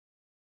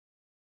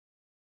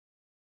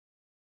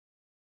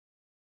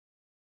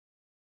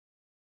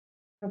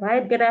All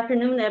right, good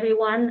afternoon,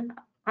 everyone.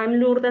 I'm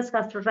Lourdes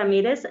Castro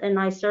Ramirez, and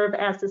I serve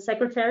as the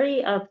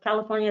Secretary of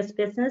California's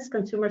Business,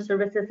 Consumer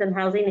Services, and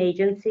Housing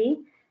Agency.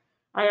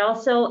 I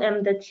also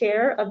am the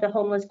Chair of the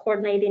Homeless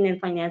Coordinating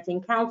and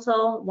Financing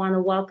Council. Want to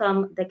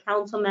welcome the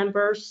council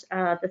members,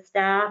 the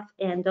staff,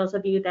 and those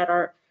of you that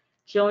are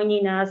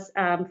joining us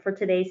for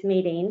today's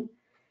meeting.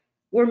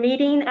 We're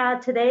meeting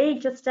today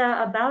just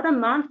about a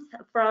month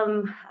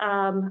from,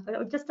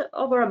 just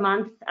over a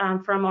month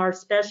from our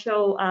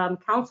special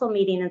council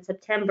meeting in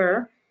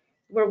September,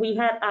 where we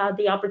had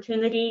the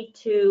opportunity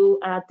to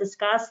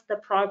discuss the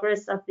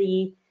progress of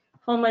the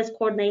Homeless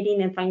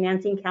Coordinating and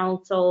Financing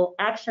Council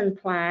Action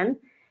Plan.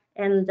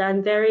 And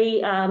I'm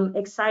very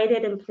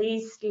excited and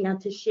pleased,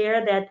 to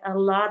share that a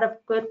lot of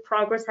good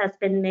progress has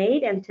been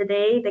made. And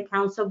today the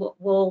council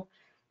will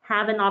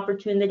have an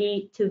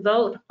opportunity to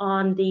vote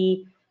on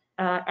the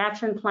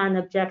action plan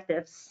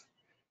objectives.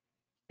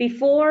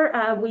 Before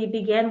we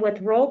begin with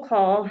roll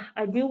call,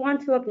 I do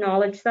want to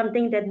acknowledge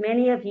something that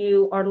many of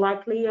you are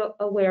likely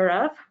aware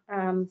of,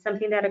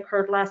 something that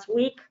occurred last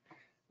week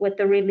with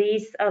the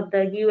release of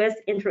the U.S.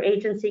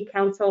 Interagency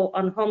Council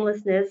on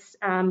Homelessness,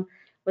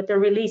 with the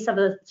release of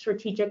a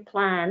strategic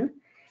plan.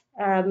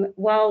 The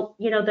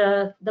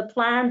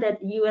plan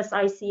that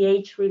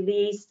USICH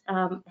released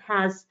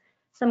has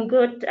some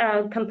good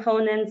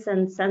components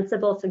and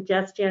sensible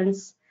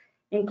suggestions,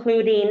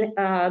 including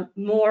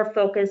more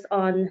focus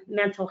on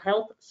mental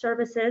health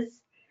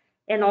services,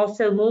 and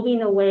also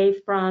moving away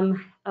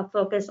from a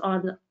focus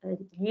on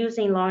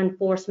using law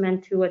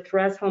enforcement to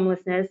address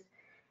homelessness.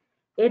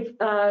 It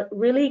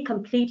really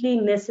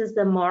completely misses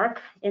the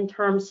mark in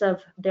terms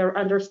of their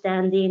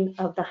understanding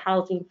of the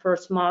Housing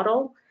First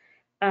model.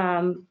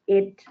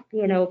 It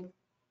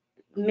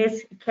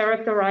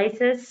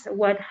mischaracterizes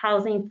what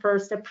Housing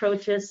First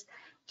approaches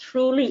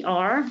truly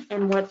are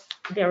and what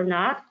they're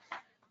not.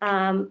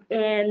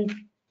 And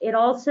it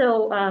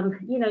also,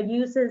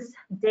 uses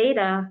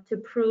data to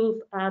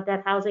prove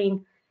that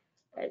housing,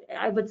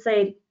 I would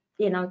say,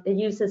 it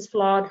uses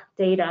flawed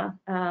data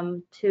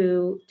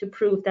to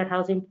prove that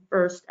Housing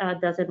First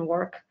doesn't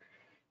work.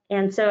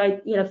 And so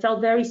I, felt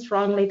very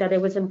strongly that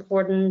it was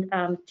important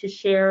to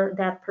share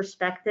that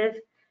perspective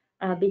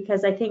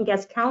because I think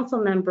as council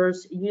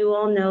members, you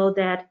all know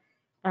that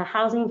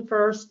Housing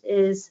First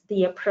is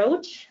the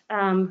approach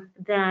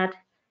that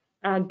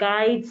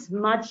guides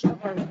much of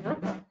our work.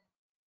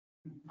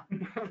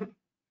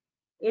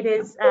 It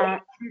is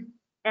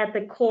at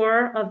the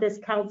core of this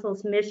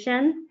council's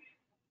mission,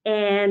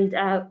 and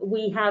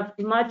we have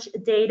much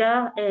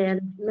data and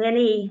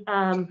many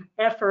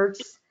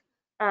efforts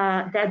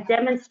that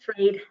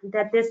demonstrate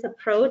that this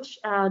approach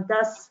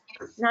does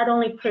not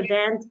only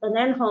prevent and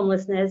end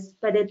homelessness,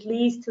 but it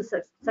leads to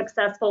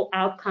successful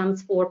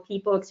outcomes for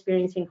people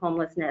experiencing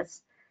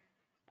homelessness.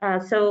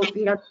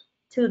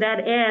 To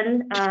that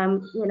end,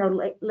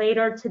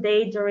 later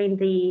today during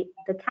the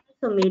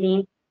council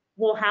meeting,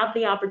 we'll have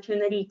the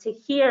opportunity to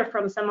hear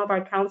from some of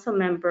our council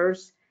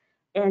members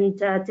and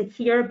to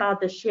hear about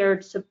the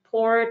shared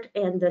support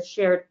and the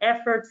shared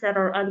efforts that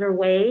are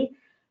underway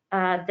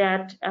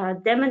that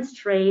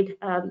demonstrate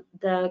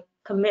the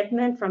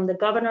commitment from the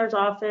governor's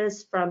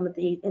office, from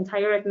the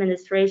entire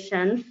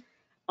administration,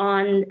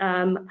 on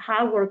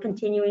how we're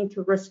continuing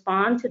to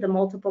respond to the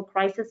multiple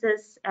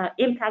crises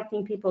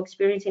impacting people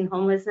experiencing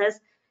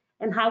homelessness,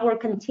 and how we're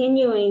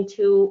continuing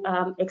to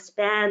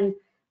expand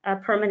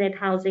permanent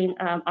housing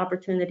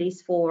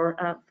opportunities for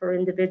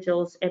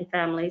individuals and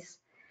families.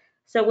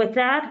 So with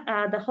that,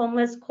 the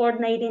Homeless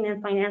Coordinating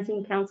and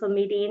Financing Council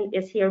meeting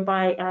is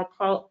hereby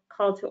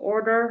called to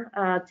order.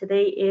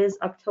 Today is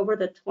October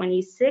the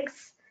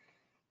 26th,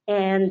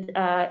 and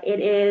it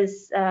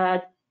is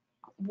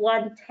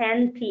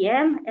 1:10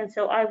 p.m. And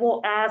so I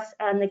will ask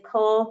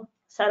Nicole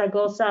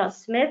Zaragoza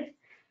Smith,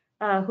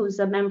 who's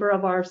a member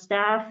of our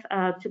staff,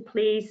 to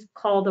please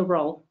call the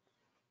roll.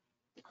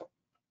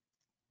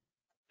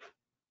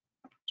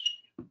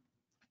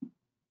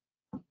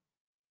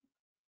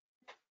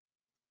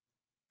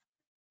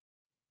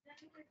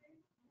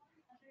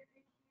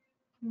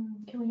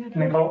 Can we get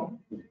Nicole?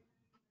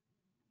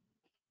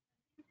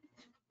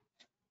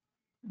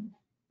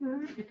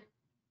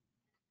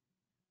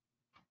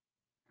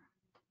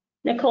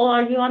 Nicole,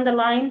 are you on the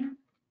line?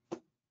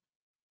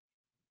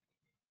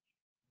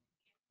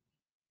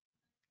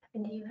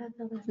 And do you have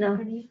the list? No.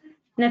 And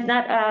if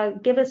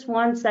not, give us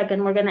 1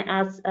 second. We're going to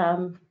ask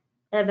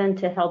Evan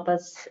to help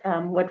us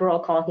with roll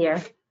call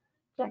here.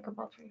 Jacob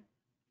Baldry.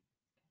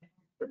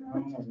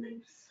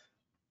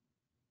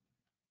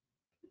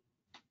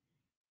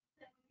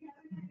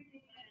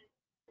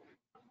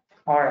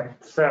 All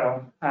right,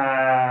 so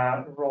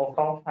roll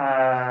call.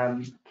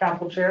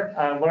 Council Chair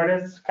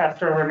Lourdes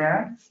Castro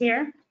Ramirez.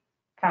 Here.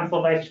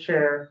 Council Vice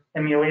Chair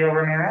Emilio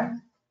Ramirez.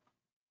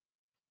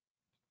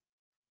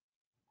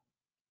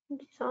 You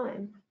saw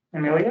him.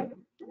 Emilio?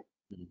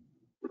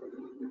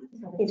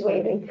 He's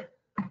waiting.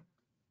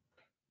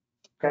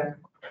 Okay.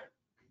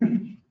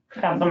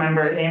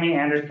 Councilmember Amy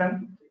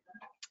Anderson.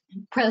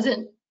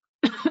 Present.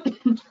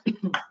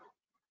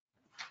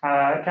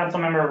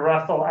 Councilmember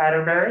Russell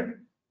Atterbury,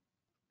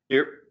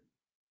 Here.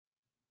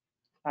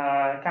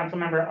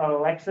 Councilmember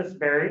Alexis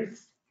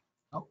Berries,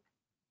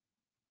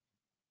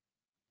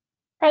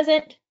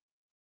 Present.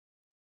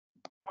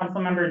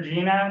 Councilmember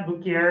Gina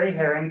Buchieri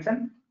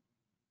Harrington,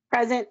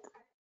 Present.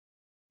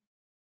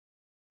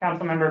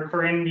 Councilmember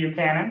Corinne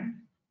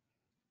Buchanan,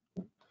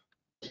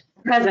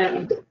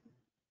 Present.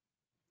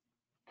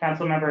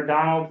 Councilmember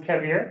Donald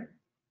Cavier,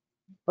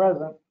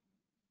 Present.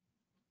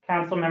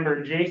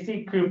 Councilmember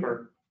J.C.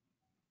 Cooper,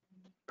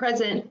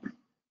 Present.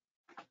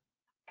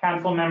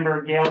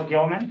 Councilmember Gail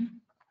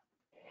Gilman,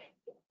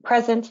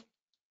 Present.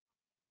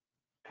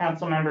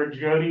 Councilmember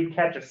Jody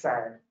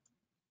Ketcheside,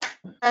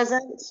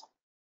 Present.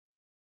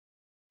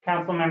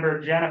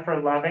 Councilmember Jennifer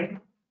Loving,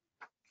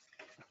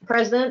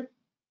 Present.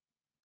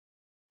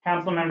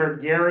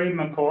 Councilmember Gary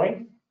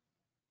McCoy,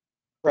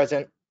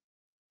 Present.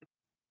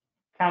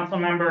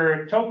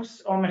 Councilmember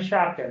Tokes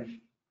Omishakin,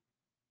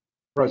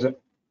 Present.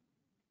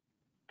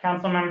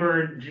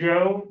 Councilmember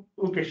Joe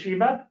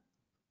Ukashiba.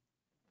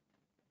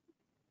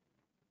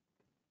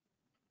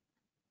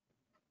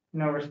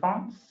 No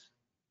response.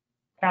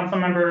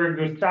 Councilmember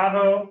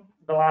Gustavo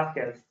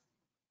Velasquez.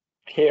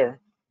 Here.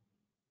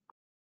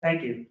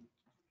 Thank you.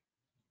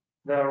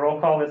 The roll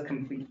call is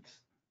complete.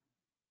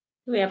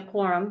 Do we have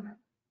quorum,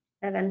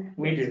 Evan?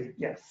 We do,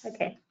 yes.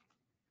 Okay.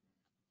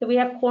 So we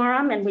have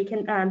quorum and we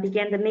can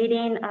begin the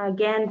meeting.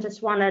 Again,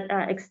 just want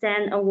to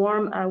extend a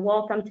warm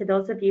welcome to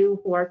those of you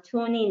who are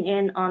tuning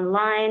in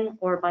online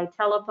or by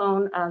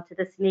telephone to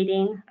this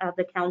meeting of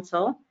the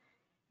council.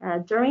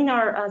 During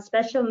our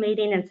special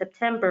meeting in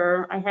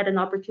September, I had an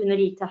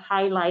opportunity to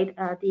highlight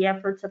the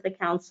efforts of the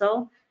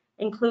council,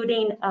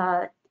 including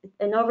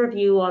an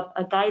overview of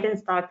a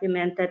guidance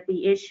document that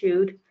we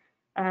issued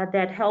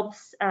that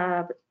helps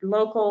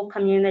local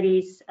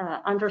communities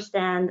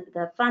understand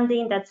the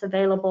funding that's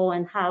available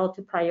and how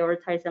to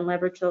prioritize and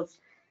leverage those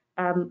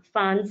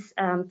funds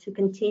to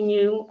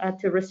continue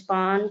to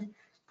respond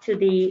to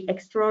the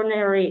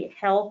extraordinary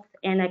health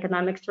and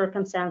economic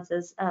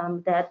circumstances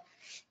that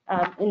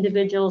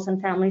individuals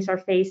and families are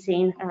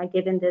facing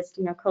given this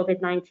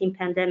COVID-19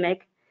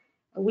 pandemic.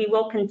 We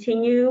will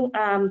continue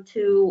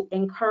to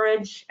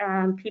encourage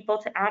people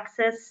to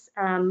access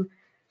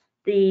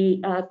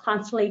the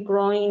constantly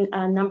growing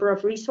number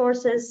of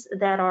resources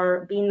that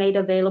are being made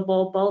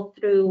available both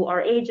through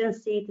our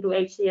agency, through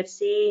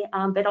HCFC,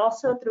 but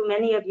also through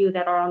many of you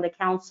that are on the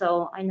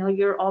council. I know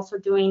you're also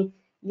doing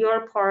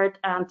your part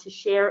to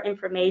share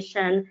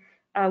information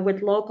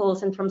with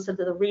locals in terms of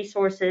the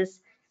resources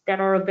that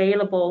are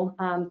available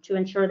to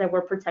ensure that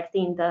we're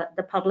protecting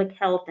the public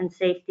health and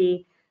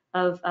safety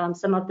of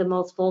some of the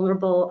most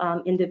vulnerable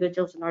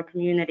individuals in our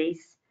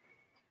communities.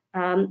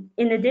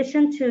 In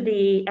addition to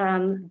the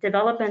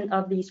development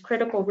of these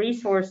critical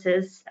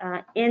resources,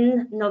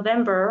 in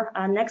November,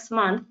 next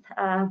month,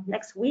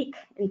 next week,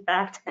 in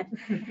fact,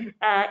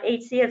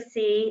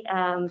 HCFC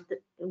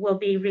will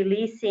be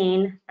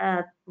releasing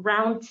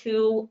round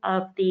 2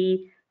 of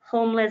the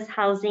Homeless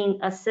Housing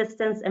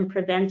Assistance and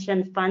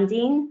Prevention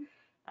Funding.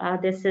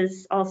 This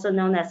is also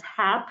known as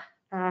HAP,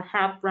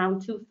 HAP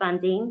round 2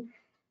 funding.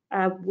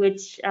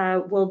 Which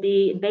will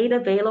be made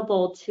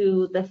available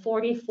to the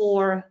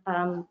 44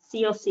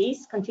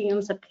 COCs,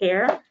 continuums of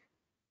care,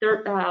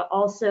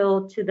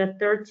 also to the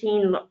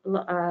 13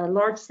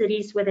 large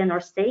cities within our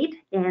state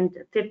and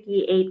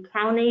 58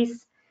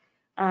 counties.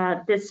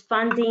 This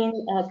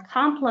funding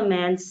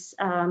complements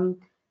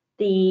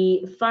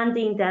the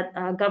funding that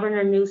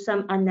Governor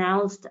Newsom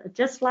announced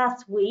just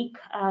last week.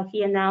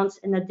 He announced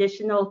an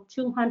additional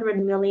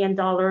 $200 million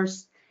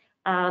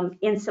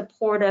in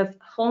support of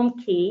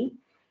HomeKey.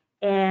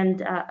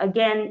 And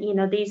again,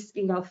 these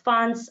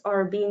funds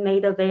are being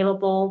made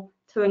available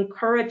to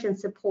encourage and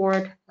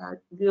support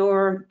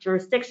your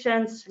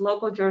jurisdictions,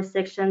 local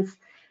jurisdictions,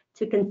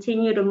 to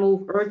continue to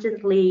move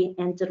urgently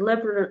and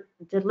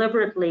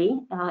deliberately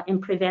in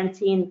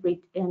preventing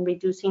and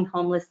reducing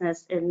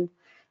homelessness in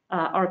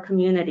our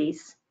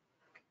communities.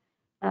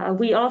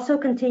 We also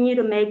continue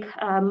to make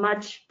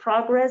much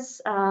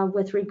progress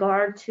with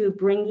regard to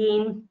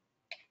bringing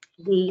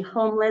the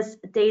Homeless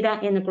Data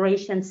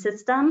Integration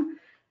System.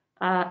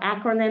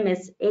 Acronym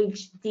is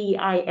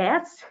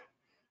HDIS.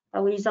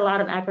 We use a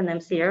lot of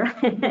acronyms here.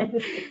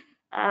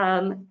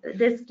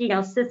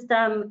 This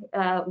system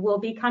will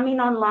be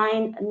coming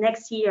online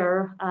next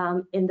year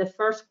in the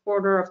first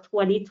quarter of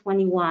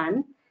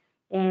 2021.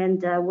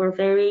 And we're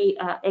very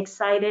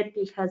excited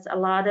because a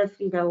lot of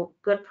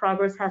good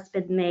progress has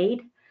been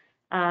made.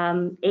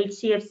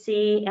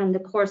 HCFC in the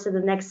course of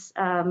the next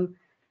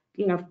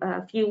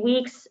few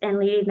weeks and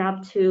leading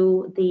up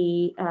to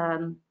the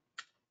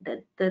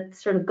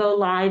sort of go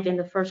live in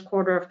the first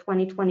quarter of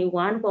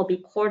 2021, we'll be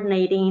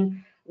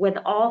coordinating with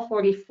all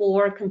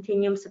 44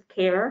 continuums of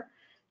care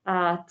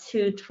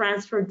to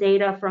transfer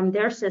data from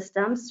their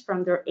systems,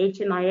 from their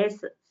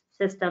HMIS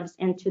systems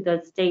into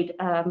the state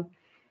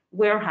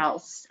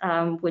warehouse,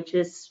 which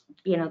is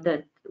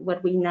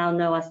what we now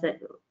know as the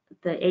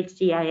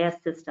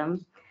HDIS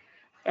system.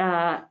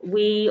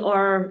 We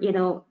are,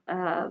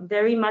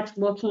 very much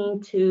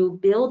looking to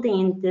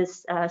building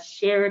this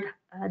shared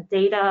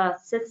data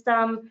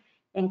system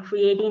and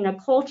creating a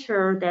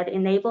culture that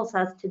enables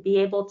us to be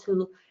able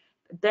to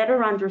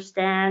better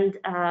understand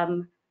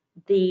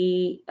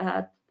the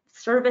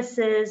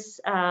services,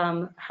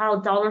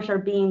 how dollars are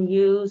being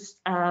used,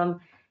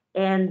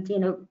 and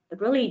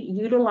really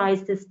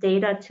utilize this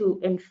data to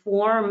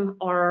inform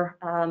our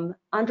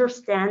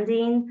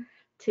understanding,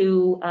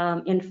 to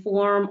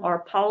inform our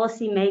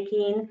policy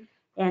making,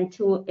 and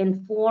to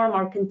inform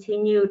our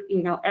continued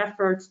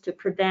efforts to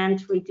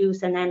prevent,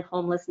 reduce, and end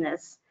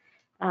homelessness.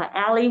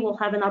 Allie will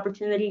have an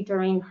opportunity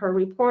during her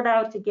report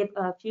out to give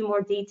a few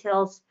more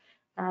details,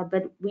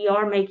 but we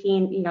are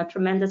making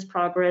tremendous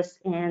progress,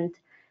 and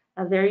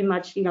very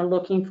much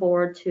looking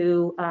forward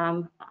to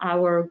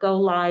our go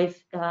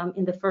live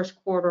in the first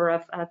quarter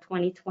of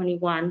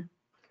 2021.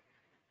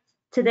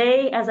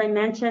 Today, as I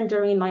mentioned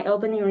during my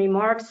opening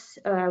remarks,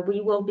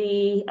 we will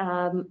be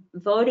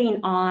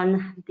voting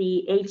on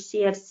the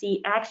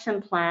HCFC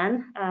action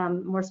plan,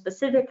 more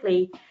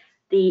specifically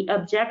the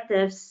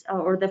objectives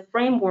or the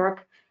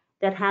framework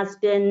that has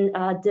been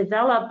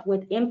developed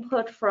with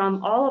input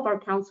from all of our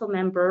council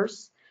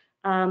members,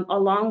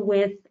 along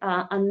with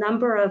a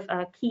number of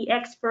key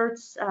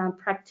experts,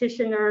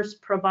 practitioners,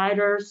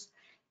 providers,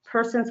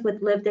 persons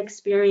with lived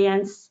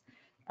experience.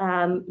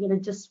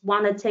 Just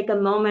want to take a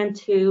moment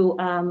to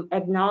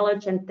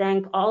acknowledge and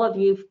thank all of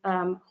you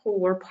who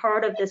were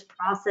part of this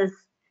process,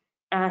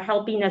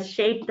 helping us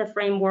shape the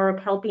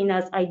framework, helping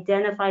us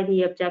identify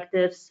the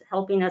objectives,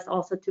 helping us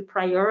also to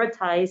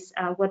prioritize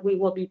what we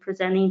will be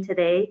presenting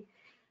today.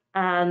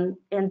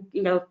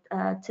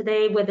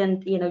 Today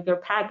within your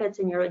packets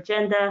and your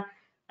agenda,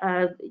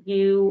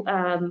 you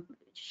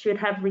should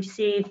have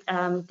received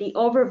the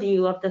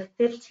overview of the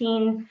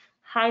 15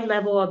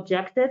 high-level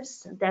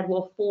objectives that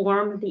will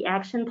form the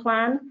action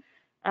plan.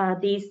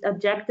 These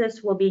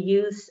objectives will be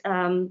used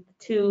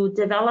to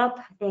develop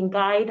and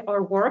guide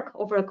our work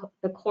over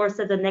the course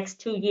of the next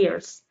 2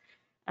 years.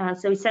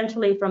 So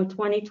essentially from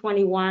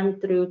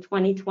 2021 through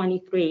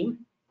 2023.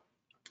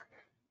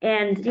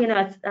 And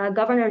as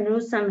Governor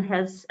Newsom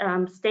has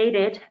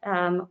stated,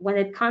 when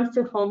it comes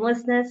to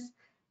homelessness,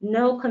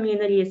 no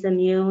community is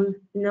immune,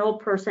 no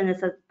person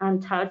is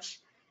untouched.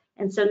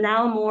 And so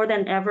now more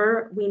than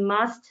ever, we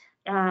must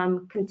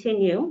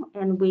continue,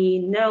 and we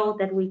know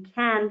that we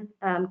can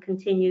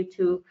continue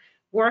to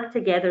work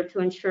together to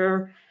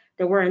ensure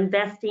that we're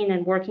investing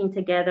and working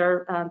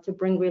together to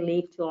bring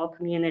relief to all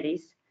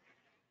communities.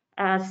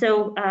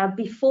 So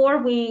before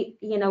we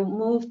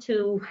move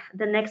to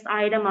the next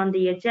item on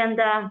the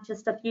agenda,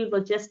 just a few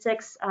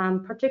logistics,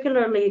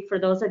 particularly for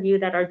those of you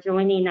that are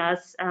joining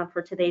us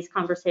for today's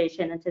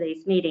conversation and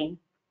today's meeting.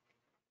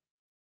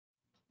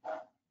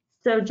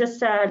 So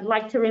just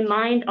like to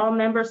remind all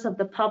members of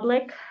the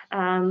public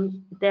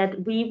that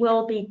we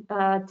will be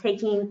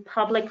taking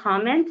public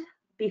comment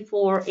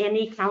before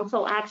any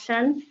council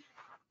action.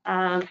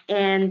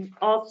 And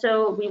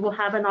also we will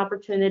have an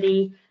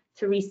opportunity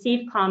to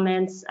receive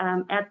comments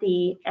at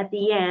the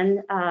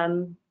end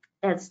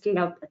as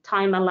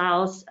time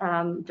allows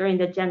during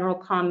the general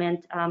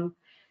comment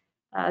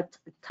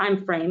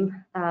time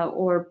frame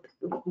or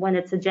when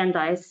it's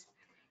agendized.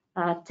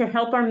 To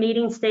help our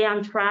meeting stay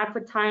on track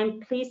for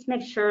time, please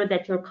make sure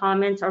that your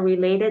comments are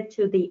related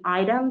to the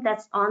item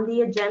that's on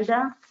the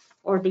agenda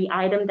or the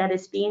item that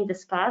is being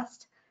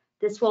discussed.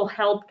 This will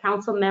help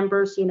council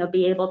members,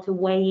 be able to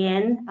weigh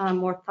in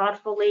more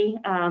thoughtfully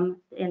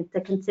and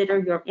to consider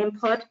your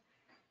input.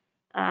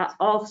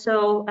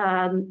 Also,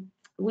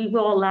 we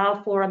will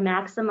allow for a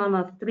maximum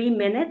of 3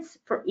 minutes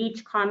for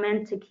each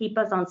comment to keep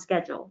us on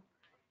schedule.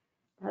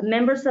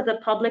 Members of the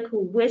public who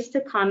wish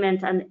to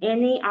comment on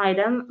any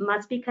item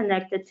must be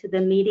connected to the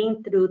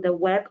meeting through the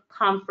web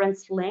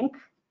conference link.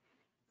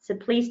 So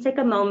please take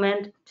a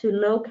moment to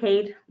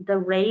locate the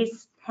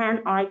raise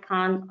hand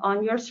icon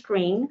on your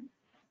screen,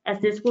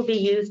 as this will be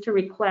used to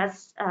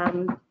request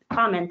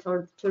comment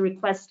or to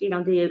request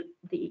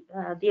the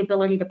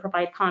ability to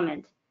provide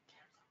comment.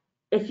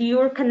 If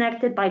you are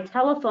connected by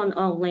telephone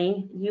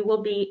only, you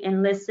will be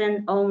in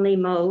listen only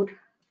mode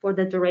for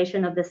the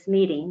duration of this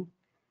meeting.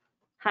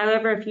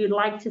 However, if you'd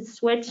like to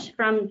switch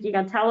from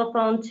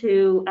telephone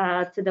to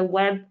the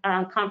web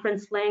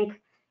conference link,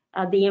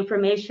 the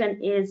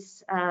information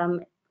is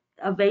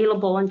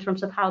available in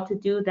terms of how to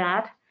do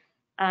that.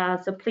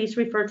 So please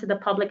refer to the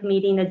public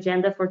meeting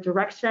agenda for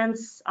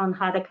directions on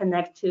how to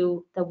connect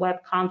to the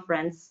web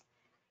conference.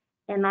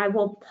 And I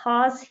will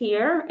pause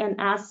here and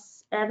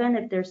ask Evan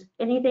if there's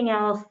anything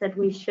else that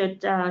we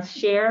should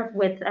share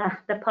with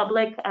the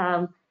public,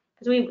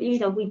 because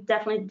we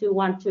definitely do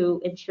want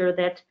to ensure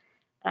that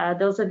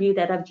those of you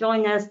that have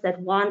joined us that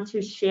want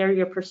to share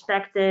your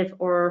perspective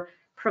or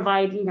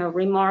provide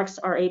remarks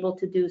are able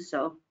to do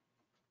so.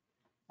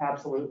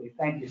 Absolutely.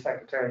 Thank you,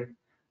 Secretary.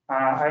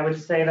 I would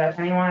say that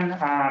anyone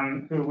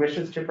who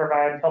wishes to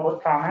provide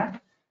public comment,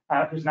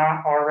 who's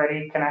not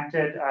already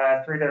connected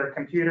through their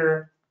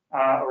computer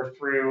or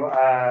through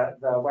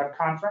the web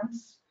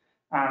conference,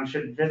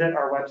 should visit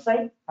our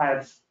website.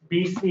 It's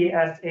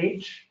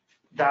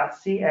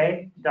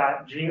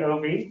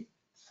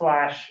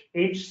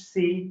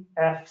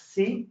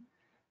bcsh.ca.gov/HCFC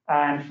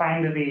and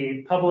find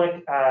the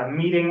public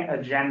meeting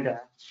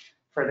agenda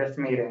for this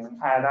meeting.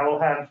 That will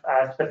have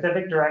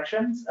specific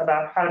directions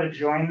about how to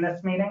join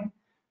this meeting.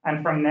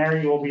 And from there,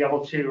 you will be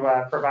able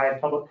to provide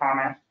public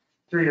comment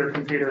through your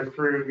computer,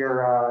 through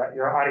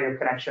your audio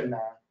connection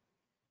there.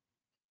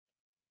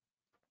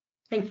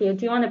 Thank you.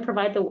 Do you want to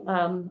provide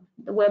the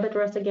web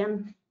address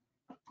again?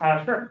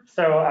 Sure.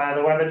 So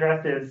the web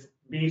address is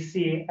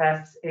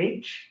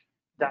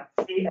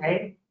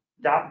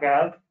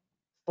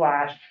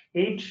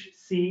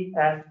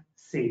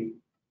bcsh.ca.gov/HCFC.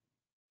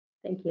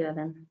 Thank you,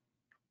 Evan.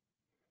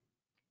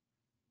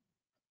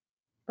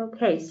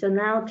 Okay, so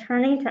now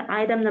turning to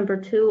item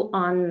number 2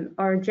 on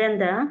our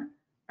agenda.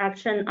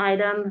 Action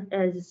item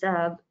is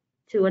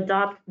to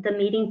adopt the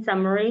meeting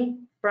summary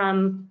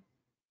from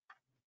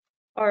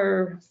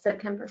our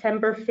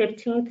September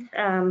 15th,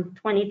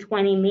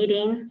 2020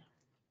 meeting.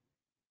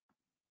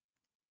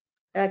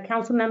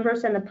 Council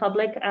members and the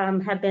public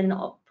have been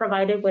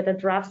provided with a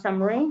draft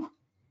summary.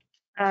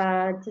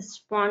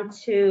 Just want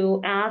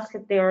to ask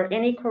if there are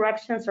any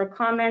corrections or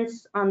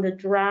comments on the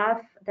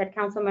draft that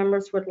council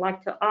members would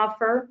like to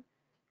offer.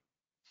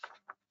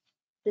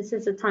 This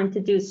is the time to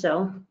do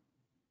so.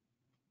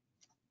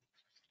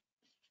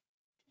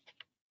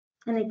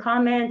 Any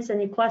comments,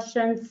 any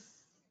questions?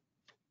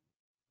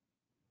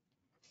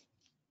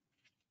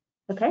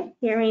 Okay,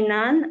 hearing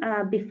none.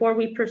 Before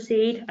we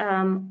proceed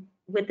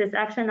with this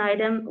action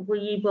item,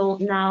 we will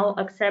now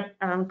accept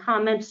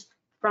comments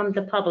from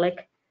the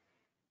public.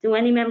 Do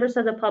any members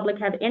of the public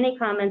have any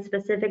comments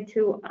specific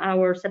to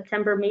our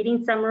September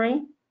meeting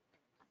summary?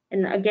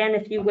 And again,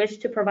 if you wish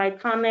to provide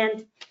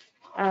comment,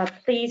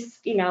 please,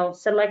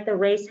 select the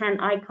raise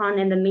hand icon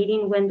in the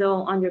meeting window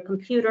on your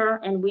computer,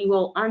 and we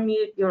will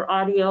unmute your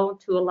audio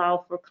to allow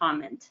for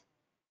comment.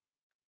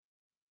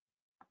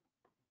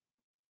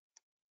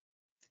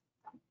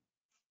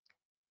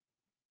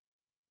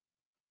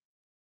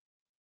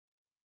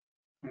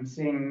 I'm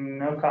seeing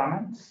no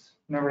comments,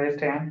 no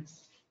raised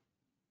hands.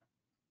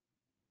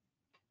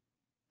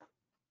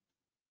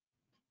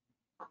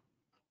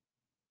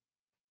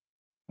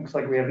 Looks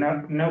like we have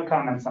no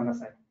comments on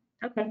this item.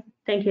 Okay,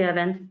 thank you,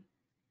 Evan.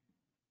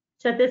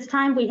 So at this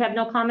time, we have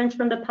no comments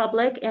from the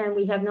public and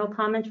we have no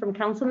comments from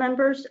council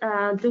members.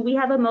 Do we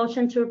have a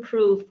motion to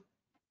approve?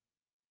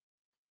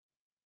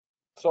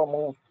 So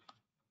moved.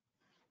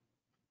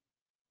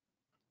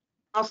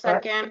 I'll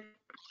second.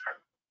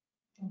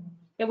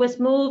 It was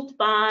moved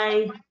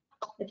by,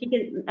 if you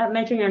can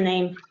mention your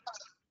name.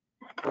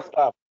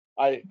 Gustav.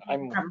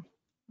 I'm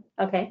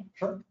Okay,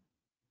 Sure.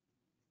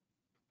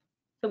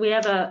 so we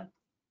have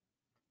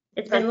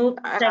it's been moved.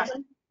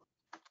 Second.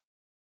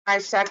 I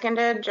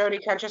seconded. Jody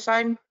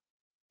Ketcheside.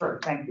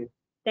 Sure, thank you.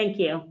 Thank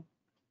you.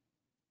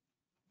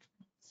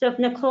 So if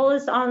Nicole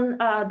is on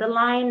the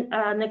line,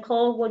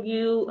 Nicole, will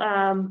you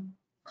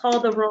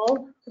call the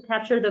roll to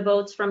capture the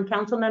votes from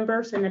council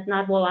members? And if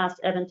not, we'll ask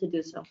Evan to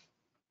do so.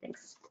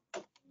 Thanks.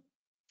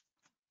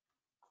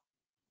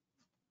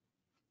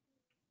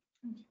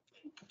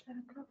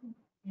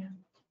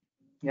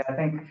 Yeah, I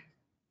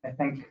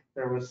think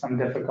there was some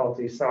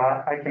difficulty, so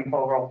I can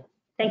call roll.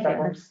 Thank That you.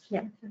 works?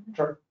 Yeah.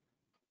 Sure.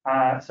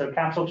 So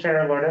Council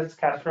Chair Lourdes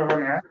Castro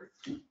Ramirez,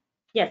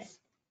 Yes.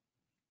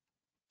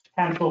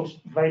 Council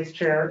Vice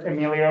Chair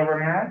Emilio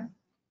Ramirez,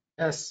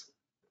 yes.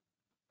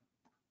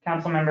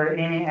 Councilmember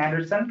Amy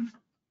Anderson,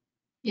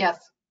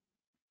 Yes.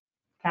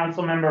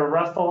 Councilmember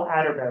Russell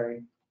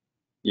Atterbury,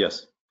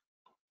 Yes.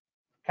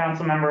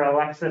 Councilmember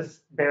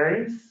Alexis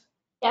Berries,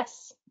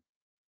 Yes.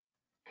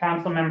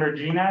 Councilmember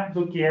Gina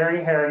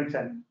Buchieri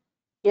Harrington,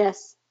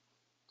 Yes.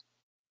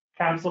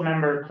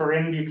 Councilmember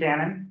Corinne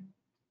Buchanan,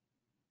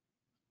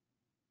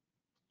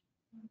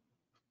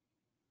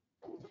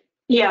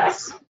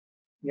 Yes.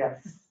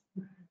 yes.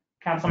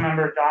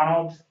 Councilmember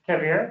Donald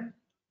Cavier,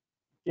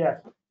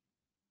 Yes.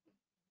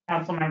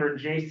 Councilmember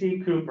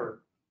J.C.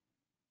 Cooper,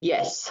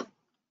 Yes.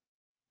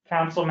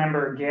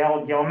 Councilmember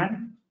Gail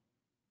Gilman,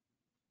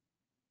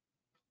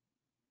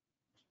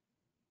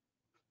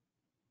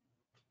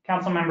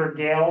 Councilmember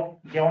Gail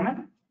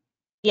Gilman,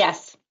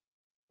 Yes.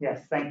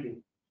 yes, thank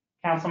you.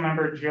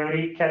 Councilmember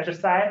Jody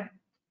Ketcheside,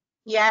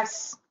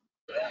 Yes.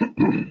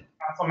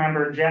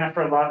 Councilmember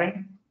Jennifer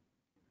Loving,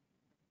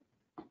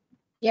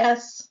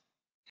 Yes.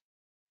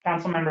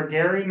 Councilmember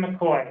Gary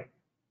McCoy,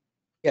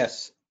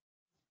 Yes.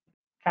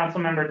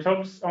 Councilmember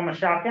Topes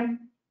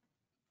Omashakin,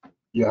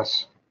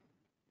 Yes.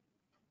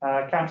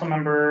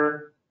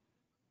 Councilmember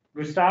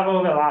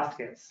Gustavo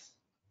Velasquez,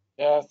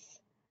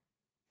 Yes.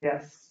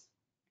 yes.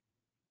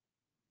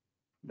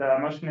 The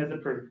motion is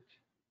approved.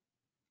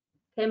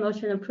 Okay,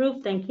 motion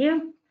approved. Thank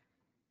you.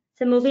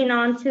 So moving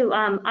on to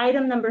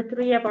item number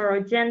 3 of our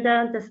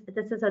agenda. This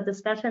is a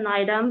discussion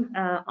item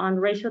on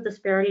racial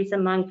disparities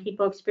among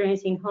people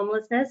experiencing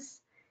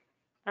homelessness.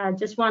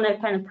 Just want to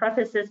kind of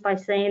preface this by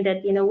saying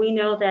that, we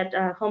know that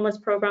homeless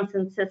programs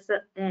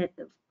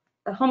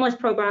homeless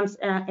programs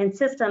and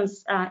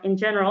systems in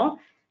general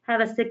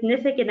have a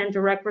significant and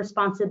direct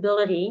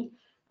responsibility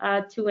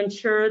to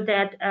ensure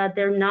that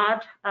they're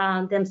not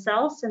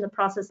themselves in the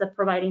process of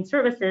providing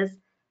services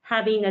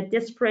having a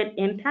disparate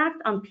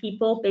impact on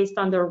people based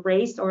on their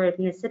race or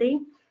ethnicity.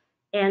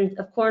 And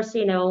of course,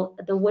 you know,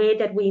 the way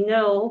that we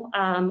know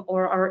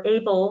or are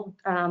able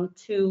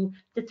to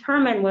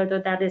determine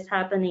whether that is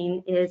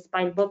happening is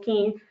by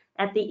looking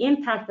at the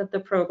impact of the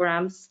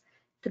programs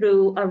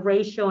through a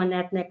racial and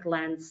ethnic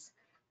lens.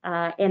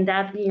 And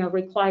that, you know,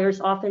 requires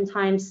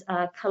oftentimes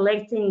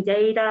collecting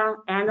data,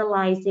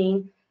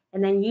 analyzing,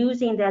 and then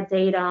using that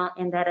data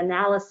and that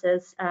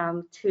analysis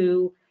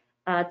to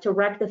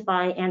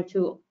rectify and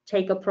to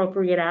take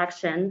appropriate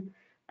action.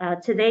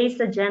 Today's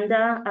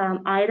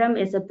agenda item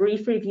is a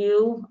brief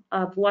review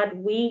of what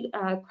we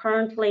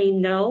currently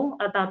know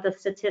about the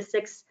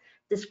statistics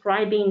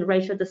describing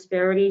racial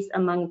disparities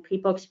among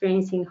people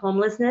experiencing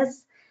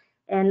homelessness.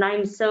 And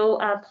I'm so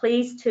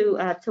pleased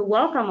to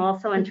welcome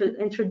also and to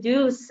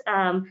introduce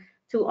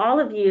to all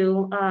of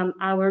you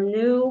our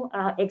new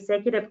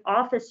Executive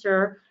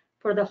Officer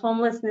for the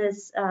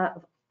Homelessness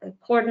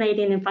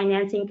Coordinating and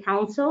Financing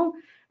Council,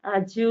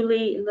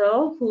 Julie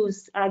Lowe,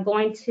 who's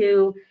going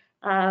to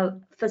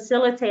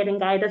facilitate and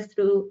guide us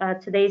through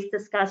today's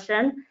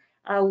discussion.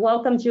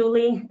 Welcome,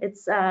 Julie.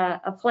 It's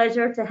a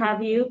pleasure to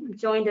have you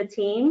join the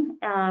team.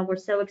 We're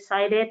so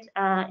excited,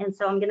 and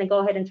so I'm going to go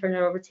ahead and turn it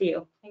over to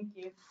you. Thank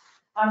you.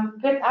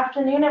 Good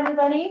afternoon,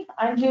 everybody.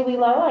 I'm Julie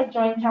Lowe. I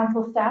joined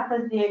council staff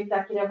as the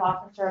executive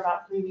officer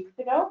about 3 weeks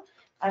ago.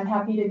 I'm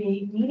happy to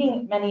be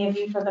meeting many of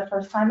you for the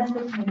first time at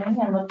this meeting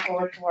and look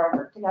forward to our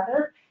work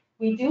together.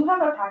 We do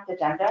have a packed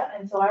agenda,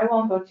 and so I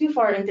won't go too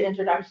far into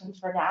introductions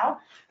for now,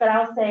 but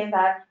I'll say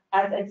that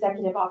as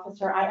executive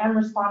officer, I am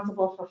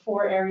responsible for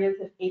 4 areas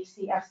of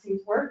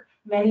HCFC's work,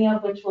 many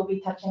of which we'll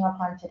be touching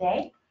upon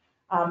today.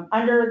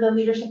 Under the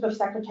leadership of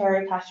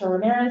Secretary Castro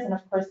Ramirez and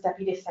of course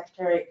Deputy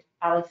Secretary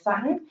Alex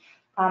Sutton,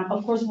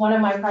 of course, one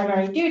of my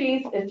primary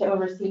duties is to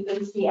oversee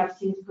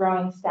HCFC's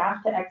growing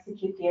staff to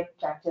execute the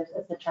objectives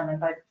as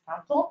determined by the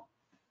council.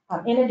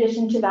 In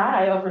addition to that,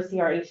 I oversee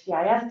our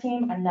HDIS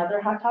team,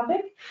 another hot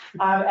topic,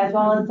 as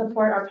well as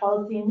support our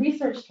policy and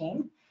research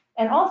team,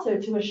 and also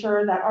to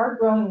assure that our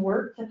growing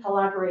work to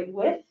collaborate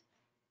with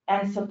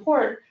and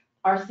support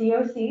our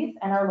COCs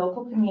and our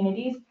local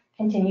communities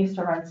continues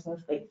to run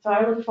smoothly. So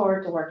I look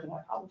forward to working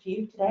with all of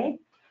you today.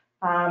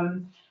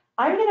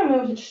 I'm going to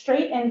move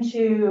straight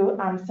into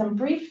some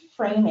brief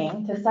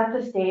framing to set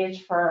the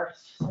stage for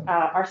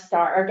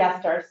our guest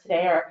stars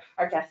today, or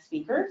our guest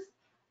speakers.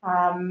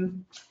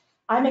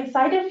 I'm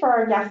excited for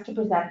our guests to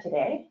present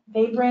today.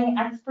 They bring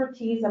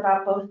expertise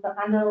about both the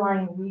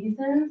underlying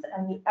reasons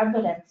and the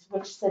evidence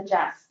which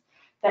suggests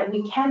that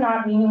we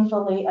cannot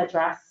meaningfully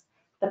address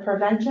the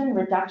prevention,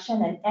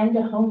 reduction, and end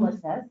to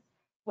homelessness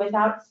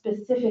without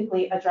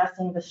specifically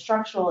addressing the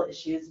structural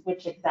issues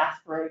which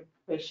exacerbate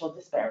racial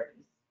disparities.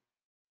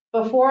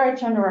 Before I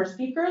turn to our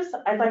speakers,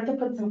 I'd like to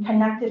put some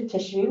connective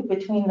tissue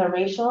between the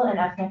racial and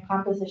ethnic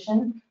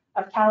composition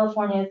of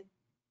Californians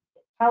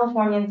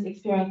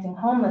experiencing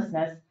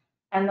homelessness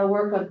and the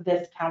work of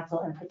this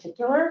council in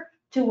particular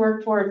to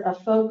work towards a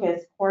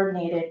focused,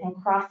 coordinated, and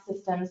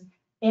cross-systems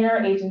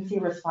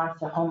interagency response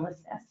to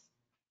homelessness.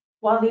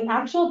 While the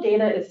actual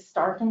data is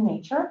stark in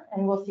nature,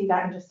 and we'll see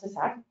that in just a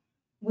sec,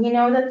 we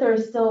know that there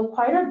is still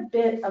quite a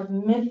bit of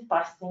myth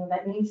busting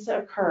that needs to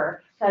occur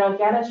that'll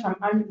get us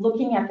from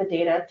looking at the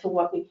data to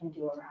what we can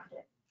do around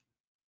it.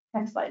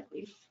 Next slide,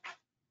 please.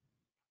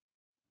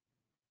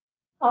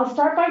 I'll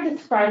start by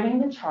describing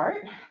the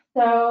chart.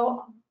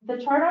 So the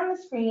chart on the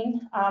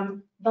screen,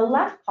 the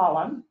left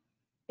column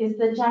is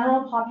the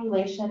general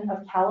population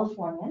of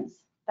Californians.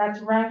 That's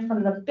ranked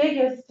from the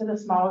biggest to the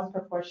smallest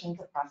proportions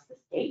across the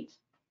state.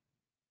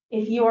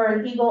 If you are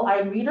an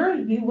eagle-eyed reader,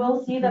 you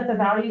will see that the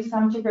values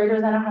sum to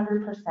greater than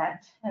 100%.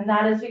 And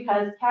that is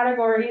because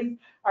categories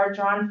are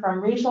drawn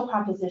from racial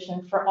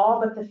composition for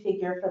all but the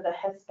figure for the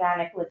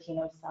Hispanic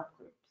Latino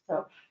subgroup.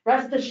 So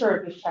rest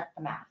assured, we've checked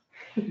the math,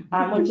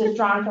 which is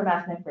drawn from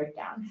ethnic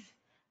breakdowns.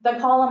 The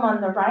column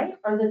on the right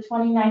are the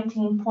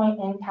 2019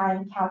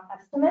 point-in-time count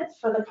estimates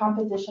for the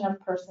composition of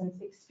persons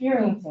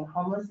experiencing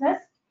homelessness.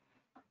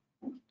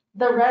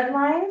 The red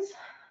lines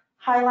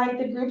highlight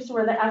the groups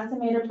where the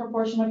estimated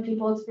proportion of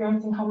people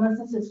experiencing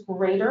homelessness is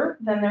greater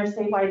than their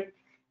statewide,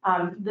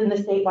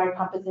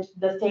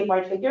 the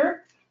statewide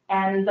figure,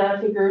 and the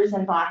figures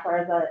in black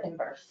are the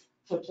inverse,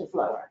 which is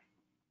lower.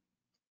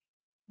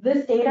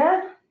 This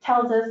data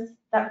tells us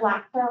that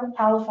Black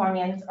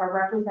Californians are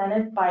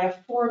represented by a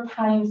 4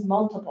 times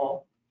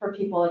multiple for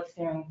people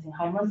experiencing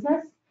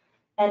homelessness.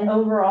 And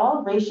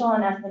overall, racial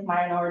and ethnic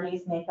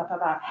minorities make up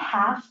about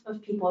half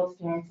of people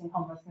experiencing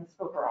homelessness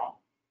overall.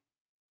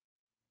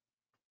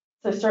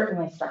 So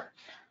certainly start.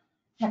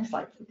 Next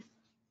slide, please.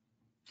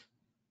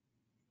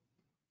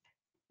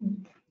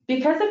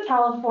 Because of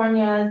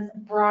California's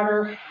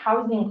broader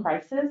housing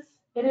crisis,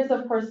 it is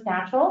of course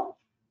natural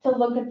to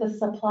look at the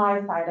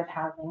supply side of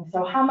housing.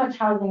 So how much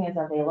housing is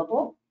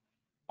available?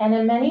 And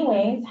in many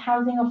ways,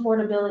 housing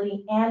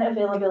affordability and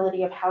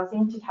availability of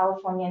housing to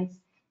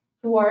Californians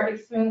who are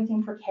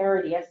experiencing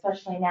precarity,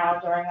 especially now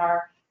during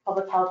our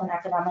public health and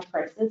economic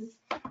crisis,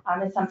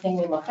 is something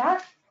we look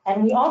at.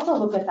 And we also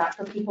look at that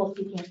for people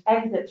seeking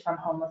exits from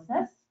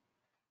homelessness.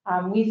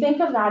 We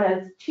think of that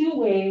as two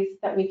ways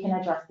that we can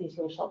address these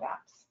racial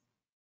gaps.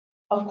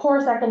 Of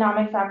course,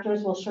 economic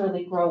factors will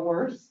surely grow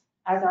worse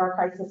as our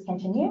crisis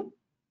continue.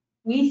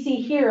 We see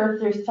here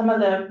through some of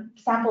the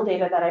sample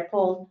data that I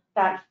pulled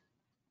that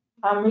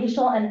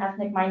racial and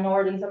ethnic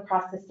minorities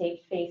across the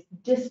state face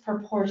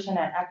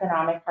disproportionate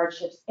economic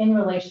hardships in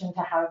relation to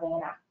housing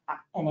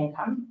and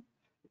income.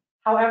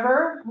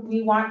 However,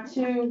 we want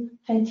to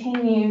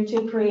continue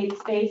to create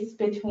space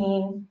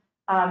between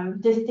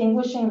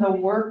distinguishing the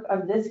work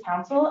of this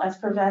council as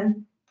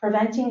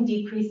preventing,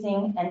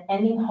 decreasing, and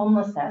ending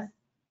homelessness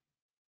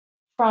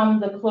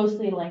from the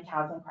closely linked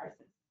housing crisis.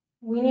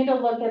 We need to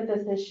look at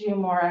this issue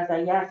more as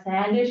a yes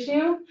and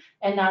issue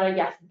and not a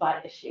yes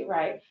but issue,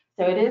 right?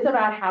 So it is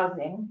about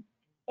housing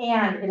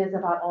and it is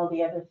about all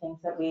the other things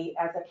that we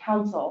as a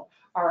council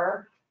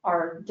are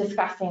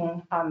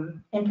discussing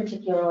in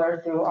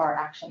particular through our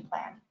action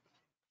plan.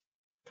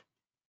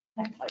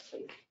 Next slide,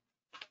 please.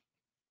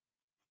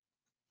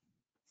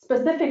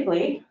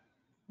 Specifically,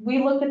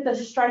 we look at the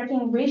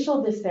striking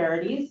racial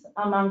disparities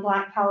among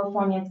Black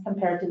Californians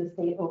compared to the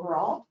state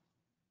overall.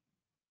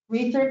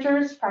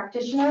 Researchers,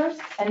 practitioners,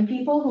 and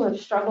people who have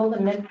struggled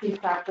amidst these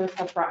factors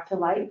have brought to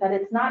light that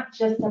it's not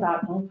just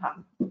about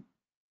income,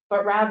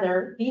 but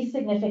rather these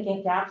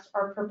significant gaps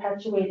are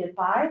perpetuated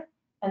by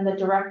and the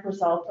direct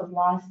result of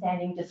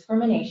longstanding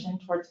discrimination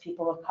towards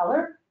people of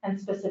color and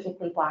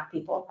specifically Black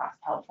people across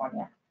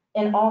California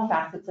in all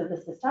facets of the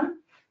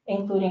system,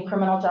 including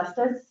criminal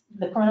justice,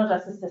 the criminal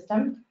justice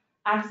system,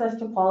 access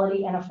to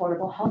quality and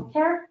affordable health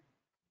care,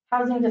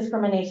 housing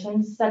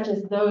discriminations such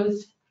as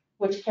those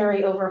which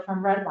carry over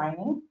from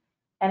redlining,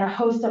 and a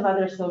host of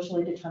other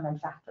socially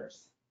determined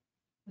factors.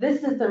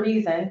 This is the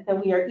reason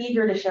that we are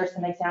eager to share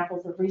some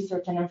examples of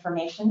research and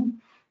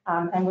information,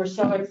 and we're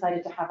so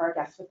excited to have our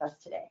guests with us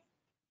today.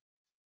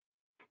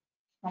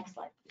 Next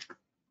slide, please.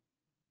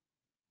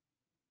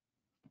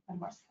 One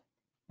more slide.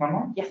 One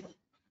more? Yes.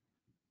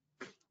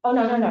 Oh,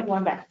 no,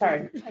 one back,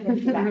 sorry. I didn't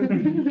see that.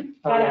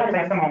 Oh, yeah, it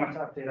takes a moment to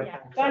update. Yeah,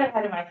 Okay. got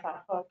ahead of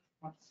myself. Oh,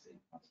 Let's see,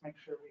 let's make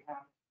sure we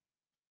have.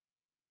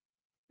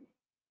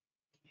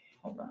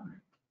 Hold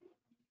on.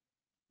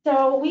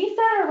 so we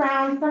sat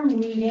around some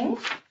readings.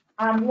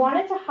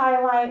 Wanted to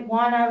highlight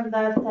one of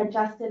the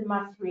suggested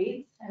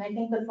must-reads, and I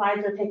think the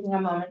slides are taking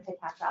a moment to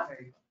catch up.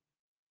 There you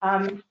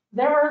go.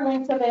 There are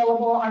links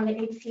available on the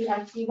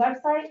HCFC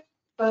website,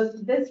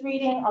 both this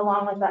reading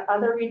along with the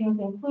other readings,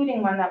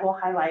 including one that we'll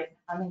highlight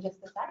in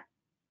just a sec.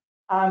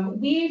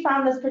 We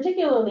found this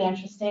particularly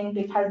interesting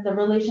because the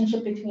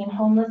relationship between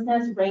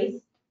homelessness,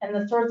 race, and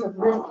the sorts of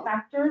risk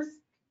factors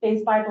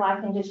faced by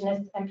Black,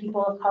 Indigenous, and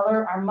people of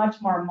color are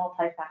much more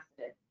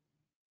multifaceted.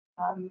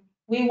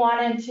 We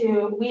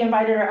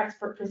invited our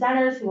expert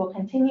presenters who will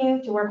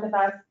continue to work with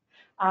us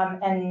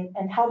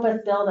and help us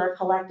build our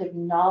collective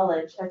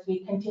knowledge as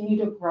we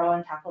continue to grow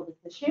and tackle this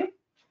issue.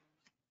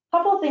 A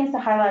couple of things to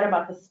highlight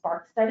about the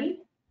SPARK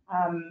study.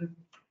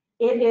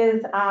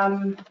 It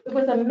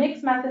was a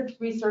mixed methods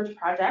research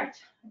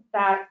project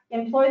that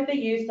employed the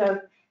use of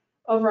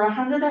over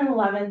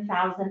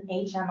 111,000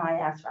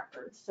 HMIS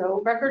records,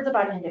 so records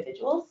about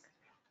individuals,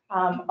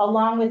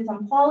 along with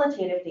some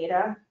qualitative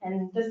data.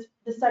 And this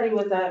study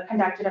was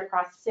conducted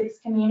across 6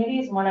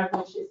 communities, one of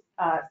which is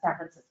San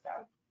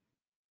Francisco.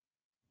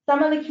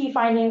 Some of the key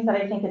findings that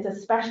I think is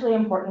especially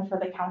important for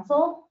the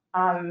council,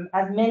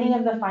 as many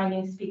of the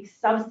findings speak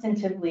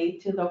substantively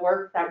to the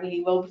work that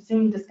we will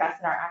soon discuss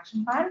in our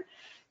action plan,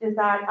 is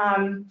that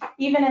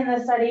even in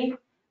the study,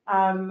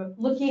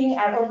 looking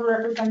at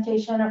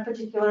overrepresentation of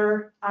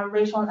particular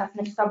racial and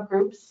ethnic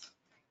subgroups,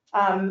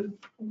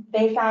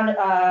 they found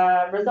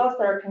results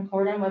that are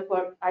concordant with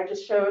what I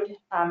just showed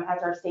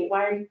as our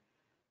statewide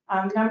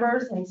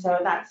numbers. And so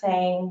that's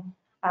saying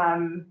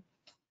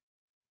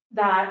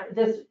that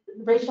this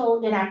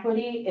racial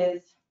inequity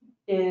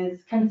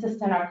is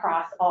consistent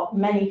across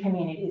many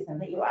communities in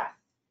the US.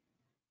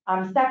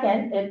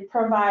 Second, it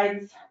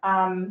provides,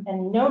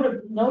 and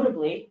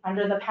notably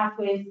under the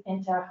pathways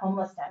into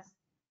homelessness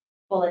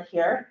bullet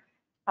here,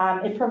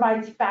 it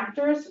provides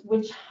factors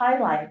which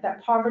highlight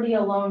that poverty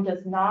alone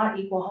does not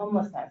equal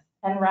homelessness,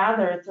 and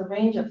rather it's a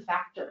range of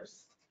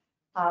factors.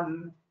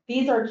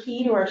 These are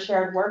key to our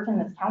shared work in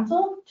this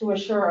council to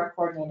assure a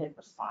coordinated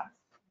response.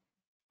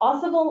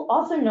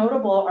 Also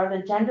notable are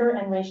the gender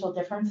and racial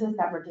differences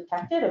that were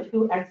detected of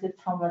who exits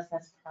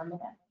homelessness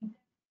permanently.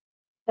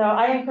 So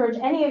I encourage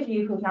any of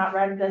you who've not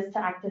read this to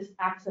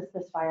access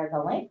this via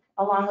the link,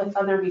 along with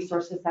other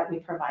resources that we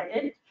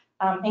provided,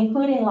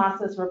 including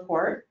LASA's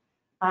report,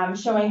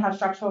 showing how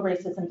structural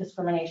racism,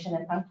 discrimination,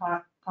 and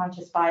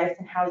unconscious bias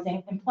in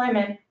housing,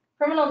 employment,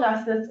 criminal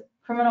justice,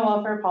 criminal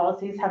welfare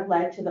policies have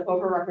led to the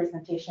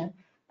overrepresentation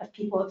of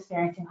people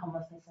experiencing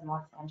homelessness in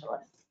Los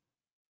Angeles.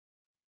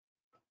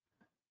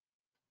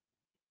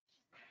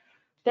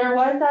 There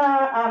was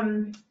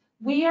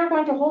we are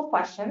going to hold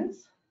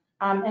questions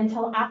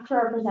until after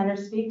our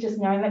presenters speak, just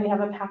knowing that we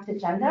have a packed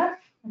agenda.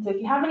 And so if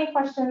you have any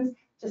questions,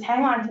 just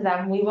hang on to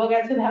them. We will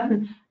get to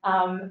them.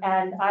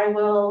 And I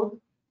will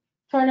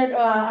turn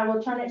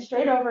it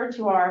straight over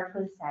to our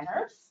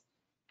presenters.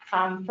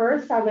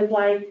 First, I would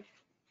like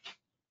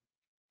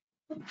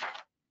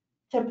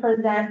to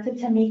present to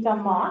Tamika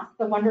Moss,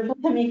 the wonderful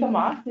Tamika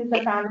Moss, who's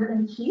the founder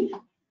and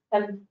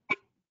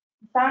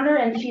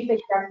chief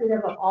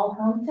executive of All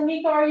Home.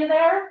 Tamika, are you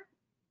there?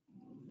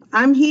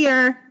 I'm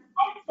here.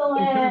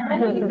 Excellent.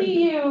 Nice to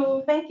see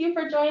you. Thank you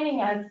for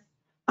joining us.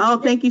 Oh,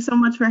 thank you so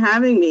much for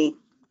having me.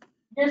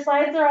 Your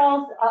slides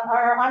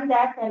are on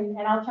deck, and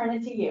I'll turn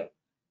it to you.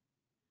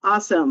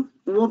 Awesome.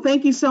 Well,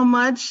 thank you so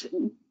much.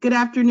 Good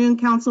afternoon,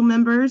 council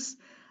members.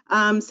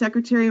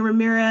 Secretary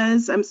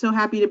Ramirez, I'm so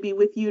happy to be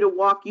with you to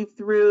walk you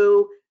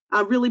through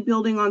really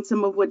building on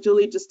some of what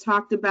Julie just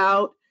talked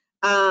about,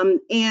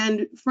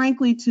 and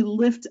frankly, to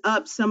lift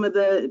up some of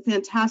the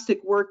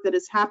fantastic work that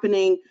is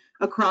happening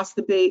across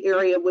the Bay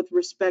Area with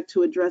respect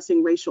to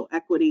addressing racial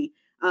equity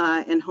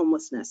and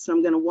homelessness. So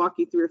I'm going to walk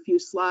you through a few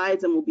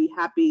slides, and we'll be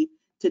happy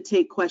to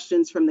take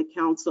questions from the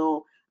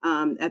council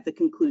at the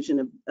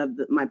conclusion of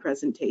my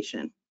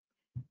presentation.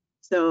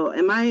 So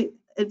am I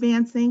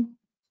advancing?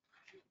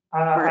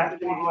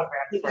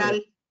 You got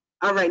it?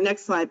 All right,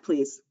 next slide,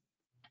 please.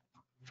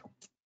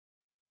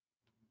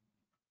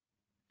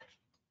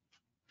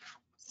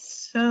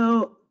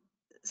 So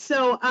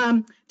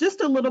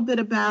just a little bit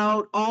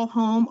about All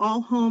Home.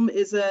 All Home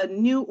is a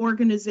new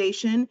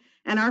organization,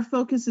 and our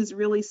focus is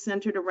really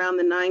centered around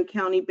the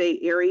 9-county Bay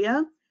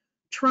Area,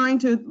 trying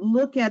to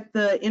look at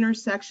the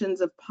intersections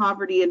of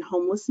poverty and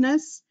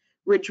homelessness,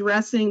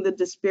 redressing the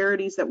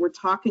disparities that we're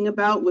talking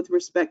about with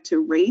respect to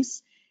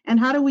race, and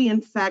how do we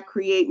in fact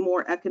create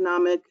more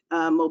economic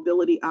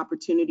mobility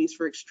opportunities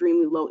for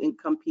extremely low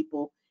income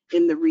people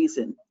in the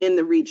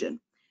region.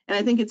 And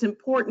I think it's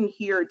important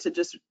here to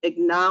just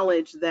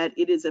acknowledge that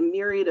it is a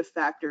myriad of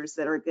factors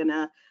that are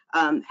gonna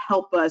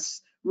help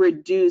us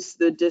reduce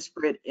the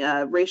disparate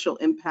racial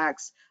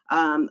impacts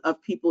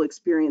of people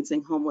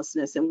experiencing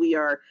homelessness. And we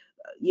are,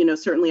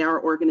 certainly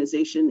our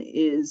organization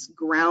is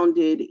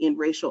grounded in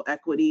racial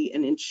equity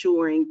and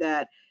ensuring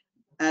that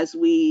as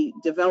we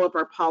develop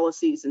our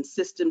policies and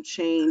system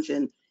change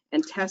and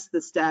test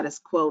the status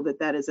quo,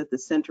 that is at the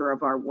center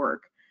of our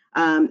work.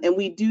 And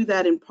we do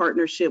that in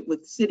partnership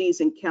with cities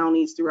and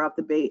counties throughout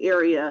the Bay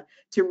Area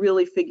to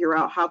really figure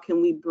out how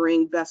can we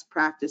bring best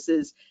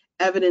practices,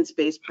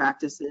 evidence-based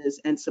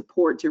practices, and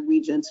support to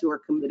regions who are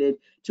committed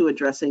to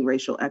addressing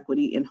racial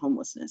equity and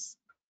homelessness.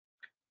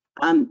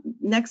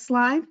 Next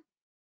slide.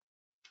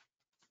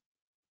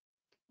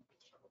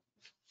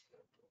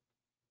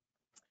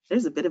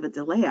 There's a bit of a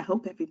delay. I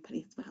hope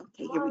everybody's well.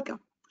 Okay, here we go.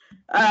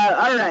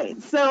 All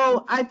right,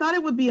 so I thought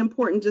it would be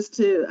important just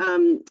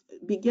to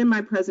begin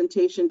my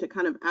presentation to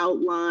kind of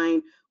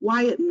outline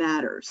why it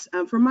matters.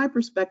 From my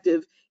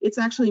perspective, it's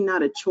actually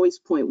not a choice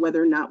point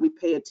whether or not we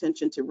pay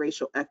attention to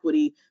racial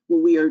equity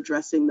when we are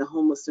addressing the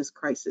homelessness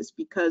crisis,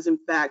 because in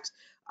fact,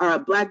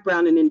 Black,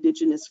 Brown, and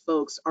Indigenous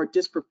folks are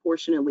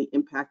disproportionately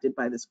impacted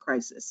by this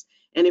crisis.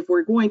 And if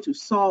we're going to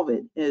solve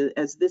it,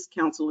 as this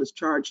council is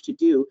charged to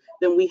do,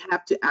 then we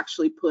have to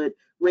actually put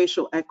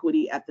racial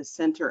equity at the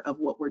center of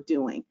what we're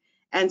doing.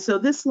 And so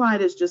this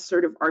slide is just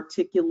sort of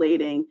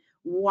articulating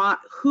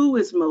who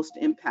is most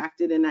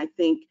impacted. And I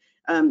think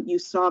you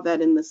saw that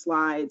in the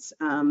slides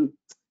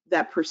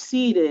that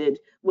preceded,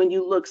 when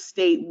you look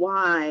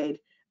statewide,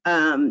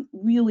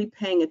 really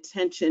paying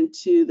attention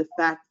to the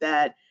fact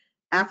that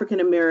African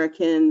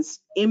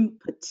Americans in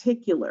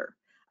particular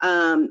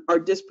are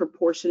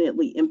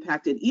disproportionately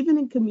impacted, even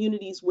in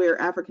communities where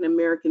African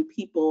American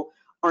people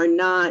are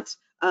not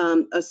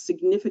a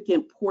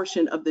significant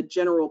portion of the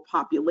general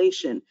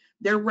population.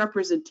 Their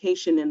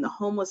representation in the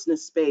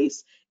homelessness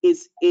space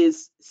is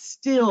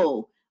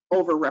still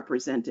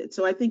overrepresented.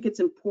 So I think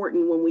it's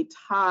important when we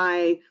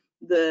tie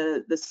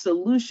the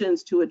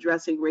solutions to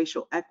addressing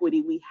racial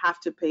equity, we have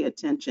to pay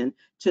attention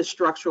to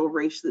structural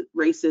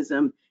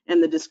racism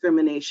and the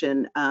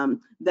discrimination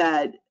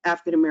that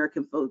African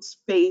American folks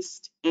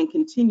faced and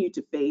continue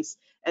to face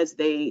as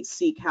they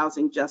seek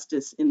housing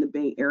justice in the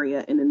Bay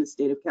Area and in the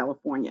state of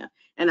California.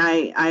 And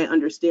I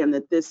understand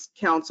that this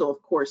council,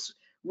 of course,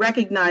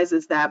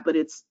 recognizes that, but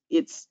it's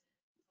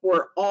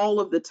for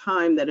all of the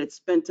time that it's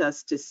spent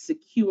us to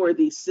secure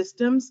these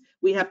systems,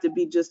 we have to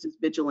be just as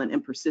vigilant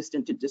and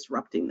persistent to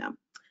disrupting them.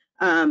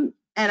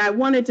 And I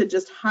wanted to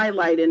just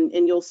highlight,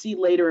 and you'll see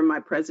later in my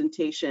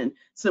presentation,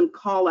 some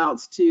call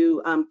outs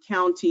to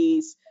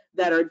counties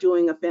that are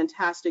doing a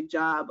fantastic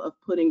job of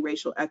putting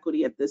racial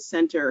equity at the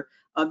center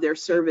of their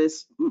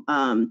service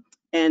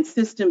and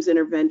systems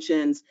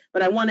interventions.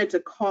 But I wanted to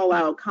call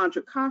out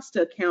Contra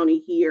Costa County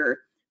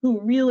here,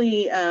 who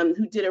really,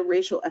 who did a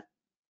racial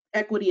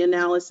equity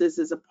analysis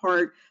as a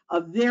part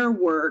of their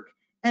work,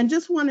 and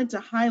just wanted to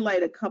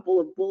highlight a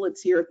couple of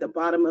bullets here at the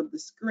bottom of the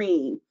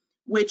screen,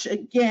 which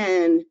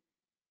again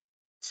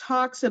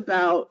talks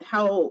about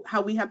how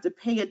we have to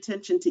pay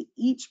attention to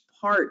each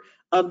part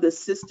of the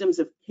systems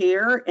of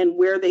care and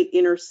where they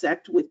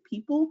intersect with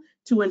people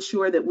to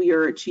ensure that we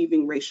are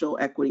achieving racial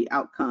equity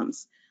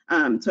outcomes.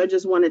 So I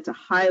just wanted to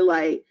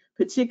highlight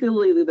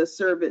particularly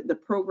the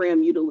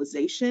program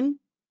utilization,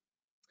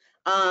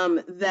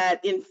 that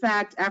in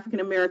fact,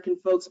 African-American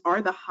folks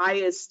are the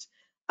highest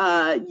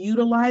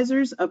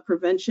utilizers of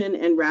prevention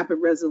and rapid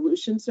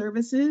resolution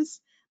services.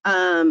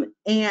 And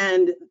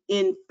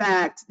in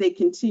fact, they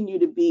continue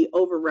to be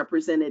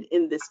overrepresented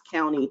in this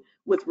county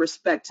with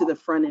respect to the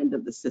front end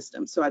of the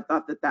system. So I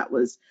thought that that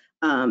was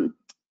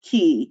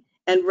key.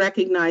 And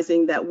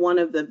recognizing that one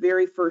of the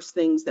very first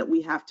things that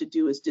we have to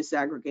do is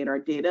disaggregate our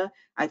data.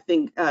 I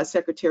think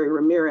Secretary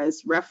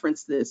Ramirez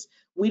referenced this.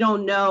 We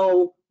don't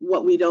know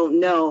what we don't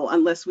know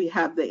unless we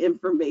have the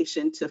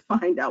information to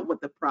find out what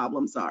the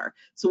problems are.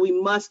 So we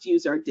must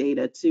use our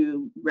data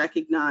to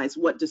recognize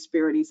what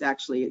disparities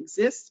actually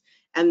exist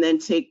and then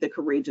take the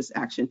courageous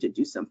action to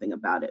do something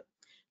about it.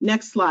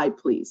 Next slide,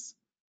 please.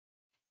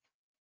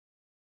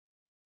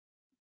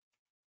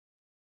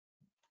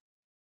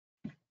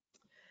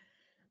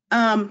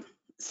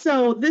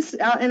 So this,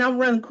 and I'll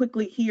run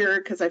quickly here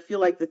because I feel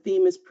like the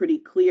theme is pretty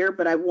clear,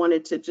 but I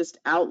wanted to just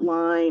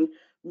outline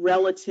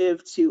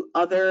relative to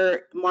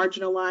other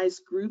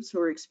marginalized groups who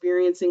are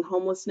experiencing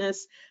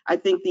homelessness. I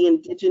think the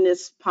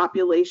indigenous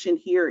population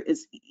here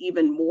is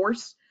even more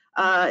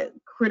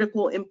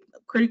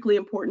critically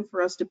important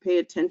for us to pay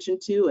attention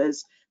to,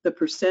 as the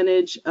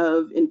percentage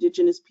of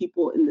indigenous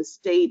people in the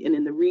state and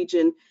in the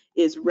region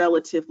is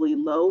relatively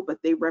low, but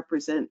they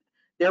represent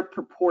their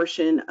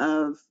proportion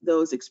of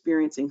those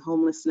experiencing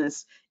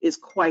homelessness is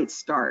quite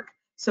stark.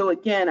 So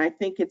again, I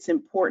think it's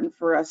important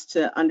for us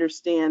to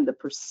understand the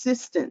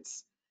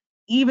persistence,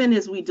 even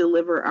as we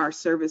deliver our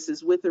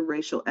services with a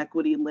racial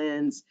equity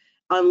lens,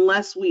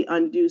 unless we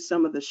undo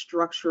some of the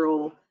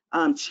structural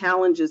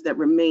challenges that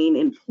remain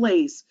in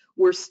place,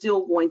 we're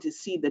still going to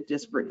see the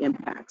disparate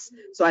impacts.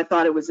 So I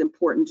thought it was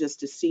important just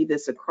to see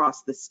this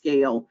across the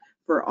scale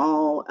for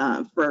all,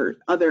 for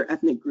other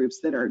ethnic groups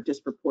that are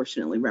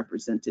disproportionately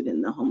represented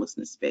in the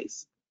homelessness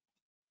space.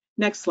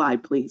 Next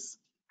slide, please.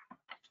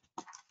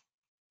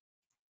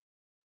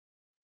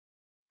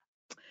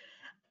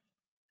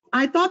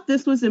 I thought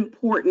this was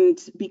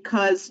important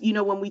because, you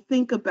know, when we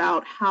think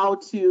about how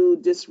to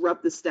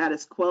disrupt the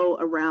status quo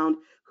around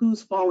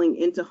who's falling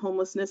into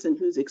homelessness and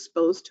who's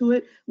exposed to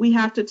it, we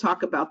have to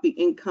talk about the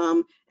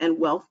income and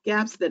wealth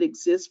gaps that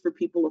exist for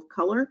people of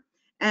color.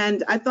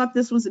 And I thought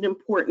this was an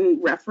important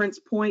reference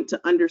point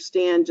to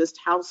understand just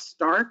how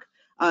stark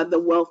the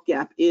wealth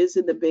gap is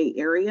in the Bay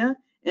Area.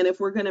 And if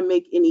we're going to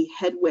make any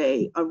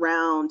headway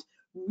around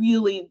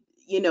really,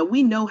 you know,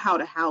 we know how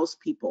to house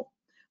people,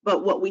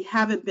 but what we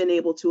haven't been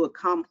able to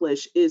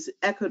accomplish is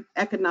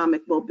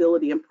economic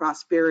mobility and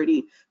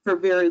prosperity for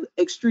very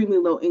extremely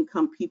low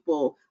income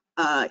people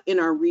in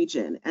our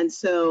region. And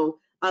so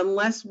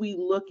unless we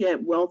look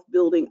at wealth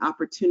building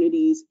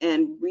opportunities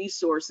and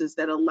resources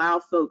that allow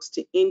folks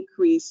to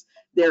increase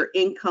their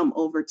income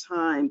over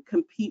time,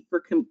 compete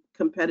for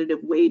competitive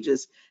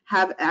wages,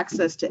 have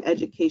access to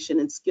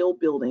education and skill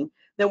building,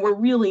 then we're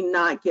really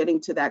not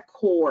getting to that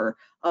core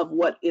of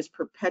what is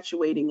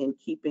perpetuating and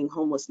keeping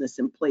homelessness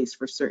in place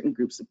for certain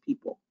groups of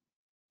people.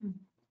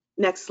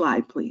 Next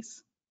slide,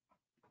 please.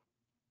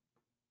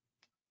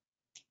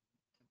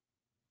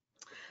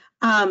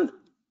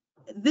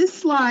 This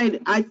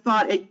slide, I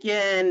thought,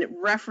 again,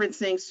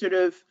 referencing sort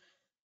of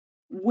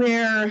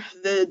where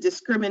the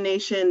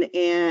discrimination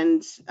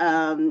and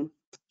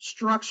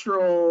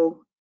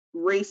structural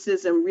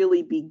racism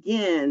really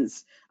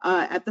begins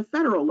at the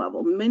federal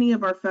level. Many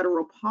of our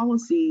federal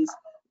policies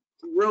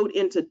wrote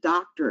into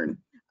doctrine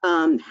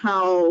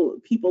how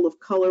people of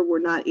color were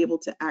not able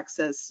to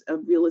access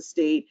real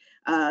estate,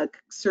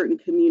 certain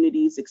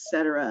communities, et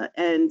cetera.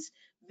 And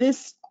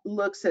this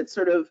looks at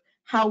sort of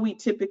how we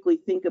typically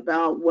think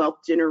about wealth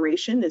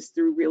generation is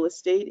through real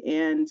estate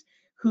and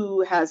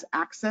who has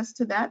access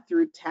to that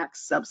through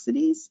tax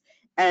subsidies.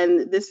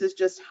 And this is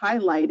just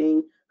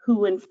highlighting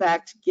who in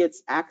fact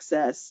gets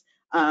access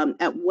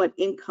at what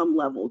income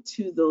level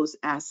to those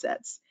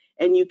assets.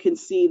 And you can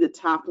see the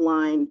top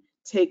line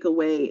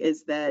takeaway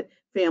is that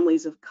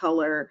families of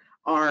color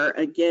are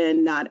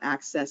again not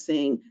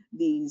accessing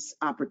these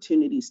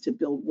opportunities to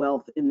build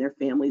wealth in their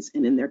families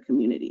and in their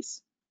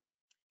communities.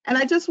 And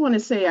I just want to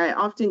say, I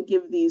often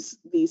give these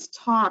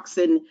talks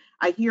and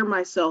I hear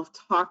myself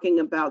talking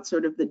about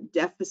sort of the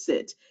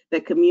deficit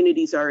that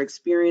communities are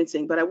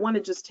experiencing, but I want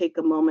to just take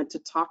a moment to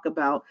talk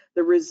about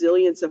the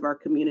resilience of our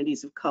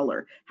communities of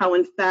color, how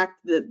in fact,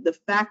 the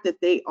fact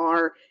that they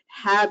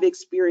have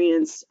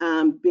experienced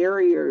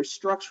barriers,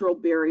 structural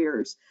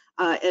barriers,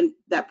 and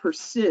that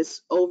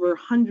persists over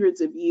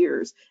hundreds of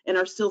years and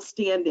are still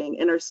standing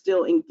and are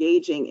still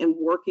engaging and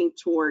working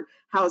toward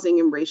housing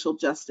and racial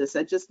justice.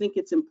 I just think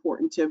it's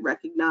important to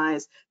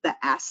recognize the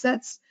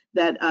assets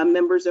that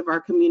members of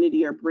our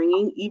community are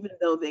bringing, even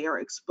though they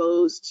are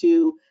exposed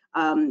to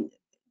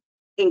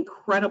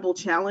incredible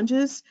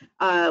challenges.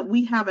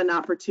 We have an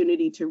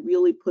opportunity to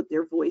really put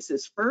their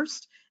voices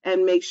first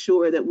and make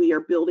sure that we are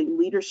building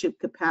leadership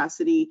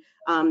capacity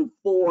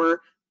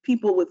for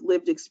people with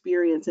lived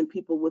experience and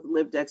people with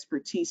lived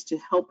expertise to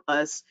help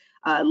us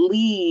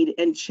lead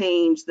and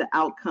change the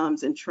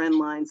outcomes and trend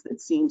lines that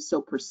seem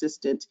so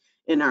persistent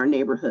in our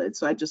neighborhood.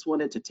 So I just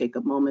wanted to take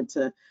a moment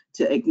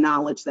to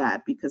acknowledge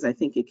that, because I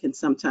think it can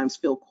sometimes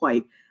feel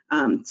quite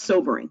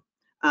sobering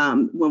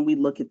when we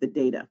look at the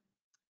data.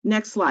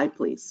 Next slide,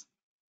 please.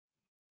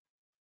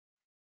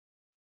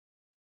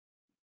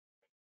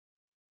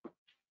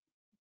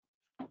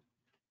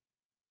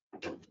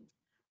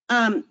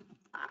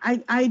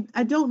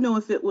 I don't know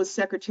if it was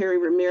Secretary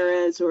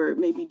Ramirez or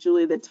maybe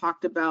Julie that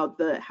talked about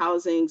the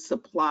housing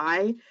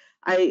supply.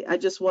 I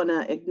just want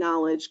to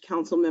acknowledge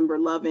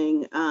Councilmember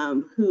Loving,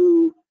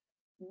 who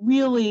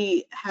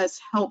really has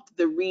helped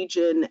the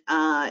region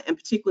and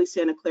particularly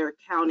Santa Clara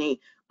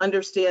County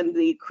understand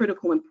the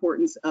critical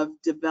importance of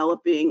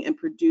developing and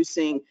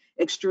producing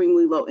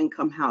extremely low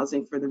income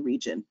housing for the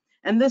region.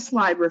 And this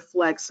slide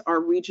reflects our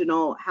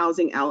regional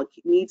housing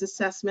needs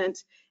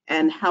assessment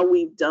and how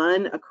we've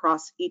done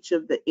across each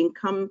of the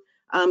income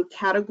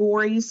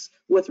categories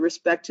with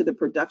respect to the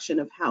production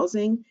of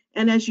housing.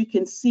 And as you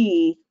can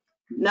see,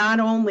 not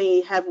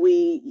only have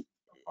we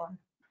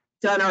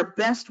done our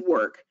best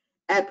work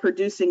at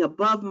producing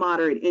above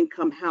moderate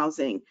income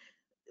housing,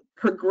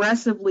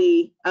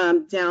 progressively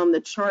down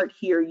the chart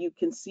here, you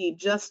can see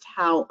just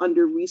how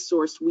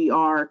under-resourced we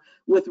are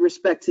with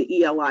respect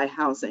to ELI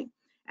housing.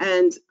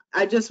 And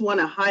I just want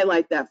to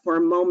highlight that for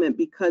a moment,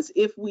 because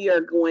if we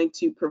are going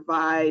to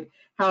provide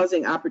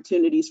housing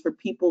opportunities for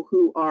people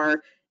who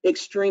are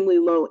extremely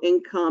low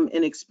income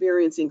and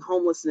experiencing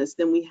homelessness,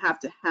 then we have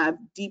to have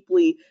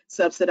deeply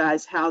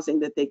subsidized housing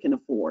that they can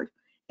afford.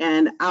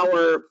 And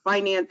our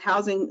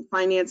housing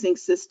financing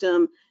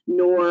system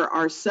nor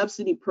our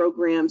subsidy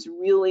programs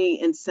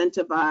really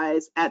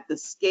incentivize at the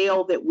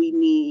scale that we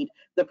need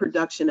the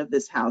production of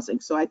this housing.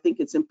 So I think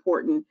it's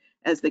important,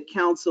 as the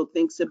council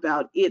thinks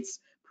about its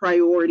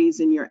priorities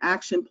in your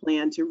action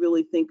plan, to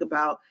really think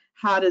about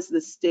how does the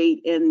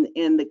state and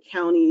the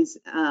counties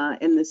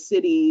and the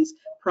cities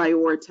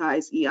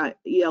prioritize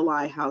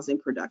ELI housing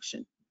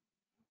production.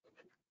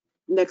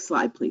 Next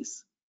slide,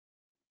 please.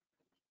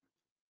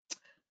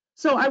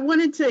 So I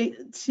wanted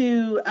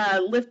to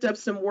lift up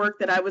some work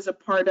that I was a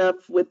part of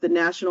with the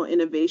National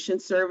Innovation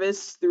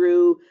Service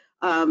through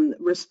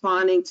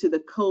responding to the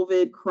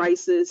COVID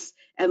crisis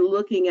and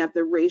looking at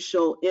the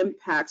racial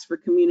impacts for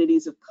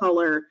communities of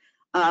color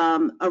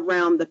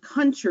around the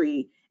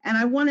country. And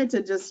I wanted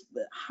to just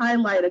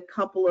highlight a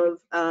couple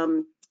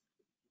of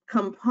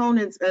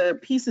components or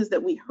pieces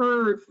that we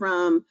heard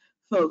from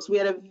folks. We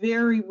had a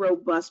very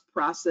robust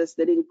process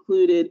that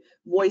included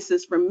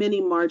voices from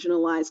many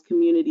marginalized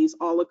communities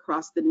all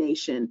across the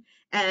nation.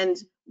 And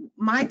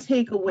my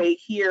takeaway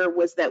here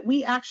was that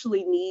we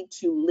actually need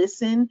to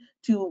listen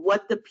to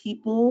what the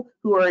people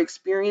who are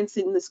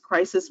experiencing this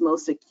crisis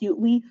most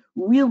acutely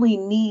really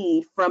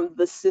need from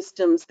the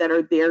systems that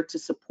are there to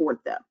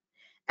support them.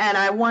 And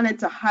I wanted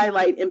to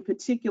highlight in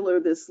particular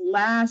this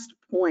last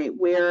point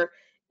where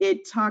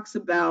it talks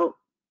about,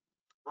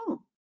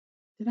 oh,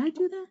 did I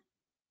do that?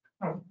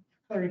 Oh,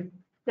 sorry.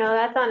 No,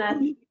 that's on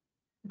us.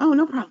 Oh,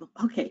 no problem.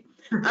 Okay.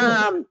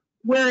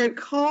 Where it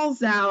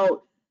calls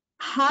out,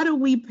 how do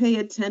we pay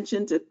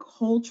attention to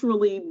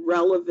culturally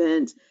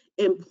relevant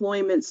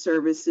employment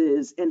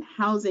services and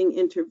housing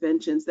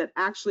interventions that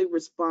actually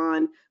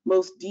respond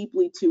most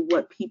deeply to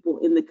what people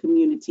in the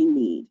community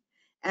need?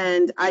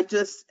 And I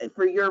just,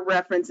 for your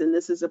reference, and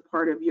this is a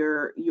part of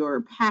your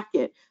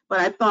packet, but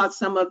I thought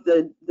some of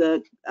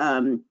the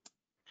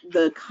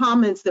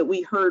comments that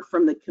we heard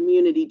from the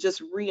community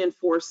just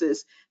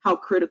reinforces how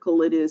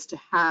critical it is to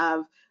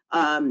have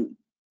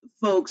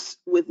folks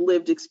with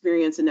lived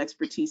experience and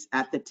expertise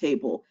at the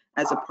table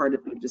as a part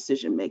of your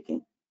decision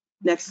making.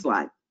 Next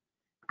slide.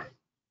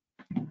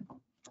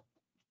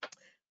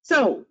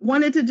 So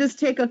wanted to just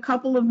take a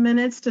couple of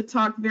minutes to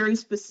talk very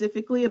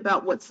specifically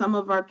about what some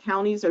of our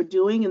counties are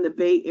doing in the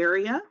Bay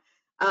Area.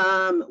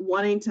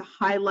 Wanting to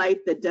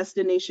highlight the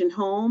Destination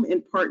Home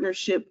in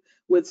partnership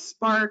with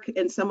Spark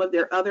and some of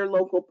their other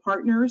local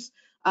partners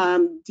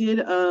did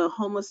a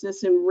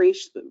homelessness and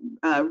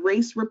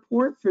race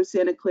report for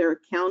Santa Clara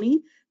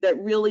County that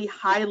really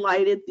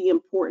highlighted the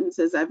importance,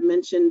 as I've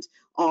mentioned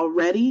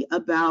already,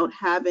 about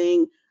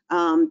having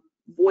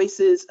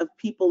voices of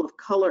people of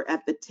color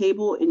at the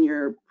table in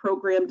your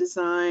program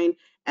design,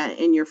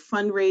 in your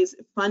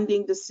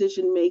funding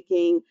decision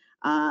making,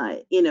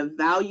 in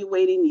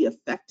evaluating the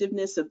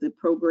effectiveness of the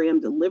program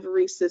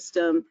delivery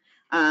system.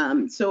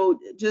 So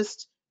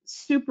just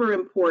super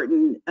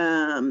important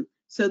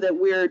so that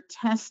we're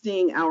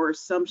testing our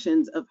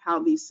assumptions of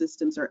how these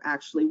systems are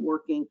actually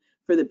working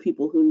for the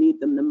people who need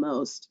them the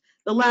most.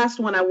 The last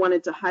one I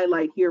wanted to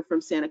highlight here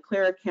from Santa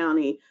Clara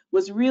County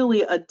was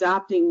really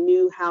adopting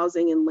new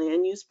housing and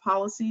land use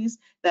policies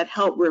that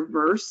help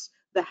reverse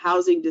the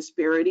housing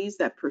disparities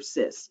that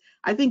persist.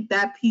 I think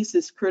that piece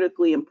is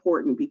critically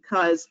important,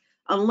 because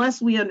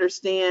unless we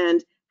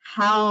understand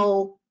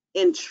how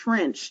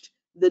entrenched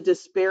the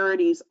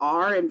disparities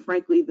are, and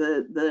frankly,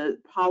 the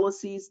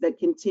policies that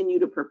continue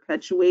to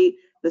perpetuate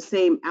the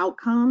same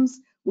outcomes,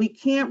 we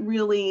can't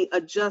really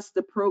adjust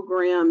the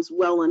programs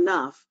well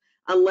enough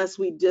unless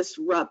we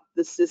disrupt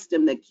the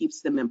system that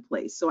keeps them in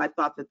place. So I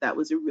thought that that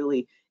was a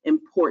really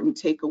important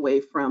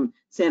takeaway from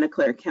Santa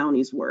Clara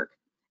County's work.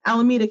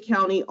 Alameda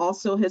County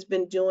also has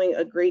been doing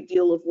a great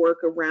deal of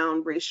work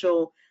around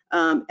racial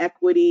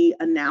equity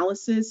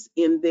analysis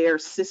in their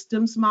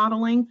systems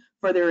modeling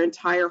for their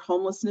entire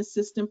homelessness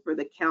system for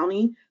the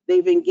county.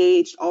 They've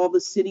engaged all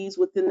the cities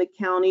within the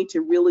county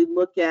to really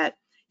look at,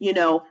 you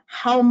know,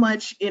 how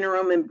much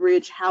interim and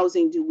bridge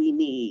housing do we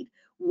need?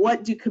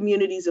 What do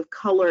communities of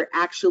color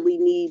actually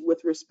need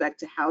with respect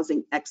to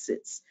housing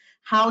exits?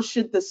 How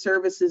should the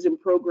services and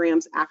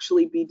programs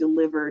actually be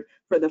delivered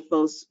for the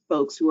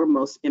folks who are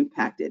most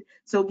impacted?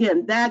 So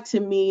again, that to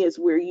me is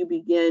where you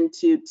begin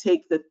to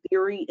take the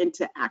theory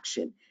into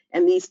action,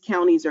 and these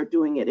counties are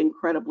doing it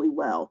incredibly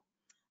well.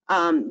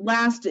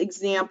 Last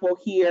example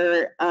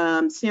here,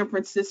 San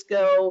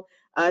Francisco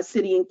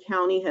City and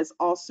County has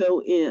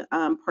also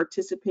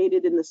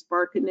participated in the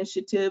SPARK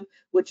initiative,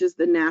 which is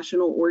the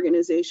national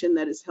organization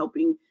that is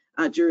helping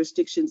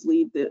jurisdictions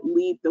lead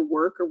the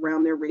work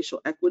around their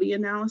racial equity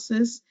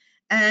analysis.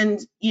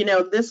 And, you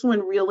know, this one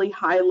really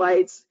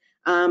highlights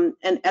an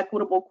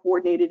equitable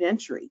coordinated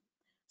entry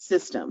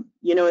system.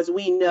 You know, as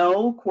we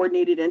know,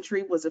 coordinated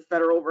entry was a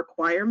federal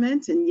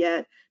requirement, and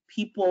yet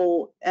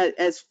people,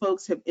 as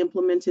folks have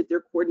implemented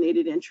their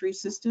coordinated entry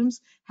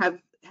systems, have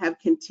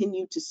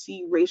continued to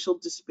see racial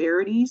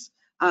disparities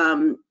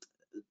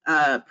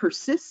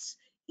persist,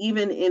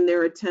 even in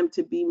their attempt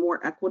to be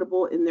more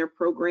equitable in their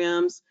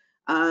programs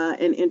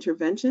and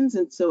interventions.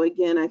 And so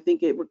again, I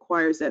think it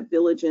requires that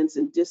diligence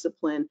and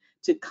discipline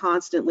to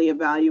constantly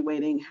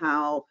evaluating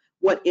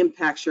what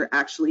impacts you're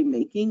actually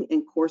making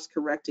and course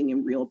correcting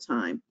in real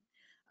time.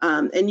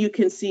 And you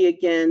can see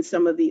again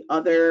some of the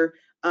other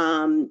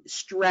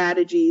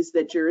strategies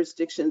that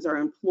jurisdictions are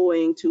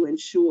employing to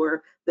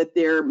ensure that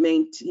they're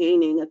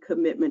maintaining a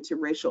commitment to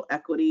racial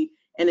equity,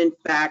 and in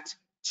fact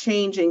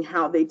changing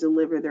how they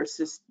deliver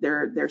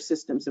their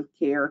systems of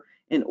care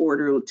in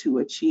order to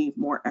achieve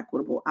more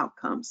equitable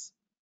outcomes.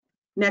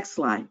 Next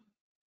slide.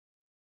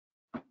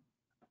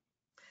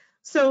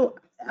 So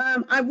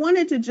I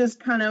wanted to just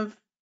kind of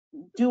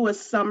do a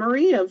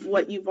summary of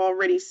what you've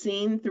already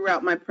seen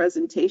throughout my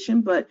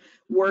presentation, but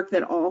work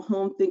that All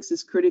Home thinks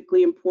is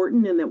critically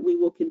important and that we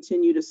will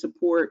continue to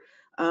support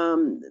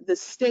the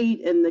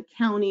state and the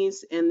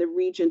counties and the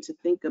region to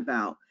think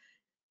about.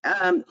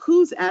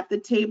 Who's at the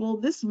table?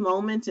 This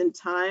moment in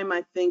time,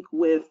 I think,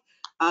 with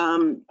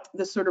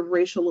the sort of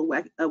racial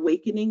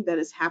awakening that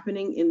is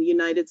happening in the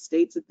United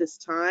States at this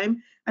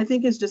time, I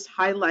think is just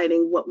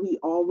highlighting what we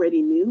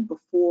already knew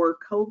before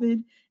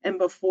COVID and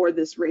before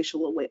this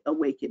racial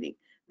awakening,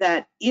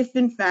 that if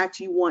in fact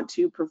you want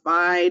to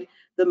provide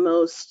the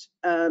most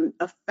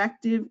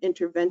effective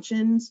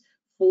interventions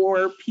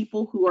for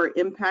people who are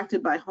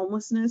impacted by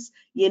homelessness,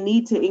 you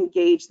need to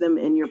engage them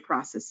in your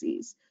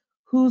processes.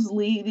 Who's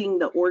leading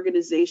the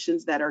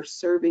organizations that are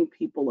serving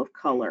people of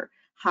color?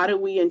 How do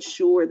we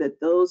ensure that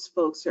those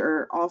folks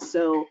are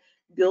also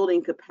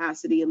building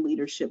capacity and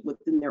leadership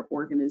within their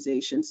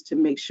organizations to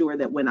make sure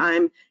that when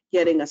I'm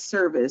getting a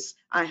service,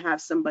 I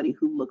have somebody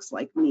who looks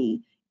like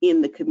me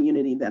in the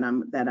community that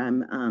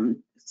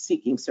I'm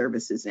seeking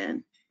services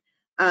in.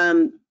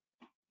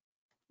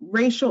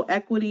 Racial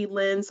equity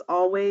lens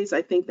always,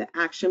 I think the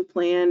action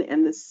plan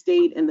and the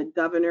state and the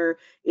governor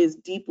is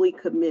deeply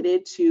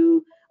committed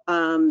to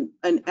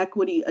an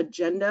equity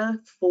agenda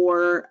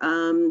for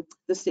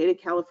the state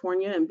of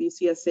California and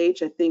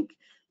BCSH. I think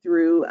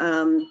through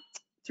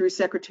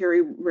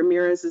Secretary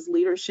Ramirez's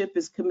leadership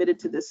is committed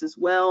to this as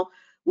well.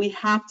 We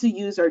have to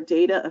use our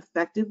data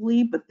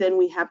effectively, but then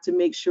we have to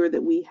make sure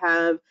that we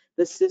have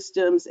the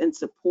systems and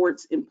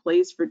supports in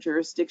place for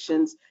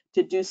jurisdictions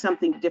to do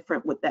something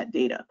different with that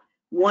data.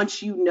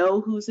 Once you know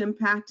who's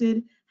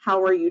impacted,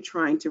 how are you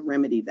trying to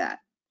remedy that?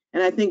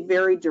 And I think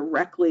very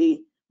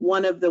directly,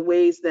 one of the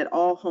ways that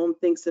All Home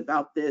thinks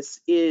about this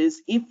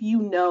is if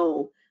you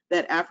know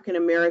that African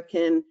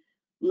American,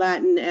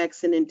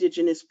 Latinx, and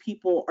Indigenous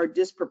people are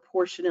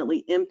disproportionately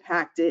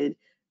impacted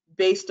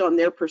based on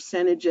their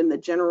percentage in the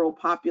general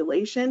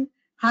population,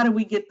 how do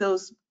we get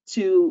those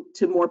to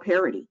more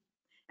parity?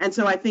 And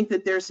so I think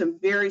that there's some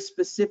very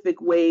specific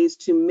ways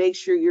to make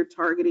sure you're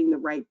targeting the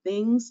right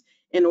things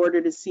in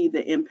order to see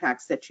the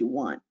impacts that you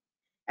want.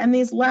 And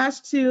these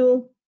last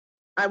two,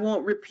 I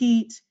won't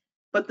repeat,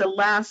 but the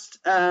last,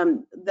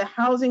 the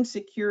housing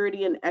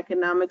security and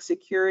economic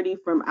security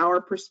from our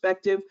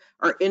perspective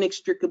are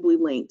inextricably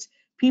linked.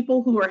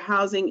 People who are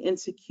housing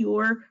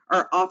insecure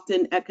are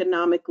often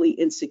economically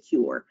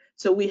insecure.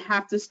 So we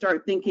have to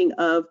start thinking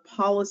of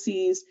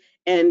policies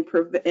and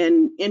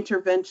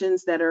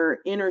interventions that are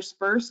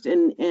interspersed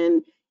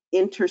and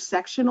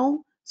intersectional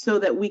so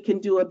that we can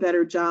do a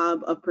better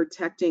job of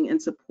protecting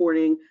and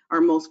supporting our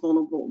most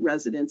vulnerable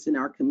residents in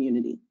our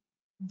community.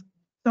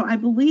 So I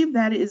believe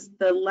that is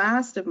the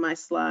last of my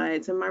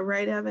slides. Am I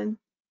right, Evan?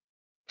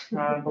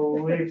 I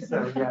believe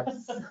so,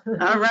 yes.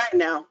 All right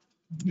now.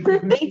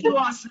 Thank you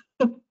all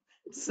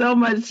so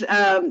much.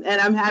 And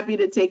I'm happy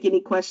to take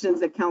any questions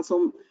that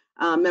council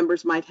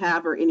members might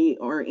have or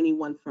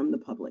anyone from the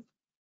public.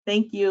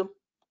 Thank you.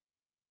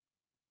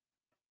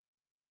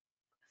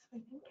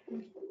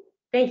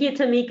 Thank you,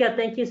 Tamika.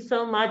 Thank you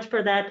so much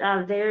for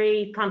that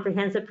very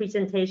comprehensive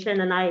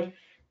presentation. And I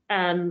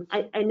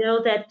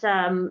know that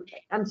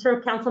I'm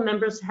sure council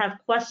members have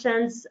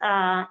questions.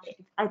 I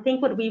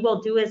think what we will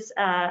do is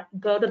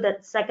go to the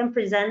second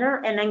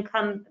presenter and then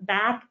come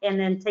back and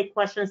then take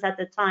questions at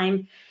the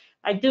time.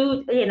 I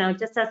do,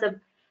 just as a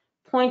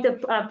point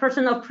of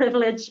personal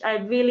privilege, I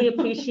really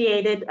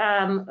appreciated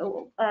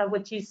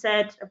what you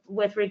said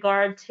with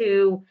regard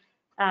to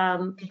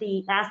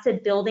the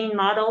asset building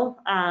model.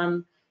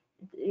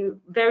 It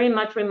very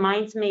much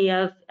reminds me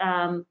of,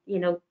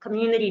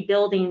 community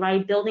building,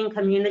 right? Building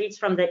communities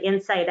from the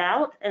inside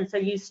out. And so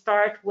you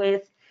start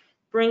with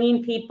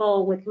bringing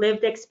people with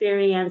lived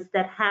experience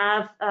that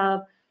have,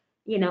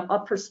 a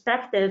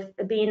perspective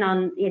being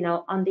on,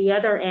 on the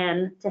other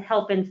end to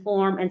help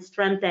inform and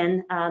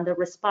strengthen the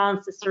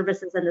response, the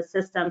services, and the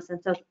systems.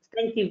 And so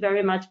thank you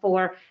very much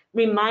for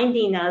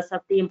reminding us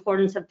of the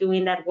importance of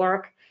doing that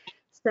work.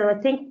 So I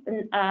think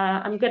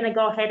I'm going to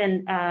go ahead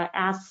and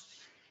ask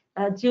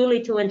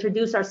Julie to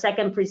introduce our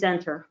second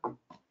presenter.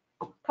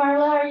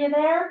 Carla, are you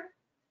there?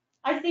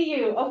 I see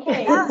you.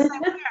 Okay. Yes,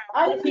 I'm here.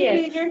 I see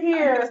you. You're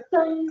here.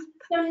 So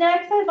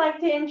next, I'd like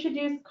to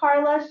introduce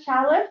Carla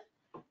Shaliff,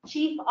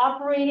 Chief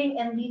Operating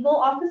and Legal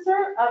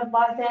Officer of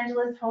Los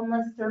Angeles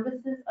Homeless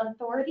Services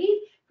Authority,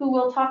 who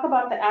will talk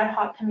about the Ad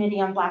Hoc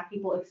Committee on Black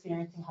People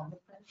Experiencing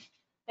Homelessness.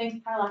 Thanks,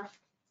 Carla.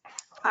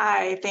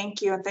 Hi,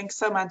 thank you, and thanks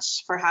so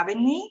much for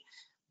having me.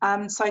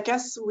 So I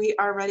guess we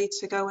are ready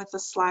to go with the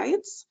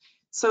slides.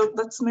 So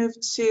let's move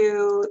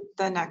to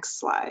the next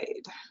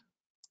slide.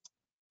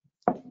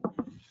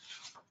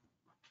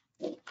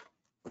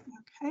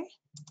 Okay.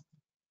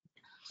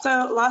 So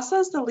LAHSA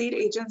is the lead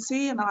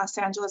agency in the Los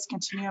Angeles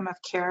Continuum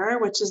of Care,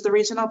 which is the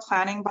regional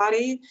planning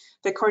body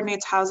that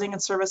coordinates housing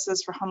and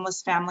services for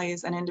homeless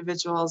families and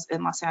individuals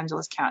in Los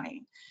Angeles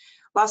County.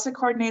 LAHSA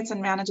coordinates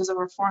and manages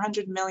over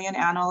 $400 million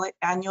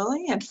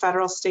annually in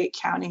federal, state,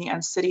 county,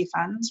 and city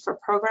funds for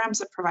programs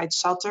that provide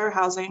shelter,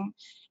 housing,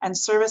 and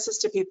services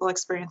to people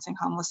experiencing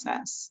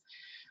homelessness.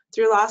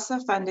 Through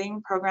LAHSA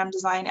funding, program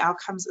design,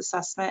 outcomes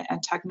assessment,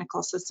 and technical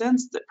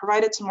assistance that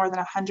provided to more than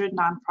 100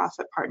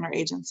 nonprofit partner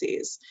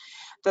agencies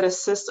that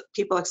assist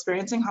people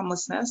experiencing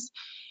homelessness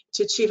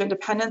to achieve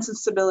independence and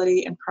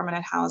stability in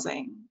permanent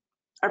housing.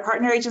 Our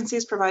partner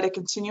agencies provide a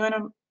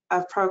continuum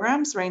of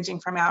programs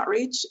ranging from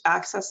outreach,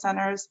 access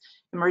centers,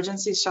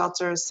 emergency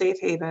shelters, safe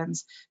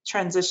havens,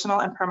 transitional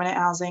and permanent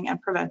housing,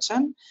 and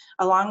prevention,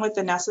 along with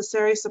the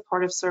necessary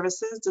supportive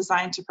services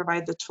designed to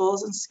provide the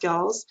tools and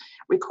skills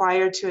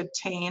required to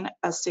attain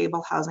a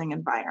stable housing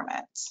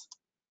environment.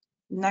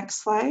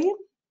 Next slide.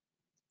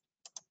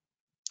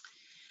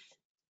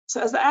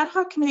 So as the Ad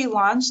Hoc Committee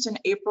launched in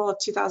April of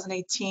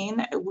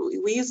 2018,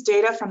 we used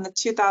data from the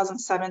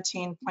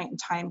 2017 point in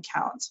time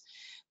count.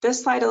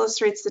 This slide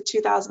illustrates the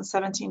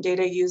 2017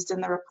 data used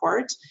in the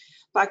report.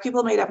 Black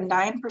people made up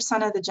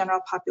 9% of the general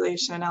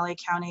population in LA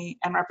County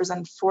and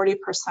represented 40%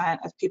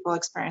 of people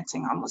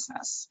experiencing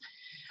homelessness.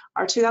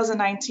 Our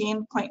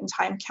 2019 point in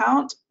time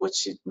count,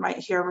 which you might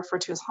hear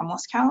referred to as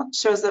homeless count,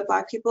 shows that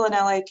Black people in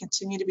LA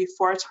continue to be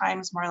 4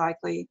 times more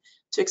likely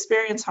to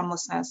experience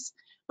homelessness,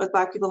 with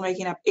Black people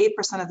making up 8%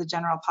 of the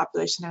general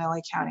population in LA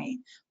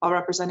County, while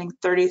representing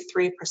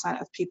 33%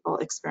 of people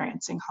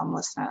experiencing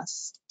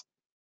homelessness.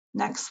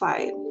 Next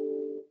slide.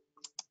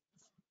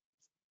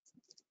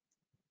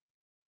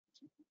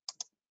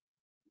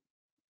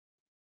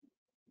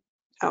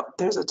 Oh,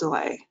 there's a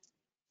delay.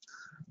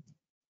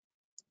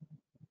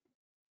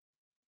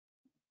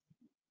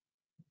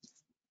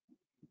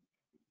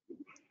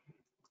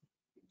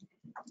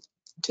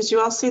 Did you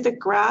all see the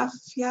graph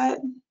yet?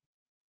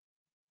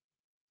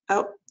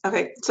 Oh,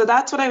 okay. So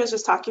that's what I was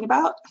just talking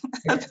about,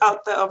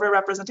 about the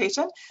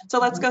overrepresentation. So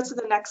let's go to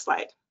the next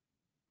slide.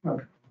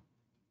 Okay.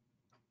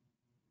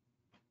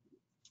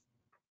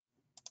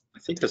 I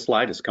think the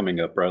slide is coming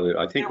up, Riley.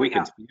 I think we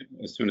can see it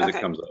as soon as it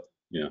comes up.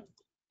 Yeah.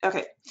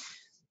 Okay.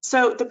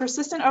 So the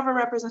persistent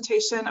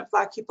overrepresentation of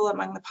Black people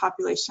among the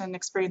population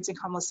experiencing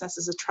homelessness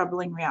is a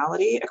troubling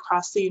reality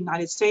across the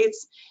United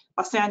States.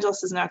 Los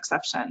Angeles is no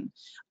exception.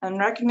 In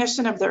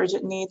recognition of the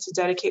urgent need to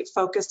dedicate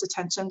focused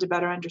attention to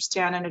better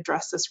understand and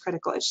address this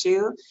critical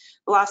issue,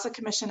 the LAHSA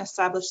Commission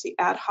established the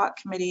Ad Hoc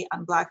Committee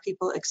on Black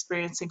People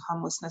Experiencing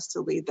Homelessness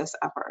to lead this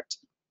effort.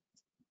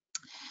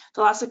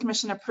 The LAHSA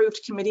Commission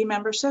approved committee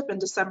membership in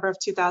December of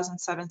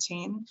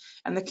 2017,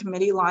 and the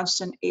committee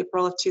launched in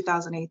April of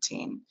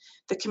 2018.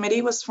 The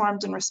committee was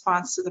formed in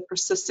response to the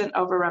persistent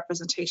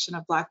overrepresentation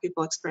of Black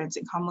people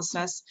experiencing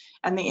homelessness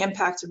and the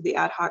impact of the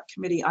Ad Hoc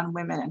Committee on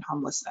Women and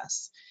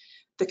Homelessness.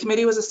 The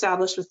committee was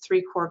established with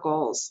 3 core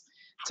goals: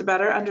 to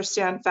better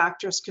understand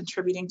factors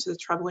contributing to the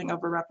troubling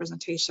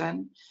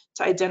overrepresentation,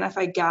 to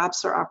identify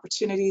gaps or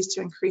opportunities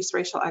to increase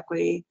racial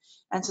equity,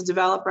 and to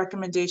develop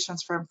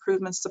recommendations for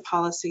improvements to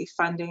policy,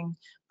 funding,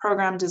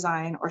 program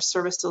design, or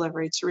service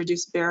delivery to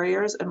reduce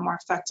barriers and more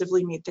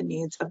effectively meet the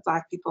needs of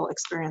Black people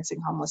experiencing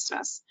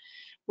homelessness.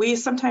 We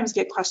sometimes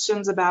get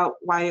questions about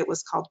why it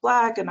was called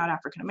Black and not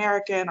African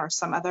American or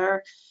some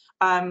other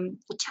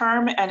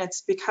term, and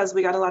it's because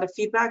we got a lot of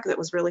feedback that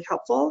was really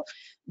helpful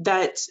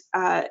that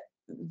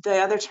the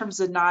other terms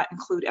did not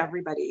include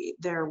everybody.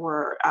 There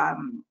were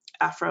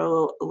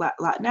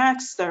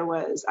Afro-Latinx, there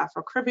was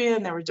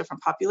Afro-Caribbean, there were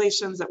different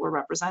populations that were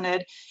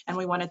represented, and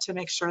we wanted to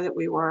make sure that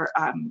we were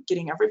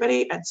getting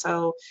everybody, and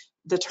so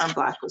the term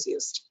Black was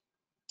used.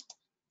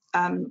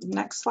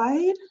 Next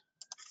slide.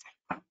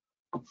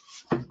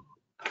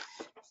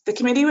 The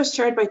committee was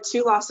chaired by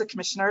 2 LAHSA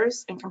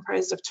commissioners and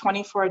comprised of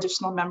 24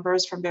 additional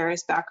members from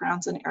various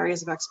backgrounds and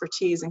areas of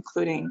expertise,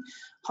 including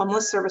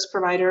homeless service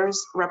providers,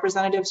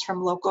 representatives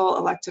from local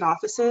elected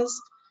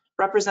offices,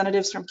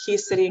 representatives from key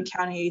city and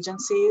county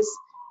agencies,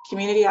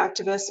 community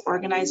activists,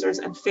 organizers,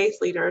 and faith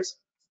leaders,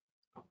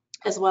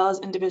 as well as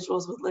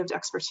individuals with lived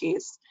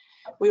expertise.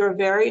 We were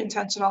very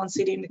intentional in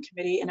seating the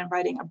committee and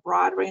inviting a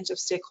broad range of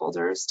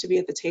stakeholders to be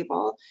at the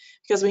table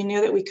because we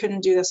knew that we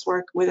couldn't do this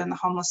work within the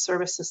homeless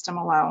service system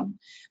alone,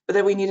 but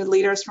that we needed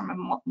leaders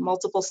from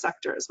multiple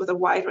sectors with a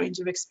wide range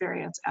of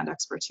experience and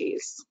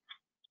expertise.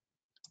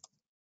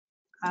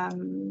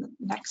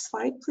 Next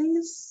slide,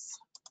 please.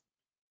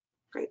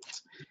 Great.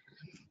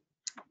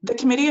 The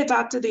committee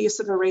adopted the use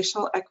of a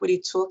racial equity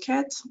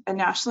toolkit, a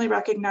nationally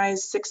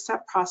recognized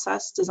 6-step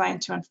process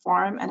designed to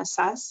inform and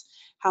assess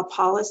how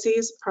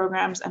policies,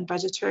 programs, and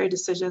budgetary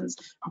decisions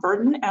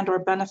burden and/or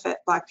benefit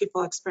Black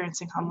people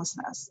experiencing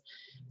homelessness.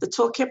 The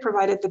toolkit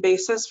provided the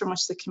basis from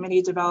which the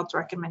committee developed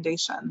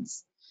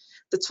recommendations.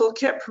 The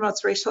toolkit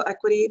promotes racial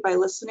equity by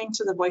listening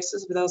to the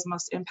voices of those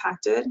most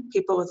impacted,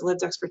 people with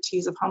lived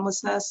expertise of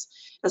homelessness,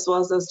 as well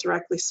as those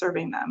directly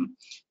serving them,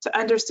 to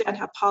understand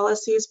how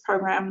policies,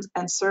 programs,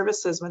 and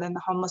services within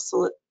the homeless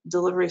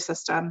delivery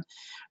system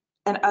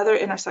and other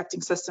intersecting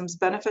systems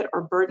benefit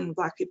or burden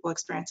Black people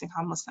experiencing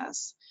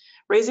homelessness.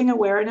 Raising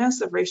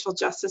awareness of racial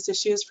justice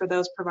issues for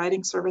those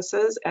providing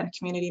services and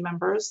community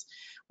members,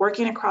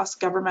 working across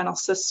governmental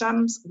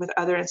systems with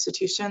other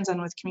institutions and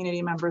with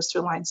community members to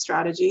align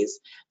strategies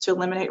to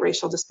eliminate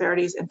racial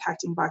disparities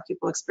impacting Black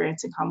people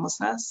experiencing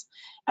homelessness,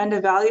 and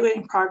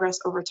evaluating progress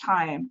over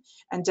time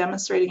and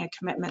demonstrating a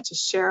commitment to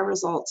share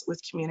results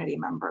with community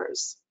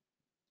members.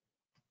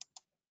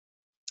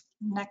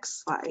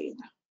 Next slide.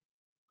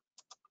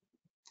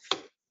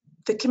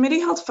 The committee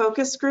held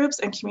focus groups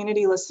and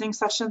community listening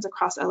sessions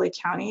across LA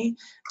County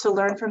to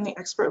learn from the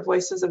expert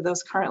voices of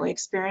those currently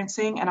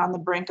experiencing and on the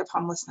brink of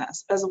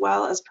homelessness, as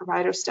well as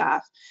provider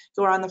staff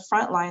who are on the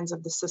front lines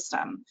of the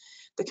system.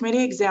 The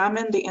committee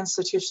examined the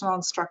institutional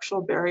and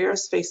structural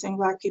barriers facing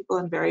Black people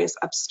in various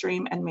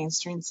upstream and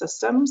mainstream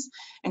systems,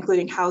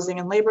 including housing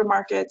and labor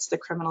markets, the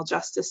criminal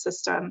justice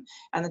system,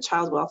 and the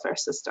child welfare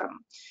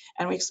system.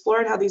 And we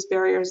explored how these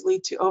barriers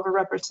lead to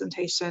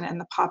overrepresentation in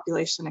the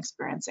population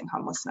experiencing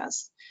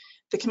homelessness.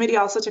 The committee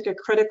also took a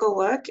critical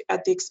look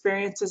at the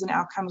experiences and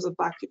outcomes of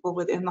Black people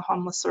within the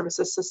homeless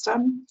services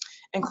system,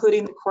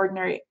 including the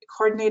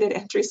Coordinated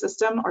Entry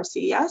System, or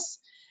CES,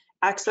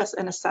 access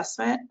and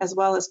assessment, as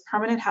well as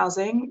permanent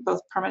housing,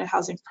 both permanent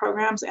housing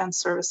programs and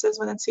services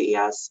within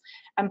CES,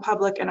 and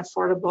public and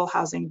affordable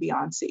housing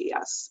beyond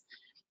CES.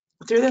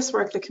 Through this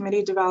work, the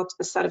committee developed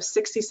a set of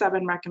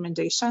 67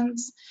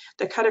 recommendations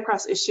that cut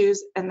across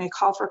issues, and they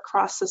call for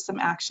cross-system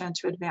action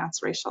to advance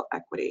racial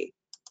equity.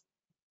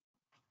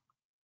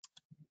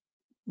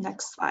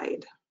 Next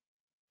slide,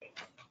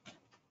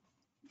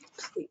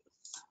 please.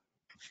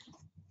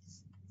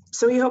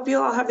 So we hope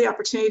you'll all have the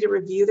opportunity to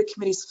review the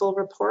committee's full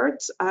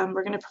report.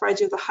 We're going to provide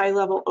you with a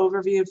high-level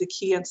overview of the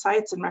key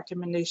insights and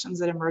recommendations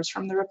that emerged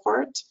from the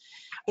report.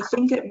 I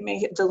think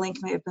the link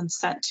may have been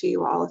sent to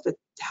you all. If it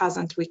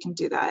hasn't, we can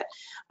do that.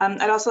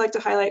 I'd also like to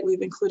highlight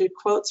we've included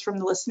quotes from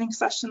the listening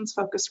sessions,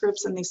 focus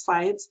groups in these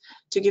slides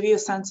to give you a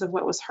sense of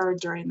what was heard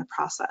during the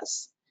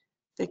process.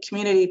 The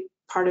community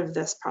part of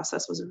this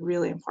process was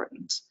really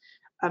important.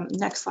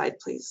 Next slide,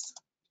 please.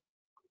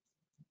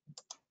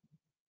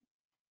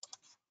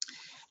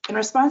 In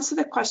response to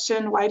the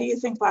question, why do you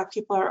think Black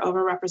people are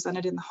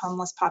overrepresented in the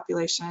homeless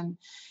population,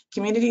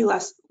 community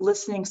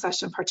listening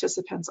session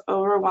participants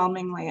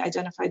overwhelmingly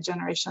identified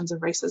generations of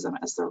racism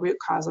as the root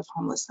cause of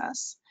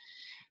homelessness.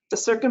 The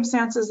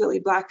circumstances that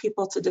lead Black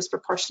people to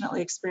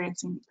disproportionately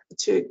experience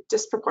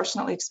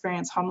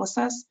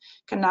homelessness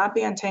cannot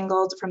be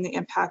untangled from the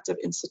impact of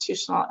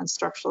institutional and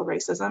structural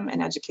racism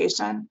in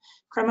education,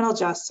 criminal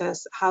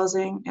justice,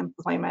 housing,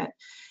 employment,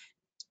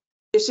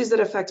 issues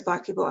that affect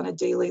Black people on a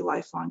daily,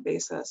 lifelong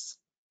basis.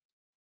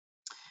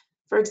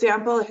 For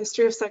example, a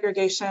history of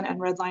segregation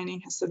and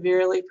redlining has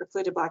severely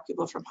precluded Black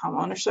people from home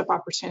ownership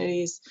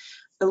opportunities,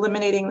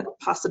 eliminating the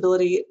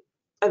possibility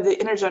of the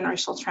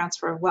intergenerational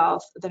transfer of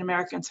wealth that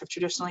Americans have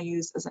traditionally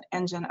used as an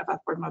engine of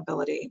upward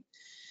mobility.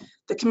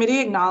 The committee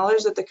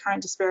acknowledged that the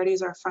current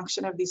disparities are a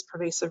function of these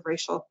pervasive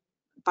racial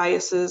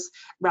biases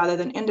rather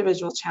than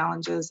individual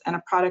challenges and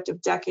a product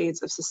of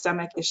decades of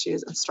systemic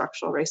issues and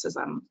structural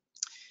racism.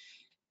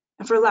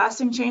 And for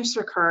lasting change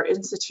to occur,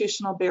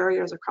 institutional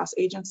barriers across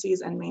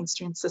agencies and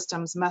mainstream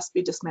systems must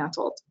be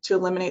dismantled to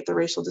eliminate the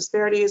racial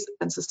disparities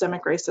and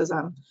systemic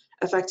racism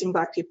affecting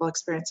Black people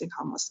experiencing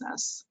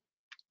homelessness.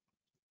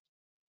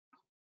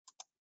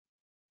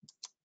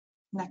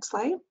 Next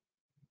slide.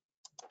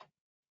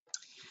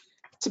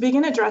 To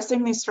begin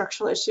addressing these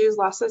structural issues,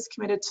 LAHSA is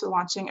committed to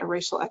launching a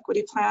racial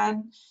equity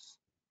plan,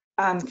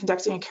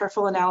 conducting a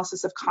careful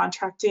analysis of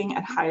contracting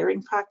and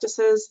hiring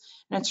practices,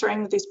 and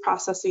ensuring that these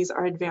processes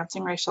are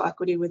advancing racial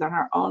equity within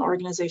our own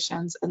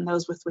organizations and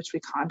those with which we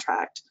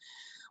contract,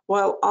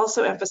 while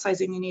also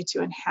emphasizing the need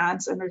to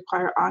enhance and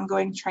require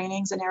ongoing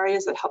trainings in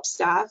areas that help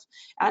staff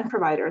and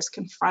providers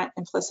confront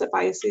implicit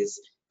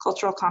biases,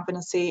 cultural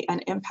competency,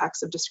 and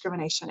impacts of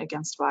discrimination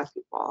against Black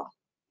people.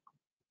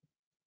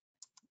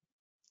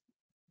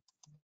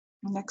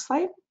 Next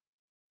slide.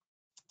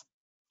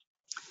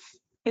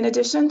 In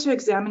addition to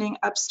examining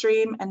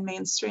upstream and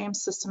mainstream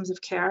systems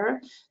of care,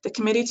 the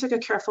committee took a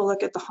careful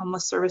look at the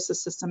homeless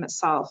services system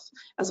itself,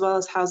 as well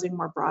as housing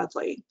more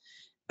broadly.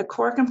 A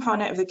core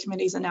component of the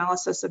committee's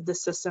analysis of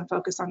this system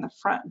focused on the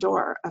front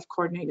door of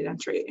coordinated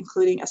entry,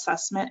 including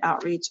assessment,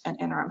 outreach,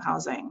 and interim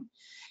housing.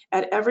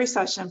 At every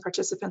session,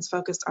 participants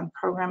focused on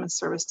program and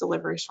service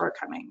delivery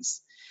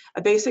shortcomings.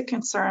 A basic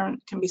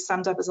concern can be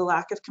summed up as a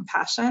lack of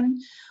compassion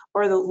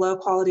or the low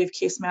quality of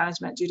case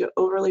management due to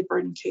overly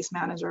burdened case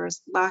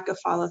managers, lack of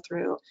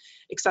follow-through,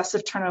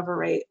 excessive turnover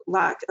rate,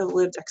 lack of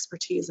lived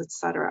expertise,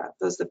 etc.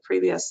 Those the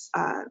previous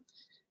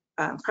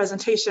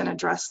presentation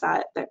addressed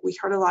that we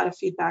heard a lot of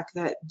feedback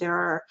that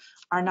there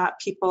are not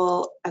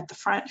people at the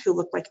front who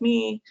look like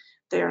me.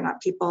 They are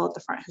not people at the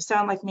front who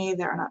sound like me.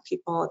 There are not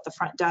people at the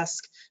front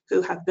desk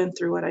who have been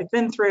through what I've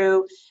been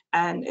through.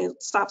 And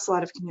it stops a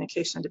lot of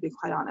communication, to be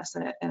quite honest,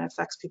 and it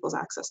affects people's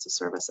access to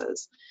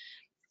services.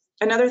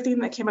 Another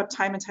theme that came up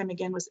time and time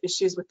again was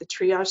issues with the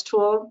triage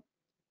tool.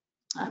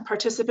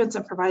 Participants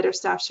and provider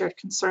staff shared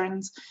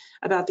concerns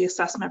about the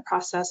assessment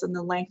process and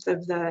the length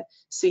of the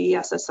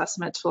CES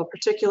assessment tool,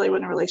 particularly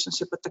when a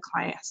relationship with the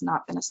client has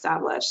not been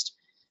established.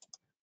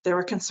 There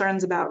were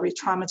concerns about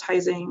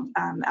re-traumatizing,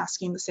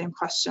 asking the same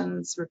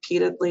questions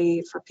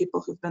repeatedly for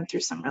people who've been through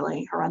some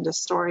really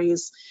horrendous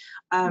stories.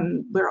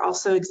 We're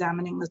also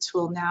examining the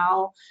tool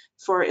now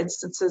for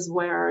instances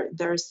where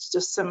there's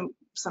just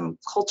some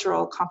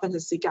cultural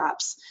competency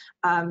gaps.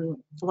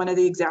 One of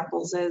the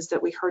examples is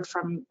that we heard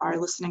from our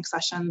listening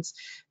sessions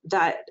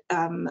that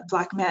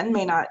Black men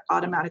may not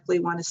automatically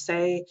want to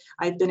say,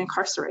 I've been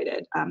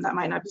incarcerated. That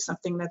might not be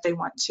something that they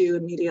want to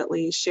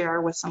immediately share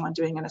with someone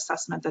doing an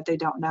assessment that they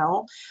don't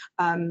know.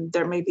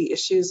 There may be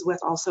issues with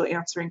also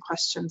answering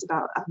questions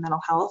about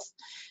mental health.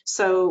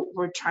 So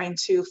we're trying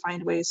to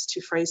find ways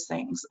to phrase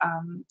things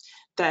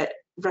that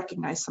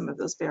recognize some of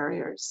those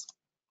barriers.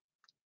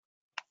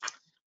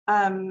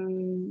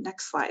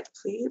 Next slide,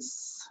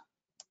 please.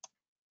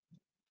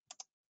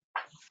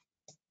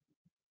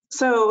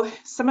 So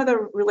some of the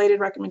related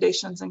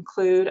recommendations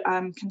include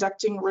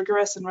conducting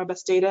rigorous and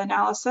robust data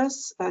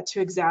analysis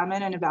to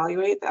examine and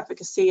evaluate the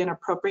efficacy and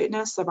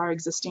appropriateness of our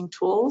existing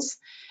tools,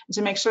 and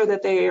to make sure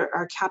that they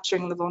are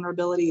capturing the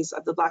vulnerabilities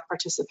of the Black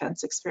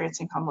participants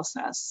experiencing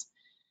homelessness.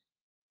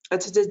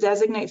 To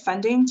designate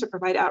funding to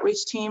provide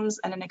outreach teams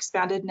and an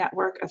expanded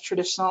network of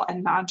traditional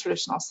and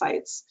non-traditional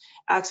sites,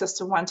 access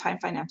to one-time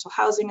financial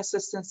housing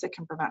assistance that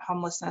can prevent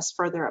homelessness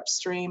further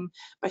upstream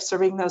by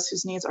serving those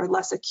whose needs are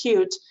less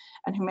acute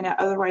and who may not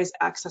otherwise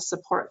access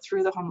support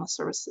through the homeless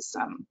service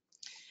system.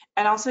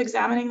 And also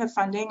examining the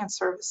funding and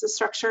services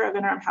structure of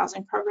interim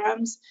housing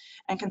programs,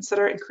 and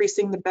consider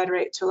increasing the bed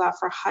rate to allow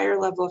for a higher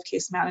level of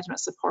case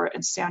management support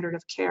and standard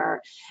of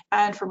care,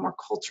 and for more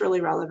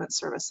culturally relevant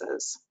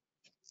services.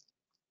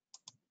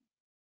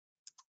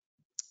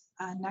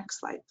 Next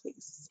slide,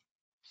 please.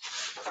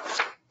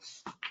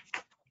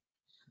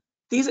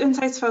 These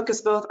insights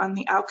focus both on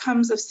the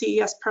outcomes of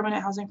CES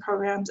permanent housing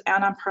programs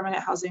and on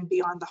permanent housing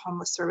beyond the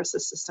homeless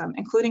services system,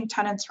 including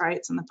tenants'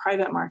 rights in the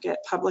private market,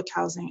 public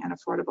housing, and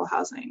affordable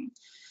housing.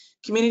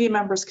 Community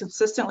members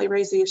consistently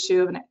raise the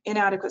issue of an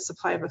inadequate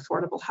supply of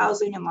affordable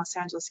housing in Los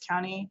Angeles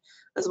County,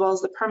 as well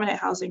as the permanent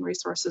housing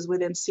resources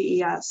within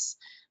CES,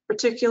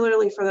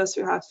 particularly for those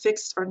who have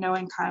fixed or no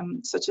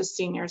income, such as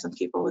seniors and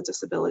people with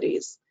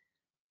disabilities.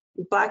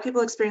 Black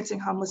people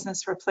experiencing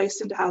homelessness who are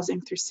placed into housing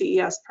through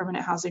CES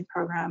permanent housing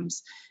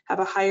programs have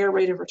a higher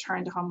rate of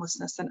return to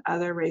homelessness than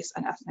other race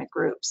and ethnic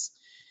groups.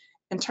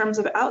 In terms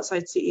of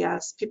outside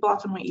CES, people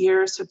often wait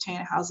years to obtain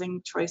a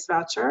housing choice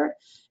voucher,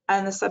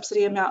 and the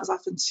subsidy amount is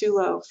often too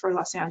low for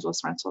Los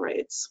Angeles rental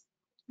rates.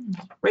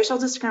 Racial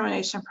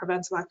discrimination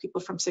prevents Black people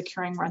from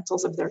securing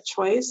rentals of their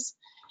choice,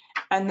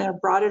 and there are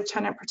broader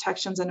tenant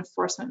protections and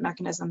enforcement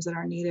mechanisms that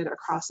are needed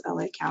across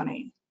LA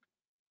County.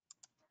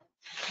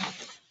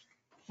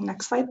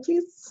 Next slide,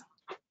 please.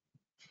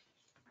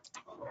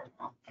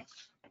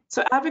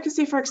 So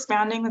advocacy for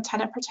expanding the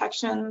tenant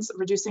protections,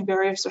 reducing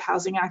barriers to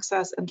housing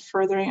access, and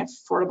furthering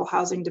affordable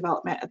housing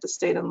development at the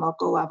state and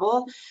local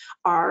level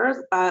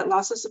are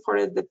LAHSA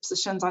supported the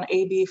positions on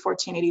AB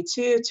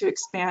 1482 to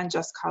expand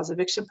just cause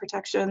eviction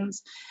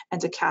protections and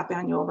to cap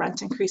annual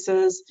rent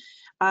increases.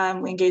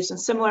 We engaged in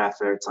similar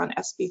efforts on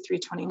SB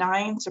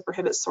 329 to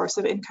prohibit source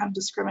of income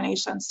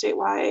discrimination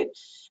statewide.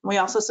 And we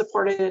also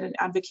supported and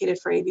advocated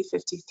for AB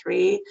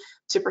 53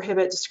 to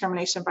prohibit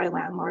discrimination by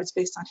landlords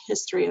based on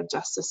history of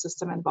justice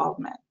system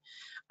involvement.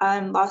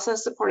 LAHSA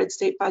supported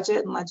state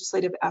budget and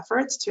legislative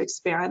efforts to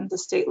expand the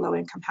state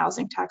low-income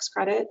housing tax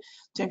credit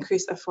to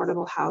increase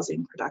affordable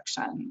housing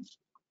production.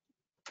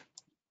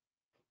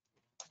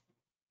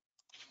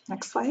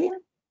 Next slide.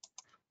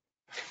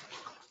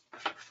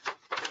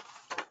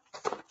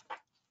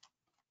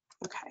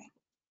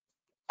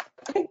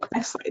 Okay,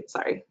 next slide,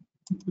 sorry.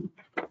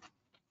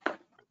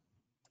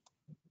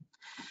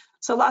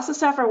 So LAHSA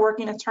staff are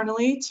working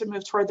internally to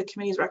move toward the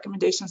committee's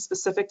recommendations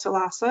specific to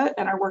LAHSA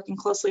and are working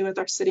closely with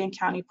our city and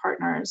county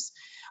partners.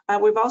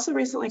 We've also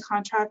recently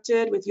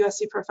contracted with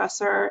USC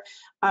professor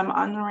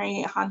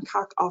Anne-Marie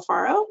Hancock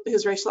Alfaro,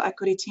 whose racial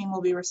equity team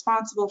will be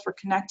responsible for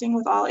connecting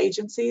with all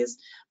agencies,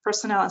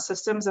 personnel, and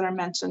systems that are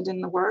mentioned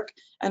in the work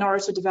in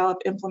order to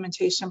develop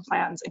implementation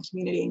plans and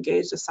community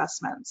engaged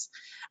assessments.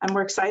 And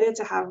we're excited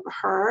to have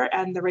her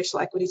and the racial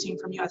equity team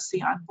from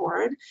USC on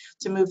board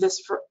to move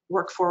this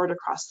work forward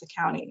across the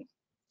county.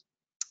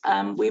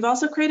 We've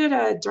also created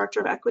a director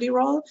of equity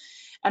role,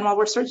 and while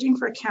we're searching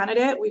for a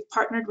candidate, we've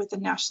partnered with the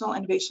National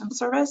Innovation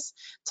Service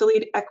to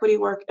lead equity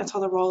work until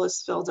the role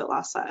is filled at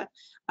LAHSA.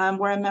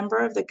 We're a member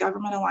of the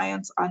Government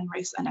Alliance on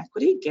Race and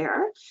Equity,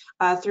 GARE,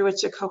 through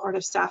which a cohort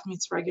of staff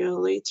meets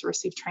regularly to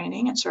receive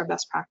training and share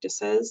best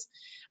practices.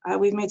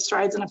 We've made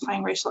strides in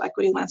applying racial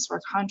equity lens to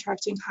our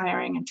contracting,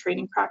 hiring, and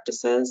training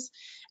practices.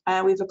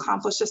 We've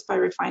accomplished this by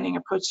refining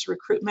approach to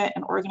recruitment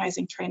and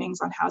organizing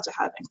trainings on how to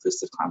have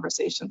inclusive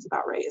conversations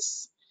about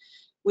race.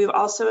 We've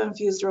also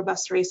infused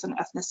robust race and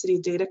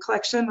ethnicity data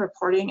collection,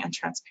 reporting, and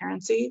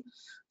transparency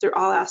through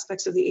all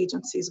aspects of the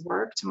agency's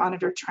work to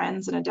monitor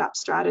trends and adapt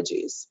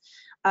strategies.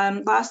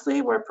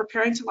 Lastly, we're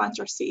preparing to launch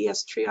our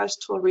CES triage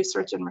tool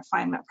research and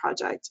refinement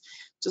project,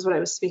 which is what I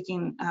was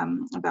speaking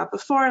about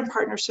before, in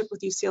partnership with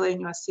UCLA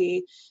and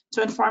USC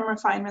to inform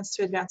refinements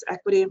to advance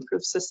equity,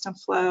 improve system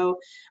flow,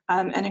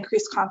 and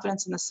increase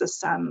confidence in the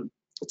system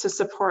to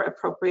support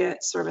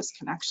appropriate service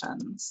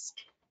connections.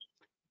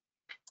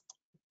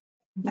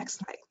 Next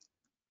slide.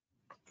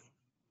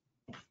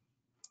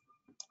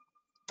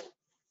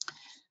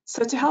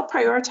 So to help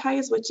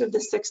prioritize which of the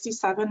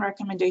 67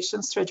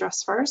 recommendations to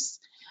address first,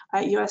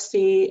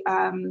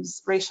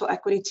 USC's racial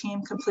equity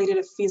team completed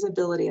a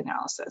feasibility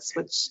analysis,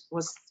 which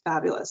was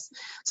fabulous.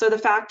 So the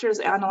factors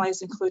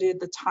analyzed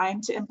included the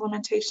time to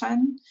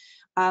implementation,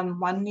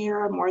 1 year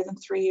or more than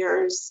 3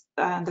 years,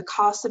 the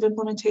cost of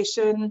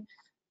implementation,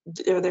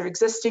 are there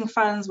existing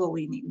funds, will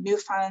we need new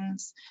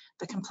funds,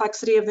 the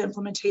complexity of the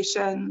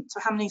implementation, so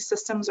how many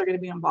systems are going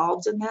to be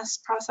involved in this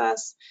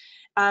process,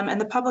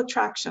 and the public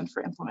traction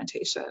for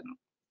implementation,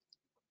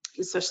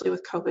 especially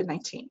with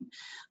COVID-19.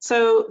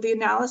 So the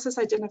analysis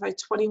identified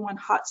 21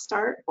 hot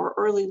start or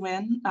early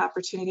win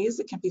opportunities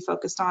that can be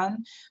focused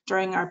on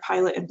during our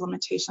pilot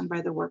implementation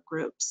by the work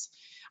groups.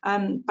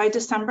 By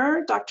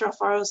December, Dr.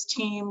 Alfaro's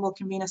team will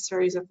convene a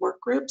series of work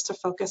groups to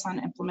focus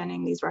on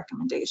implementing these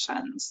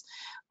recommendations.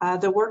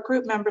 The work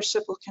group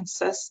membership will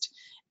consist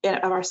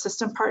of our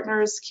system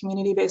partners,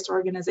 community-based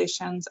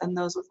organizations, and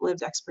those with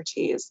lived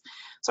expertise.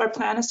 So our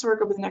plan is to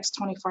work over the next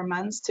 24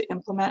 months to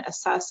implement,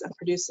 assess, and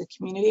produce a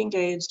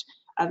community-engaged,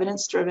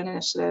 evidence-driven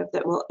initiative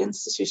that will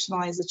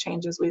institutionalize the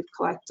changes we've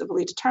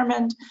collectively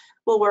determined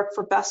will work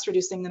for best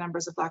reducing the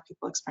numbers of Black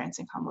people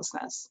experiencing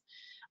homelessness.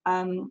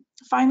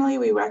 Finally,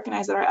 we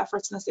recognize that our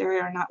efforts in this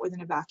area are not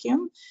within a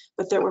vacuum,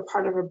 but that we're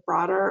part of a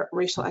broader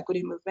racial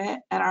equity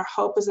movement. And our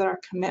hope is that our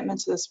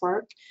commitment to this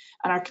work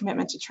and our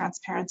commitment to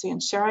transparency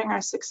and sharing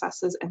our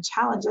successes and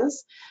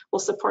challenges will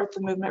support the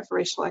movement for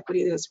racial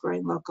equity that is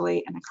growing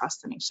locally and across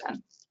the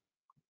nation.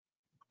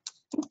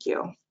 Thank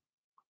you.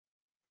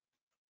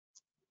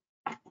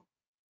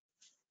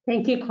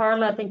 Thank you,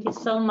 Carla. Thank you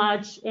so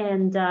much.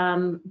 And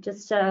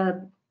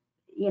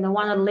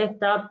want to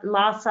lift up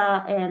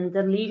LAHSA and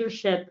the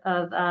leadership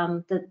of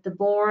the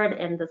board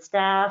and the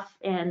staff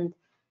and,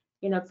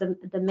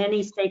 the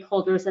many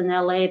stakeholders in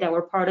LA that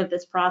were part of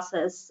this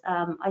process.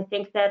 I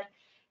think that,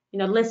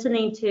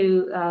 listening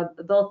to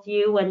both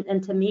you and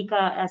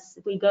Tamika as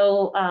we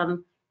go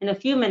in a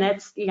few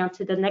minutes,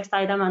 to the next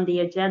item on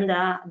the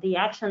agenda, the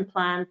action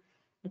plan,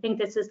 I think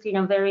this is,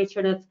 very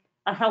sort of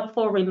a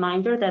helpful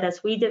reminder that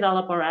as we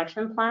develop our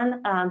action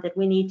plan, that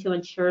we need to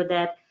ensure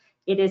that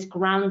it is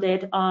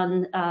grounded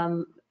on,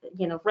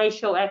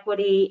 racial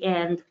equity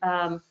and,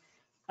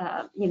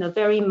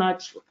 very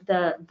much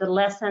the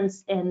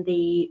lessons and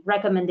the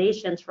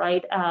recommendations,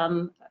 right,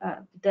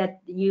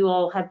 that you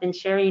all have been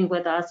sharing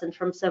with us in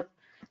terms of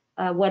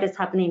what is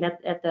happening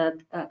at the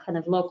kind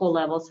of local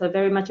level. So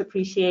very much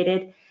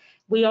appreciated.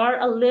 We are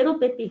a little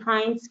bit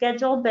behind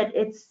schedule, but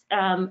it's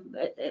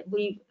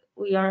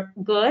we are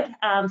good.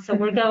 So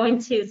we're going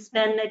to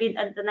spend maybe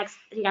the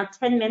next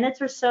 10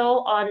 minutes or so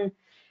on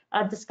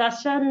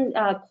discussion,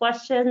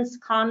 questions,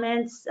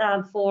 comments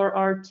for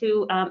our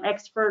two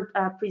expert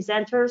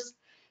presenters.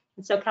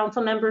 And so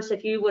council members,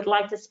 if you would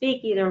like to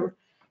speak, either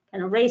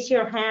kind of raise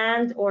your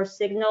hand or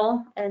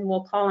signal and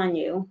we'll call on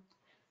you.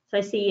 So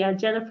I see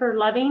Jennifer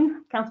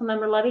Loving,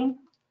 Councilmember Loving.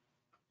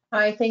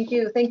 Hi, thank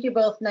you. Thank you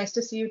both. Nice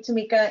to see you,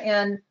 Tamika,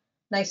 and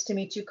nice to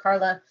meet you,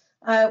 Carla.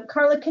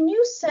 Carla, can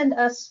you send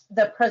us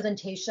the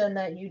presentation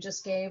that you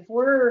just gave?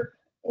 We're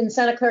in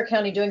Santa Clara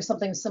County doing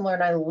something similar,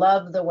 and I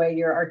love the way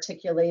you're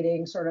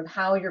articulating sort of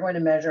how you're going to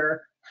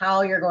measure,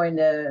 how you're going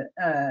to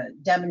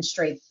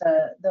demonstrate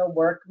the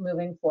work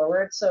moving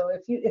forward. So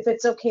if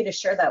it's okay to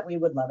share that, we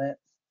would love it.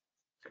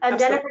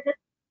 Jennifer,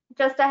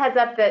 just a heads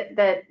up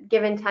that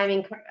given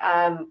timing,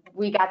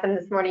 we got them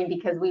this morning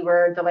because we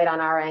were delayed on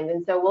our end.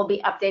 And so we'll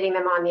be updating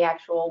them on the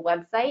actual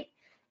website.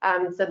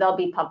 So they'll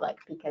be public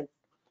because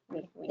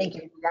we need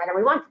to do that and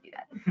we want to do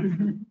that.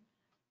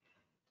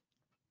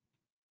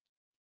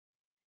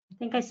 I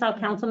think I saw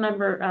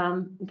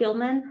Councilmember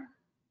Gilman.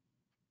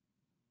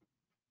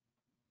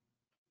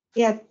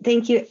 Yeah,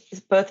 thank you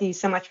both of you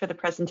so much for the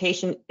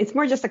presentation. It's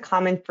more just a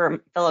comment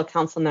for fellow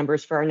council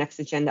members for our next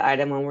agenda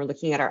item when we're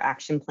looking at our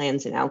action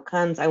plans and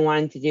outcomes. I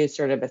wanted to do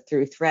sort of a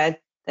through thread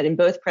that in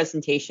both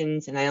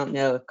presentations, and I don't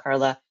know if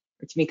Carla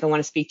or Tamika want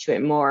to speak to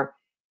it more,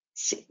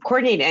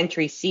 coordinated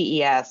entry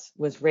CES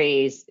was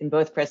raised in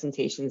both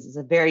presentations as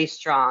a very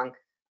strong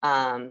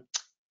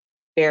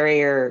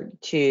barrier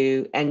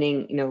to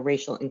ending,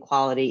 racial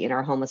inequality in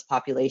our homeless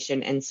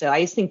population. And so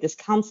I just think this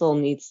council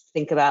needs to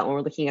think about when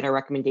we're looking at our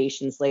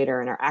recommendations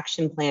later and our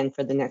action plan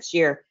for the next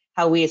year,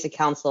 how we as a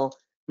council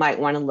might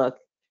want to look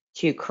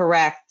to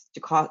correct,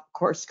 to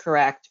course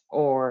correct,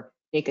 or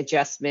make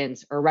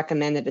adjustments or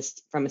recommend that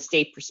from a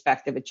state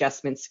perspective,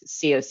 adjustments,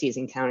 COCs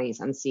and counties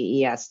on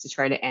CES to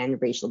try to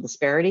end racial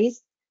disparities.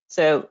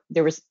 So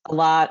there was a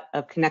lot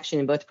of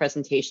connection in both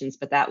presentations,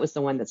 but that was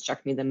the one that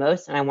struck me the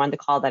most. And I wanted to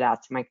call that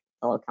out to my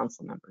fellow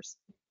council members.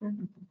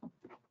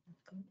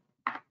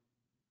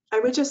 I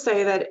would just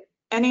say that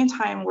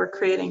anytime we're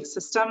creating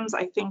systems,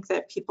 I think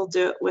that people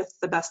do it with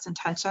the best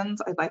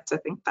intentions. I'd like to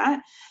think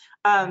that.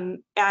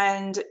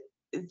 And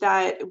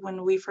that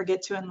when we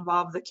forget to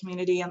involve the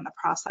community in the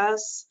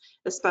process,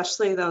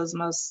 especially those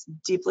most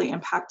deeply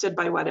impacted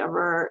by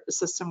whatever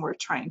system we're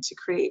trying to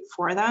create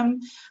for them,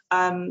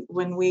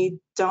 when we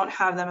don't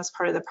have them as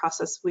part of the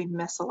process, we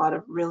miss a lot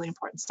of really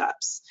important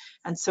steps.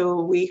 And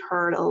so we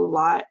heard a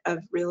lot of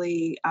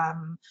really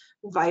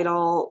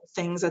vital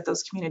things at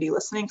those community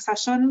listening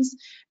sessions.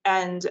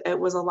 And it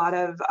was a lot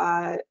of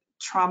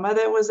trauma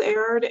that was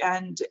aired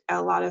and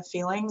a lot of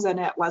feelings, and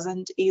it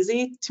wasn't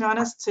easy, to be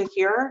honest, to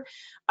hear,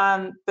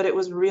 but it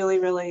was really,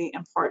 really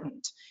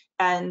important.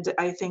 And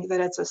I think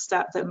that it's a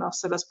step that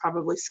most of us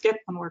probably skip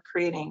when we're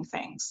creating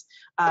things.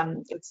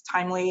 It's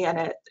timely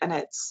and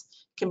it's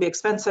can be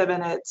expensive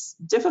and it's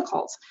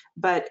difficult,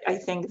 but I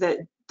think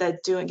that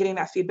getting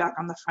that feedback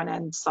on the front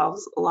end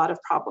solves a lot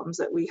of problems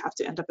that we have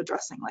to end up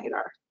addressing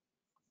later.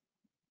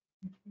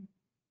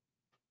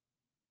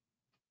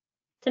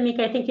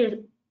 Tamika, I think you're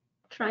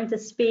trying to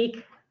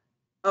speak.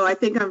 Oh, I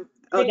think I'm,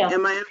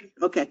 am I?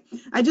 Okay.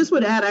 I just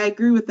would add, I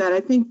agree with that. I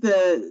think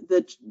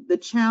the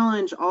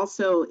challenge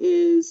also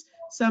is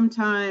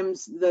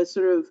sometimes the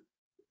sort of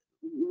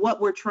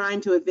what we're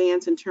trying to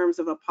advance in terms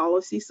of a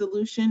policy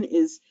solution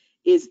is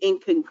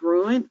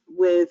incongruent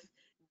with,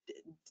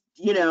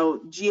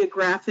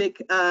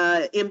 geographic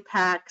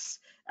impacts.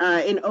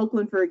 In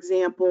Oakland, for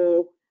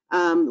example,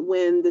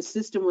 when the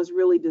system was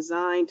really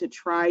designed to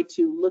try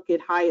to look at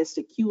highest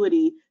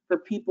acuity for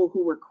people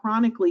who were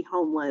chronically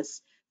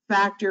homeless,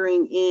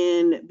 factoring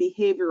in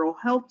behavioral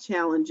health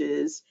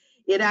challenges,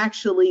 it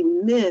actually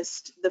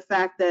missed the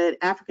fact that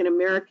African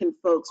American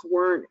folks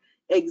weren't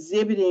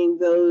exhibiting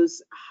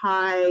those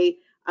high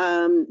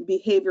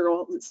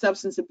behavioral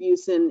substance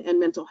abuse and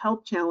mental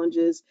health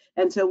challenges.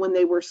 And so when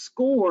they were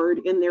scored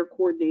in their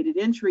coordinated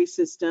entry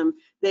system,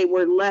 they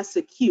were less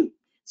acute.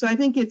 So I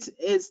think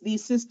as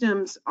these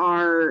systems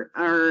are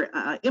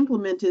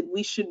implemented,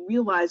 we should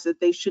realize that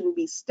they shouldn't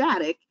be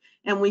static,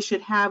 and we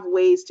should have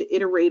ways to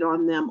iterate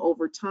on them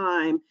over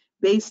time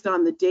based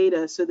on the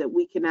data so that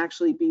we can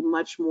actually be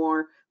much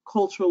more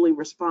culturally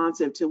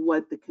responsive to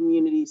what the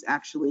communities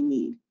actually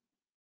need.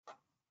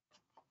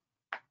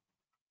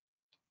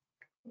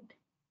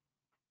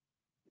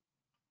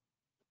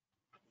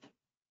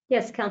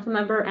 Yes,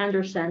 Councilmember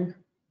Anderson.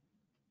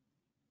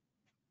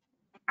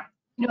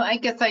 I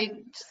guess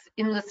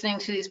in listening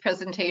to these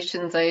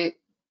presentations, I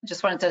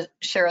just wanted to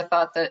share a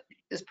thought that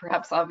is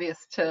perhaps obvious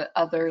to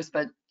others,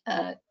 but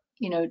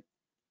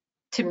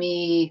to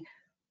me,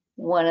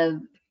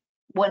 one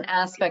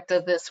aspect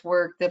of this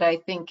work that I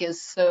think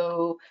is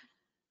so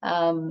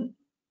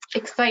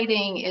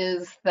exciting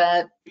is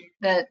that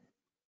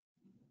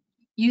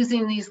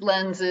using this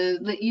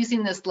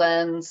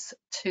lens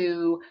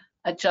to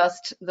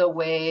adjust the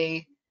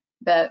way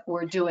that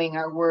we're doing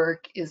our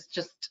work is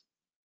just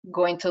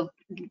going to,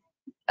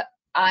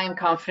 I'm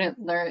confident,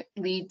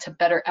 lead to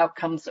better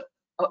outcomes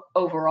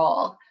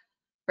overall,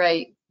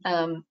 right?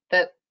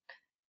 That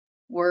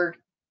we're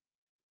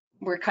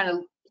kind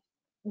of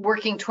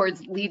working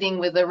towards leading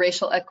with a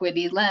racial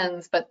equity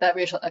lens, but that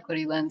racial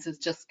equity lens is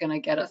just going to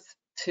get us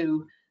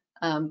to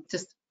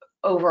just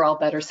overall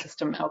better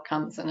system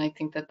outcomes. And I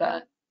think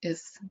that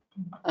is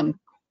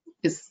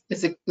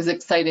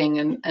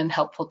exciting and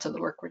helpful to the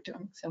work we're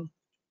doing. So,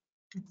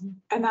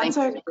 and that's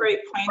a great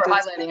point for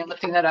highlighting and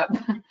lifting that up.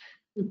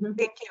 Thank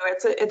you.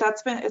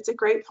 It's a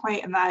great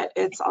point in that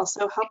it's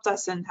also helped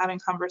us in having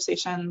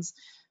conversations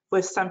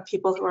with some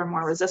people who are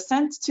more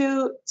resistant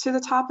to the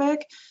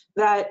topic,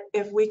 that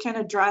if we can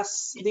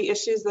address the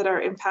issues that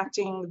are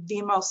impacting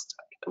the most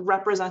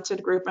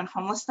represented group in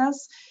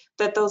homelessness,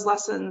 that those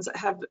lessons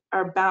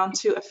are bound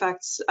to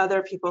affect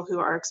other people who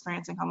are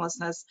experiencing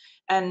homelessness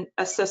and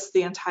assist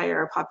the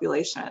entire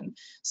population.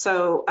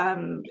 So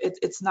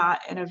it's not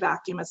in a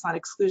vacuum, it's not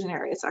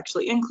exclusionary, it's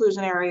actually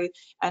inclusionary.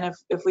 And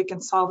if we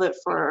can solve it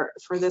for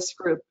this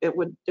group, it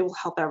will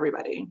help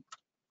everybody.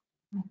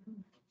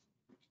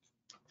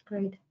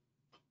 Great.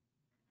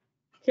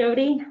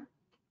 Jody,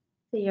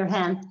 see your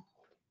hand.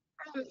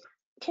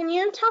 Can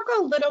you talk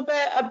a little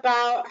bit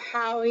about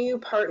how you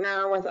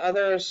partner with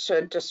others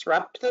to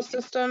disrupt the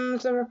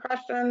systems of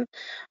oppression?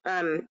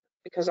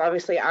 Because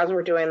obviously, as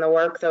we're doing the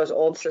work, those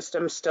old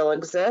systems still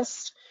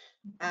exist.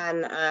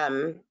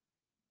 And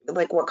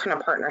like, what kind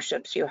of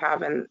partnerships you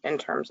have in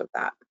terms of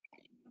that?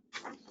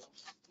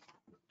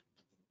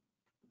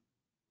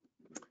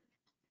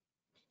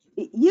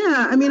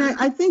 Yeah, I mean,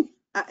 I think,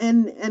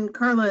 and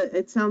Carla,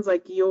 it sounds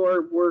like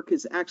your work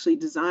is actually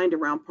designed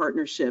around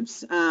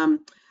partnerships.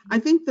 I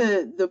think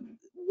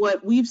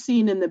what we've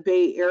seen in the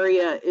Bay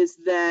Area is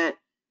that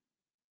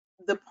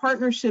the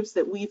partnerships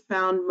that we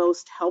found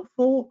most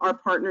helpful are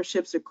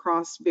partnerships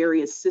across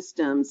various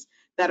systems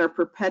that are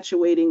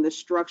perpetuating the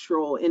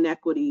structural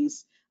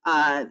inequities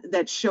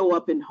that show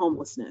up in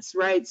homelessness,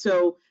 right?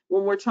 So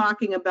when we're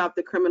talking about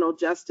the criminal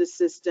justice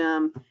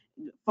system,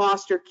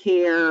 foster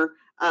care,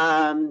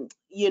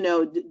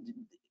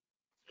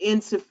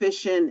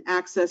 insufficient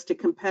access to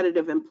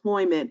competitive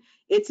employment,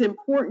 it's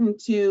important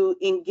to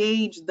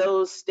engage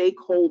those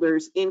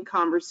stakeholders in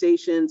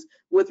conversations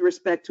with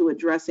respect to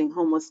addressing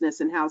homelessness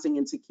and housing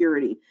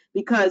insecurity.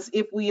 Because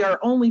if we are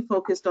only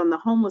focused on the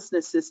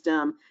homelessness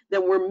system,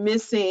 then we're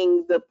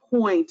missing the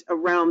point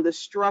around the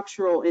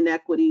structural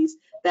inequities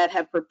that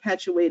have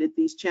perpetuated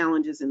these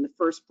challenges in the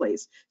first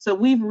place. So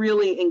we've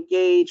really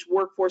engaged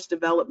workforce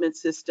development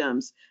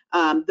systems,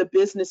 the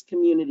business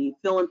community,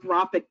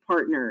 philanthropic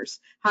partners.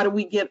 How do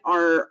we get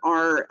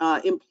our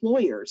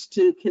employers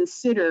to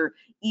consider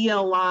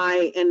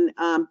ELI and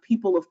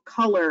people of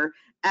color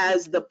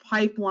as the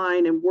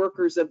pipeline and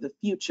workers of the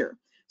future?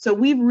 So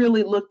we've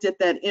really looked at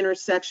that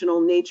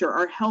intersectional nature.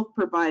 Our health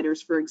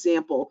providers, for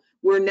example,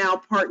 we're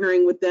now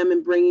partnering with them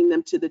and bringing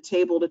them to the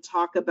table to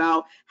talk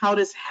about how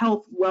does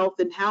health, wealth,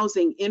 and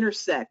housing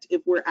intersect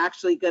if we're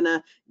actually going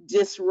to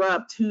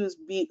disrupt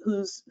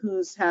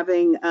who's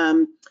having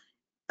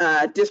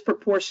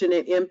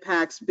disproportionate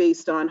impacts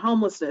based on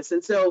homelessness.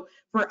 And so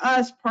for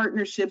us,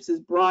 partnerships is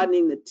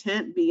broadening the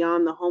tent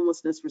beyond the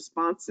homelessness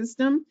response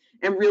system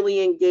and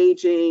really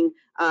engaging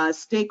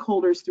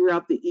stakeholders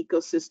throughout the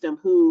ecosystem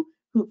who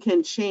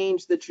can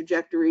change the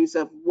trajectories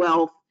of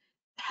wealth,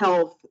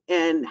 health,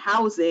 and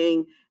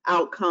housing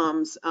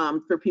outcomes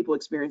for people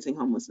experiencing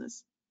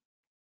homelessness.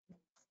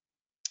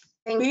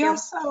 We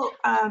also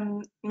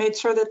made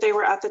sure that they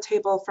were at the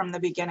table from the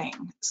beginning.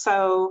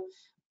 So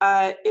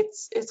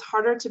it's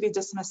harder to be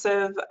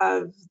dismissive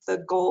of the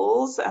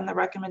goals and the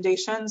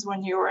recommendations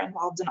when you are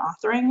involved in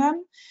authoring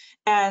them.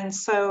 And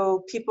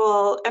so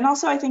people, and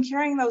also I think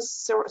hearing those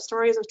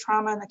stories of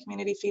trauma and the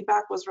community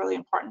feedback was really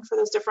important for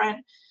those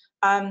different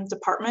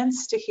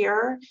departments to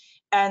hear.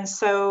 And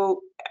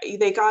so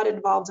they got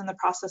involved in the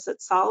process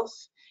itself.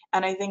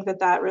 And I think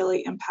that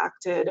really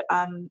impacted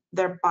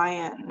their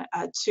buy-in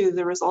to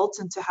the results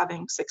and to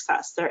having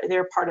success.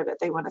 They're part of it.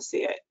 They want to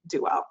see it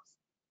do well.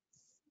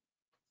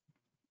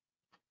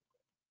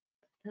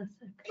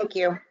 Thank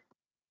you.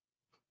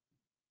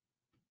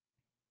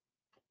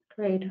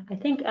 Great. I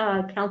think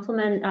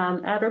Councilman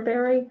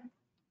Atterbury.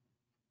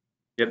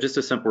 Yeah, just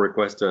a simple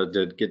request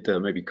to get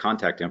maybe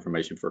contact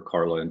information for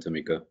Carla and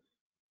Tamika.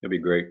 That'd be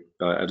great.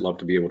 I'd love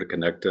to be able to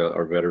connect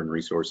our veteran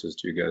resources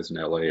to you guys in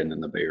LA and in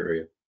the Bay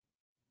Area.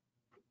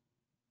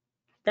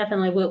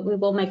 Definitely, we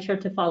will make sure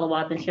to follow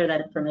up and share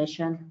that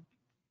information.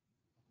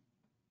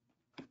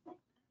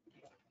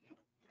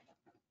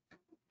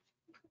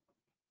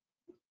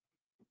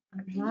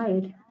 All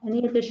right.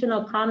 Any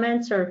additional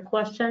comments or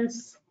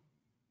questions?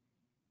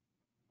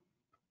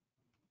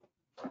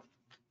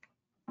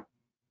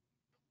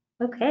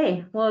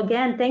 Okay. Well,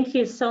 again, thank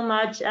you so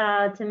much,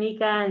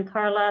 Tamika and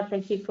Carla.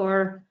 Thank you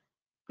for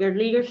your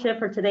leadership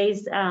for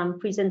today's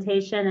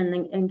presentation and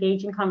the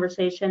engaging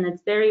conversation.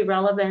 It's very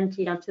relevant,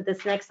 to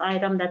this next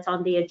item that's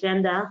on the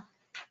agenda.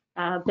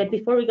 But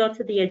before we go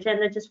to the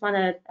agenda, just want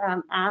to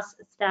ask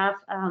staff,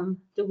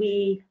 do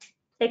we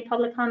take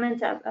public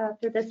comment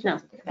after this? No,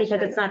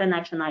 because it's not an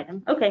action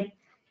item. Okay.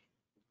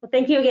 Well,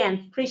 thank you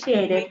again.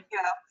 Appreciate it. Thank you.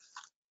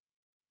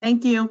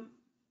 Thank you.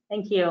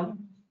 Thank you.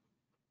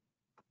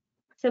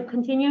 So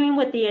continuing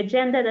with the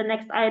agenda, the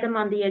next item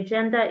on the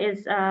agenda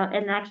is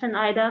an action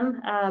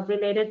item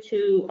related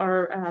to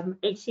our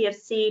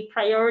HCFC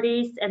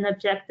priorities and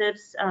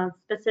objectives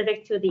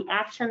specific to the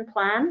action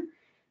plan.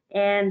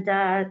 And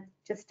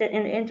just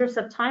in the interest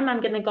of time,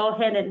 I'm going to go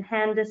ahead and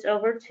hand this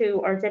over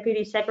to our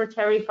Deputy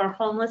Secretary for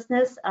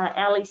Homelessness,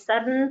 Allie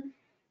Sutton,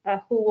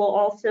 who will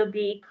also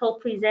be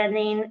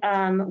co-presenting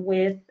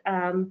with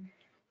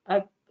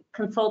a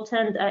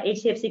consultant,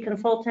 HCFC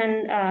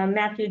consultant,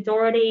 Matthew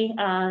Doherty.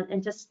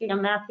 And just,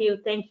 Matthew,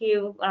 thank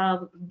you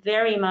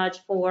very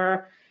much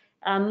for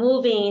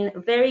moving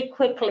very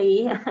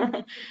quickly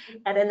at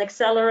an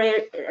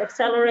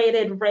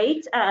accelerated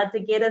rate to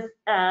get us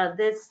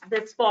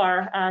this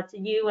far, to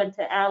you and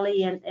to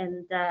Allie,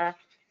 and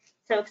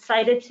so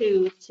excited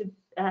to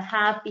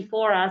have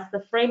before us the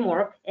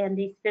framework and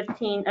these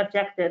 15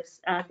 objectives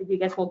that you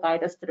guys will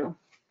guide us through.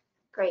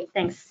 Great.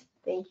 Thanks.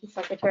 Thank you,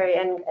 Secretary.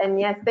 And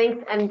yes,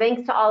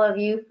 thanks to all of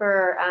you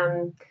for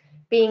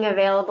being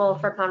available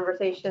for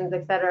conversations,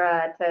 et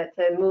cetera,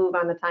 to move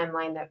on the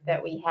timeline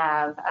that we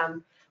have.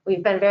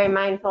 We've been very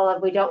mindful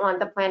of, we don't want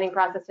the planning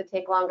process to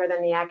take longer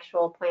than the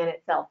actual plan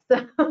itself.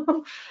 So,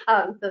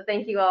 so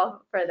thank you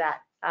all for that.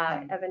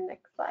 Evan,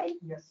 next slide.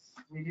 Yes,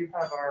 we do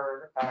have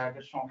our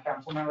additional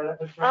council member that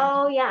has joined.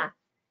 Oh, yeah.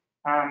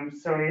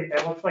 So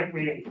it looks like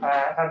we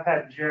have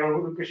had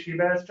Joe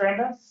Ukashiba has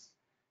joined us.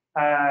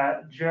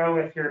 Joe,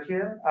 if you're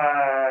here,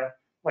 I'd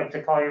like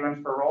to call you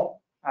in for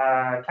roll.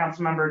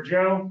 Councilmember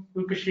Joe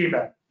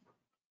Ukashiba.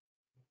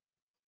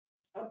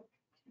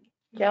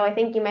 Joe, I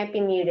think you might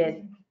be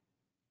muted.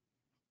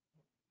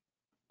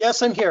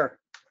 Yes, I'm here.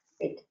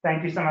 Great.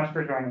 Thank you so much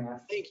for joining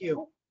us. Thank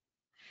you.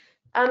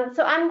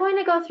 So I'm going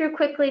to go through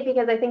quickly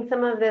because I think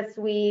some of this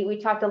we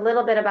talked a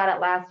little bit about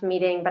at last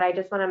meeting, but I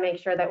just want to make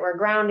sure that we're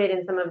grounded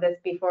in some of this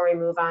before we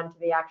move on to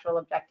the actual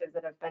objectives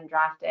that have been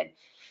drafted.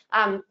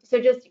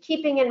 So just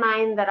keeping in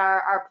mind that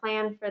our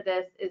plan for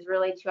this is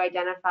really to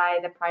identify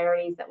the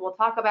priorities that we'll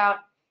talk about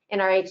in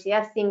our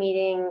HCFC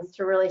meetings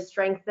to really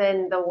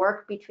strengthen the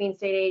work between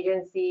state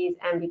agencies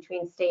and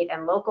between state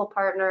and local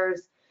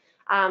partners.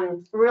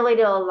 Really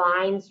to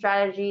align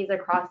strategies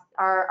across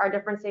our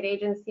different state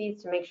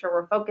agencies to make sure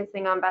we're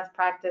focusing on best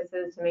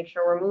practices, to make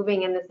sure we're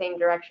moving in the same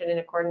direction in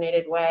a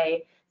coordinated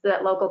way so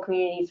that local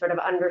communities sort of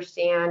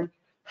understand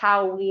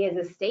how we as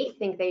a state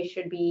think they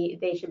should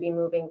be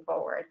moving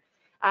forward.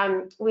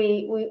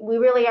 We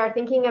really are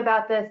thinking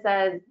about this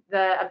as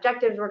the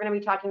objectives we're going to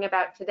be talking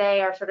about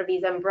today are sort of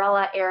these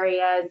umbrella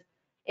areas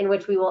in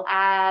which we will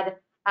add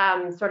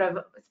sort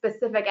of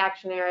specific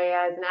action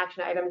areas and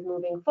action items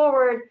moving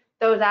forward.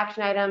 Those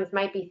action items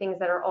might be things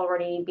that are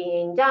already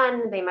being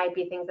done. They might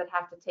be things that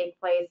have to take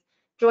place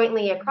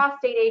jointly across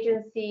state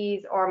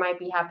agencies or might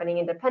be happening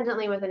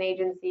independently within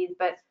agencies.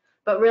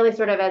 But really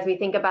sort of as we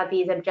think about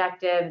these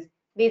objectives,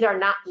 these are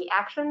not the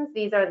actions.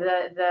 These are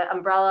the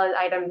umbrella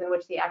items in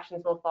which the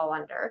actions will fall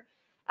under.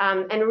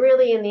 And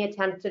really in the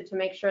attempt to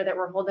make sure that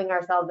we're holding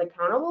ourselves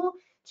accountable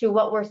to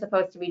what we're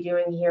supposed to be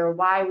doing here,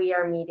 why we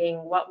are meeting,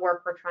 what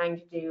work we're trying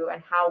to do,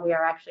 and how we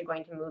are actually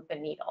going to move the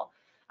needle.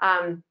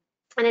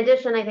 In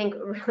addition, I think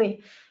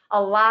really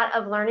a lot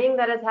of learning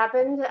that has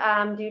happened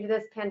due to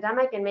this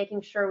pandemic and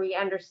making sure we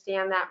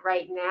understand that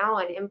right now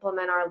and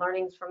implement our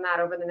learnings from that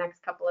over the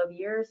next couple of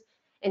years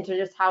into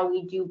just how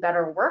we do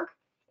better work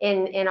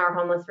in our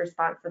homeless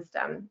response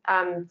system.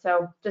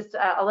 So just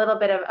a little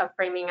bit of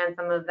framing on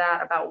some of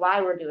that about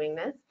why we're doing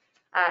this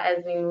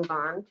as we move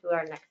on to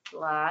our next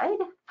slide.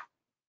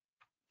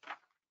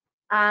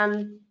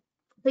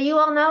 So you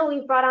all know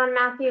we've brought on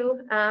Matthew.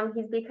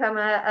 He's become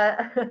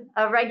a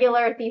regular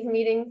at these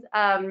meetings.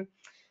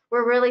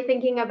 We're really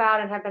thinking about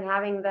and have been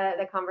having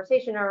the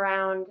conversation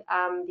around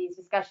these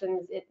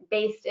discussions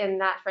based in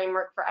that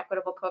framework for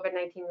equitable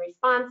COVID-19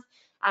 response.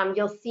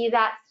 You'll see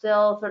that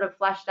still sort of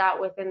fleshed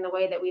out within the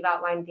way that we've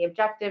outlined the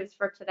objectives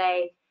for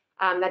today.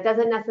 That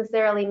doesn't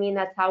necessarily mean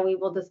that's how we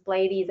will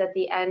display these at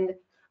the end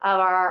of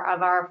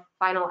our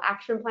final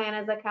action plan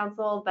as a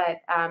council,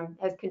 but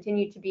has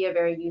continued to be a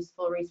very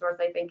useful resource,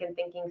 I think, in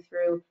thinking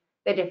through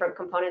the different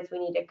components we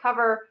need to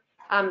cover.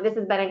 This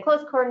has been in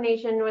close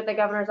coordination with the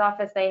governor's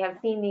office. They have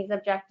seen these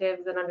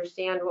objectives and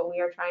understand what we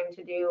are trying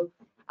to do.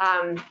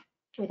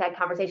 We've had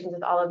conversations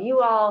with all of you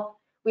all.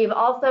 We've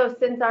also,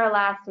 since our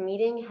last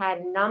meeting, had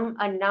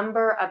a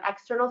number of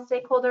external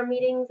stakeholder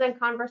meetings and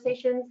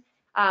conversations,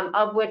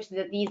 of which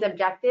these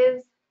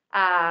objectives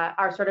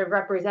are sort of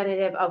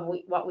representative of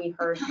what we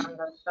heard from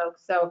those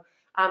folks. So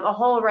a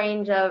whole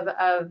range of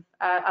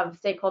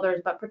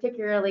stakeholders, but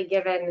particularly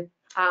given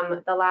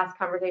the last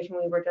conversation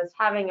we were just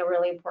having, a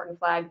really important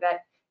flag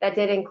that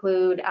did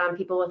include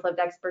people with lived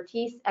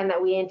expertise, and that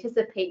we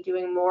anticipate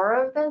doing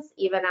more of this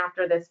even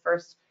after this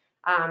first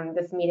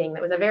this meeting.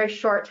 That was a very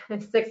short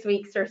 6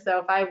 weeks or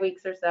so, 5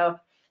 weeks or so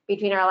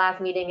between our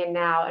last meeting and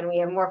now, and we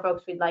have more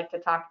folks we'd like to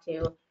talk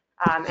to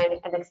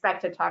and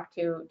expect to talk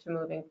to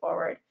moving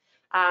forward.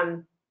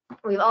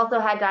 We've also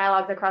had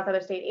dialogues across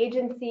other state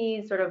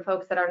agencies, sort of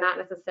folks that are not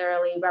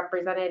necessarily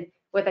represented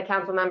with a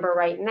council member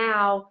right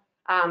now,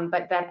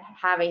 but that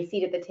have a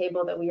seat at the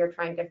table that we are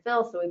trying to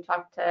fill. So we've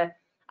talked to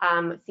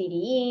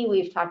CDE,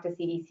 we've talked to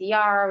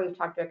CDCR, we've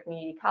talked to a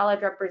community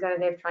college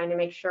representative, trying to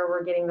make sure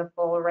we're getting the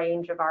full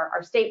range of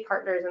our state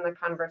partners in the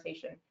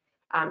conversation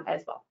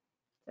as well.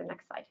 So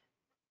next slide.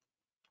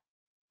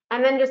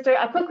 And then just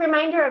a quick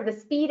reminder of the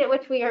speed at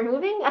which we are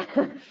moving.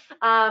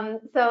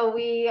 So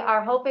we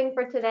are hoping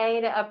for today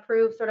to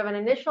approve sort of an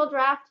initial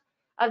draft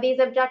of these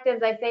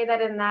objectives. I say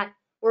that in that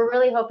we're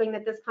really hoping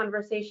that this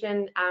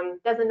conversation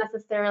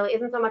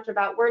isn't so much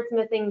about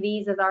wordsmithing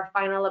these as our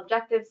final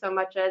objectives, so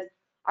much as,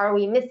 are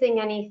we missing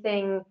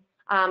anything?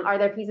 Are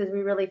there pieces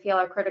we really feel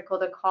are critical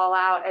to call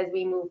out as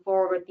we move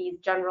forward with these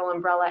general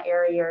umbrella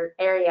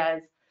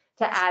areas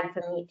to add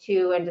some meat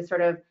to, and to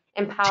sort of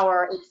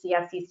empower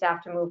HCSC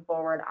staff to move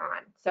forward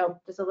on. So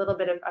just a little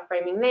bit of a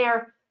framing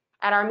there.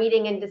 At our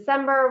meeting in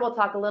December, we'll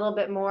talk a little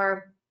bit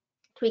more,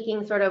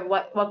 tweaking sort of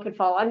what could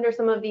fall under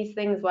some of these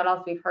things, what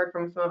else we've heard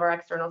from some of our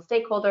external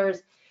stakeholders.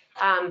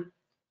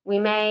 We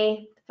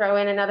may throw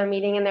in another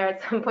meeting in there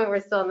at some point.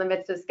 We're still in the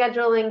midst of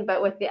scheduling,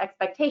 but with the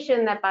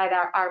expectation that by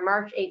our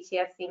March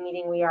HCSC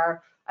meeting, we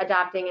are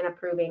adopting and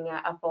approving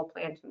a full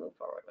plan to move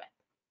forward with.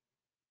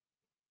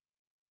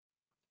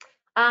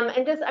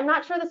 And just, I'm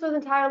not sure this was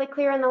entirely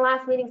clear in the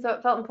last meeting, so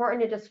it felt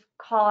important to just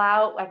call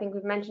out. I think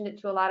we've mentioned it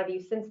to a lot of you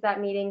since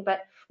that meeting,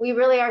 but we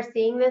really are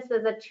seeing this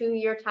as a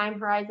 2-year time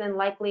horizon,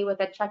 likely with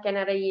a check-in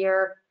at a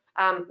year.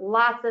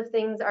 Lots of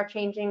things are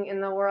changing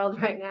in the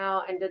world right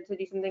now, and to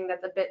do something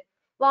that's a bit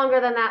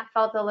longer than that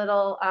felt a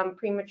little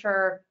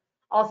premature.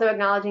 Also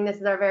acknowledging this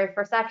is our very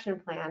first action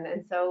plan,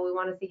 and so we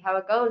want to see how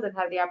it goes and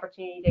have the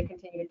opportunity to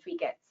continue to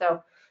tweak it.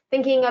 So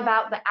thinking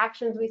about the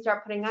actions we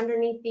start putting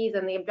underneath these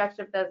and the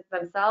objectives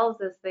themselves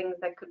as things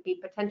that could be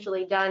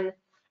potentially done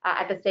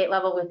at the state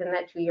level within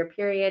that 2-year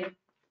period.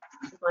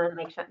 Just wanted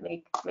to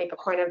make a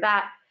point of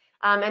that.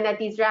 And that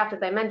these drafts,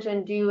 as I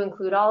mentioned, do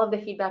include all of the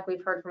feedback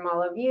we've heard from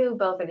all of you,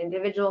 both in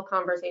individual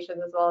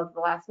conversations as well as the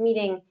last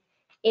meeting,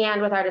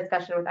 and with our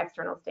discussion with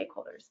external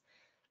stakeholders.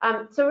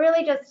 So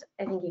really just,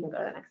 I think you can go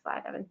to the next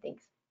slide, Evan,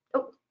 thanks.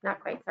 Oh, not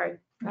quite, sorry,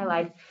 I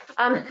lied.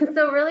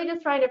 So really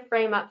just trying to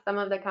frame up some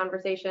of the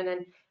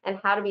conversation and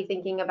how to be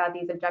thinking about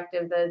these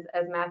objectives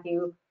as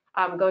Matthew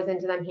goes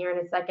into them here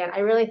in a second. I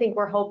really think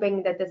we're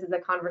hoping that this is a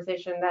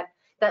conversation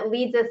that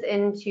leads us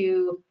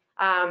into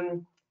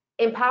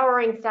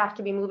empowering staff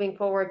to be moving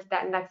forward to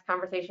that next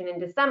conversation in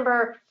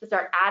December, to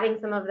start adding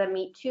some of the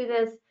meat to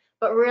this,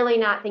 but really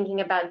not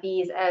thinking about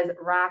these as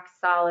rock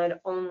solid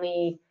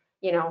only,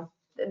 you know,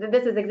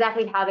 this is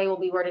exactly how they will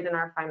be worded in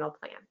our final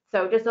plan.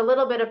 So just a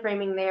little bit of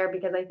framing there,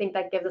 because I think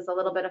that gives us a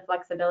little bit of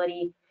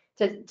flexibility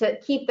to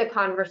keep the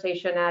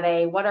conversation at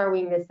a, what are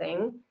we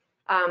missing?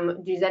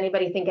 Does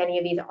anybody think any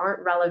of these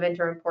aren't relevant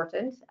or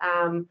important?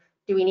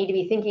 Do we need to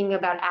be thinking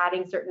about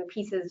adding certain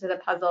pieces to the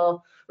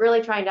puzzle?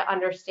 Really trying to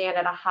understand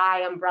at a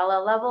high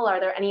umbrella level, are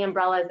there any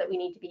umbrellas that we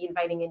need to be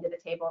inviting into the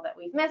table that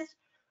we've missed,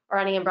 or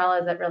any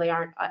umbrellas that really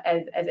aren't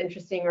as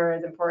interesting or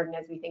as important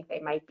as we think they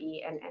might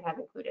be, and have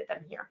included them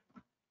here.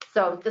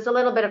 So just a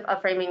little bit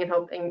of framing in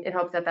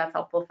hopes that that's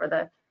helpful for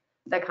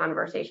the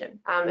conversation.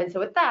 And so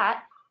with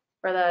that,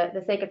 for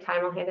the sake of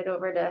time, I'll hand it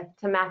over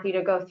to Matthew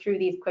to go through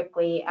these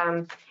quickly.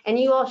 And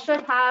you all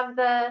should have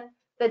the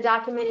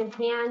document in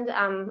hand.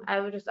 I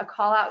would just a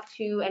call out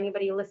to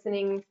anybody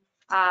listening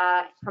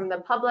from the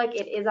public.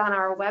 It is on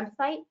our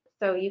website,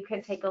 so you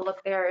can take a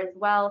look there as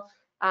well.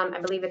 I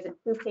believe it's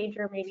a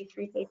 2-pager, maybe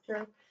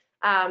 3-pager.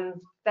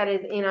 That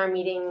is in our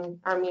meeting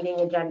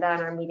agenda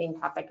and our meeting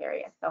topic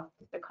area. So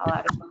just a call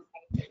out.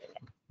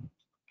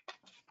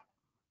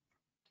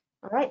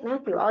 All right,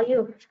 Matthew, all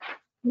you.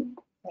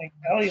 Thanks,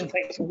 Ali, and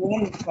thanks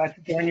everyone. Glad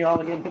to join you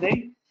all again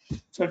today.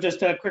 So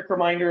just a quick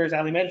reminder, as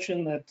Ali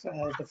mentioned, that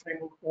the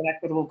Framework for an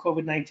Equitable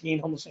COVID-19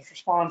 Homelessness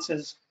Response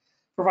has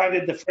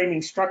provided the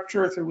framing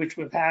structure through which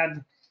we've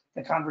had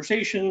the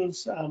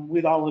conversations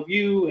with all of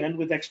you and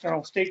with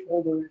external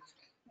stakeholders,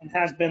 and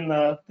has been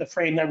the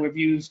frame that we've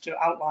used to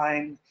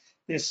outline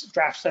this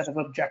draft set of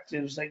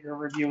objectives that you're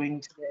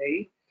reviewing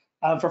today.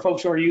 For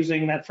folks who are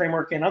using that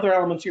framework and other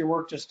elements of your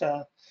work, just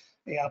a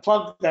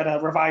plug that a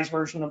revised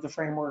version of the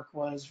framework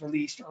was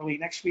released early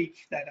next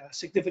week that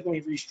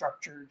significantly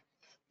restructured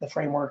the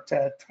framework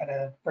to try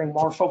to bring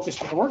more focus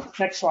to the work.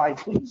 Next slide,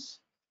 please.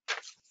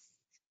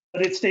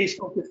 But it stays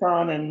focused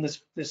on, and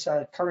this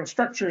current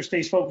structure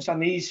stays focused on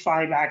these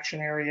 5 action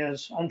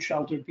areas: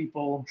 unsheltered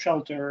people,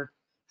 shelter,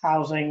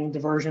 housing,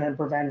 diversion and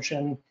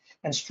prevention,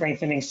 and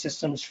strengthening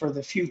systems for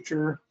the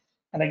future.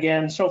 And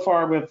again, so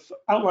far we've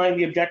outlined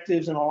the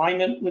objectives in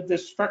alignment with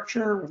this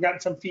structure. We've gotten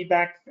some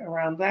feedback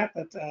around that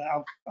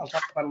I'll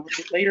talk about a little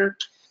bit later.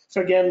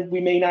 So again, we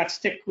may not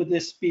stick with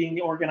this being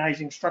the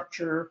organizing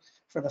structure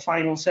for the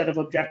final set of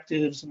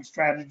objectives and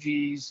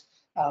strategies,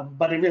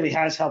 but it really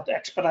has helped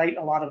expedite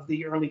a lot of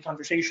the early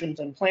conversations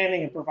and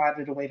planning, and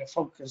provided a way to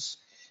focus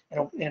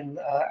in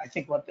I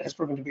think what has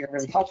proven to be a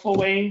really helpful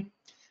way.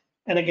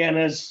 And again,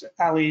 as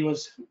Ali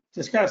was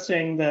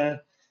discussing, the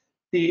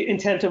the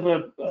intent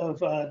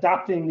of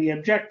adopting the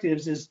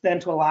objectives is then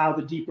to allow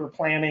the deeper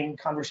planning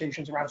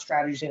conversations around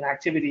strategies and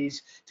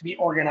activities to be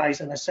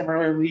organized in a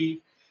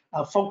similarly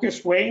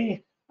focused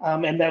way.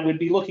 And that would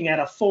be looking at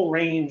a full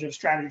range of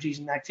strategies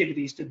and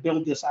activities to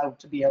build this out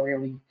to be a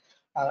really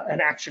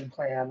an action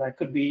plan. That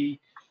could be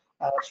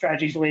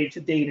strategies related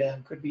to data,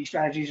 could be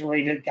strategies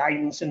related to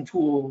guidance and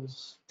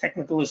tools,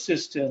 technical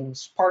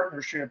assistance,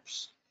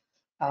 partnerships,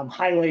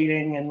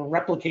 highlighting and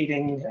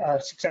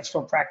replicating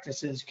successful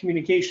practices,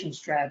 communication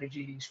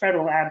strategies,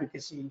 federal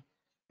advocacy.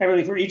 And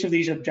really for each of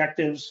these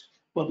objectives,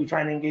 we'll be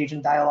trying to engage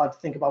in dialogue to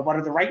think about what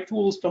are the right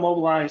tools to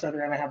mobilize that are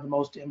going to have the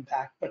most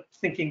impact, but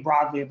thinking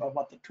broadly about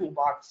what the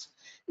toolbox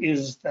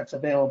is that's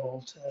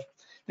available to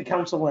the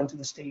council and to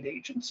the state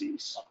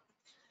agencies.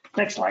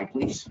 Next slide,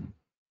 please.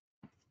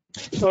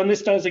 So, and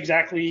this does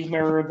exactly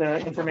mirror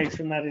the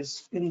information that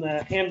is in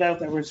the handout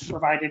that was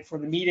provided for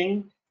the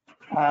meeting.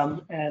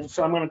 And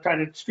so I'm going to try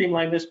to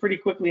streamline this pretty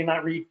quickly and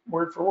not read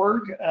word for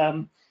word.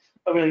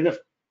 But really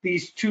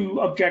these two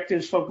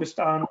objectives focused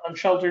on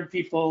unsheltered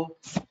people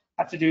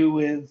have to do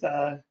with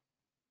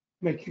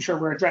making sure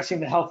we're addressing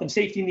the health and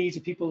safety needs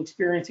of people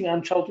experiencing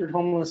unsheltered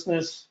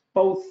homelessness,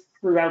 both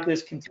throughout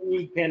this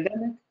continued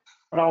pandemic,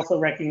 but also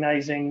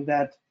recognizing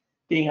that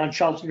being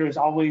unsheltered is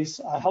always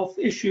a health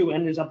issue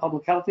and is a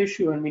public health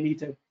issue, and we need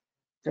to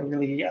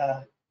really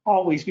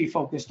always be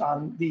focused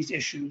on these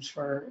issues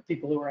for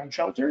people who are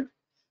unsheltered.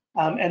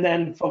 And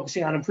then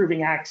focusing on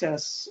improving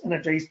access and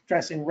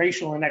addressing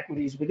racial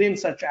inequities within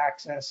such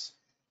access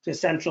to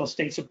essential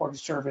state-supported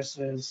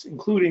services,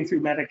 including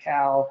through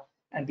Medi-Cal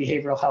and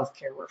behavioral health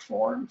care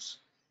reforms.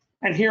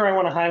 And here I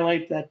want to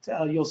highlight that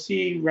you'll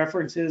see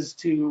references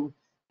to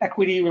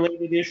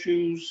equity-related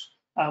issues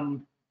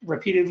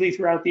repeatedly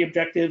throughout the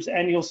objectives,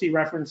 and you'll see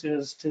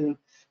references to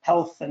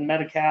health and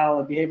Medi-Cal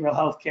and behavioral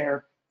health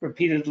care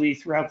repeatedly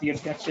throughout the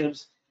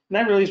objectives. And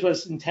that really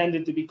was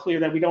intended to be clear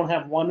that we don't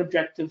have one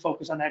objective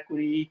focus on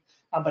equity,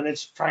 but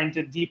it's trying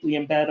to deeply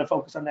embed a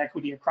focus on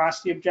equity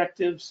across the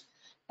objectives.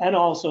 And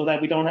also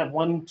that we don't have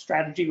one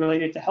strategy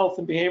related to health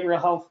and behavioral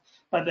health,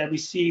 but that we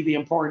see the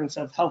importance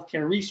of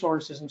healthcare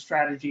resources and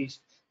strategies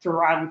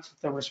throughout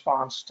the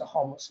response to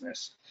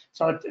homelessness.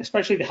 So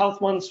especially the health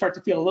ones start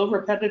to feel a little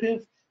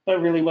repetitive, but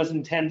it really was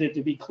intended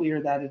to be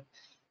clear that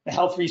the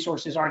health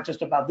resources aren't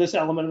just about this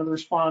element of the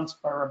response,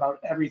 but are about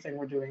everything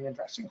we're doing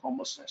addressing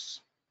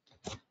homelessness.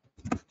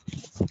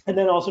 And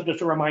then also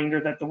just a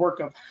reminder that the work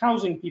of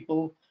housing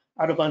people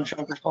out of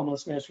unsheltered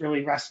homelessness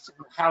really rests in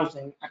the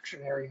housing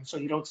action area. So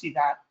you don't see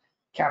that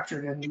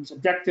captured in these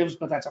objectives,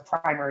 but that's a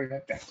primary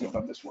objective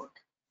of this work.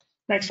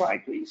 Next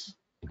slide, please.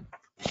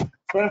 So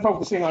then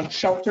focusing on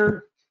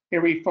shelter,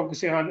 here we're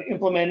focusing on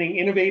implementing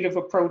innovative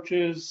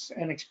approaches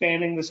and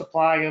expanding the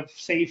supply of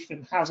safe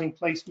and housing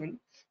placement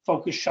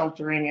focused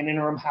sheltering and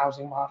interim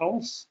housing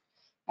models,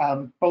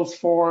 both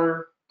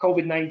for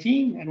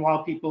COVID-19 and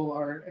while people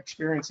are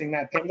experiencing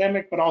that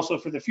pandemic, but also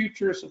for the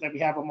future so that we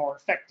have a more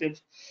effective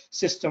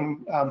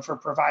system for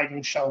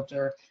providing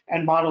shelter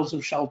and models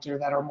of shelter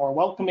that are more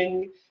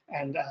welcoming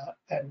and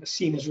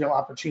seen as real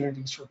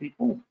opportunities for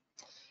people.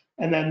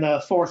 And then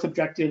the fourth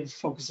objective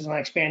focuses on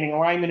expanding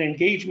alignment and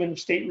engagement of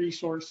state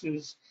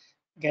resources,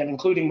 again,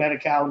 including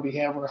Medi-Cal and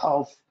behavioral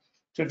health,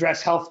 to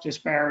address health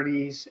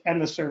disparities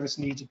and the service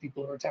needs of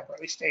people who are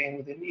temporarily staying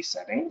within these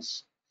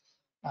settings.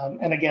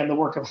 And again, the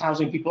work of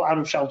housing people out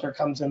of shelter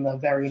comes in the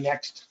very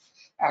next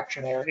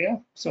action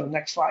area. So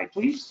next slide,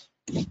 please.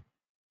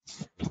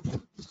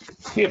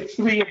 We have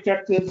three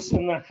objectives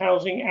in the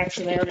housing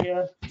action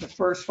area. The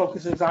first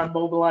focuses on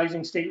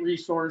mobilizing state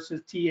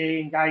resources, TA,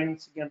 and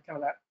guidance, again, kind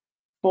of that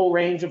full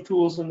range of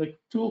tools in the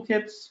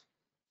toolkits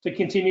to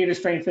continue to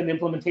strengthen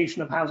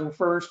implementation of housing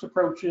first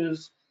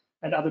approaches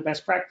and other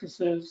best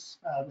practices.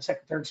 The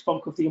Secretary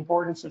spoke of the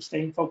importance of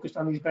staying focused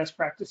on these best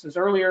practices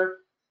earlier,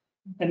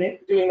 and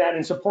doing that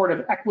in support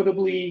of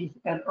equitably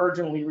and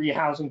urgently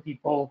rehousing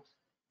people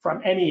from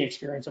any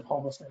experience of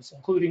homelessness,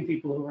 including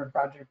people who are in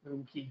Project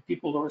Room Key,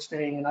 people who are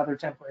staying in other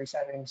temporary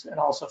settings, and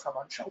also from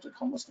unsheltered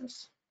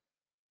homelessness.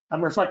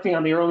 I'm reflecting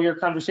on the earlier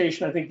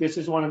conversation. I think this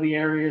is one of the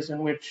areas in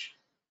which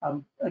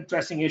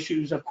addressing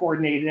issues of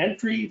coordinated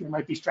entry, there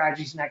might be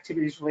strategies and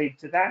activities related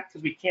to that,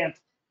 because we can't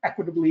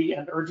equitably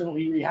and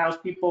urgently rehouse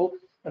people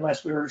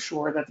unless we're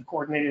sure that the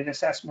coordinated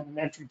assessment and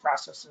entry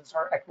processes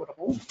are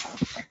equitable.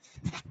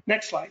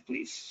 Next slide,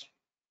 please.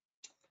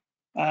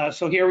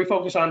 So here we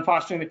focus on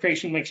fostering the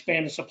creation and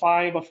expanded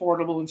supply of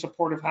affordable and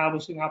supportive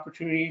housing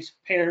opportunities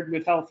paired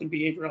with health and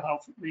behavioral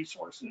health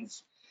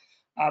resources,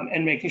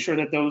 and making sure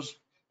that those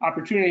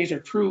opportunities are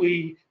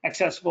truly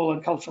accessible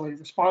and culturally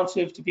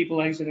responsive to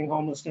people exiting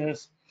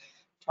homelessness,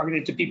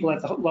 targeted to people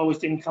at the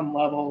lowest income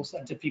levels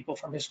and to people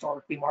from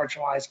historically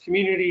marginalized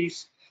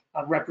communities,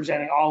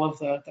 representing all of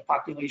the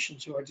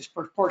populations who are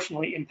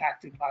disproportionately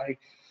impacted by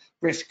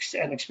risks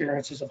and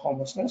experiences of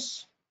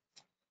homelessness.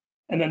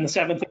 And then the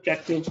seventh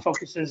objective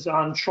focuses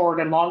on short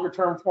and longer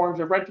term forms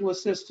of rental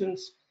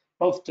assistance,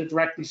 both to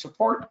directly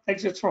support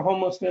exits from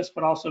homelessness,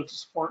 but also to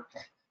support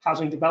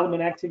housing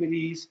development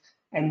activities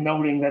and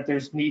noting that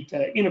there's need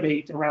to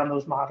innovate around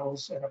those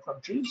models and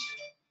approaches.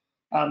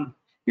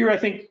 Here, I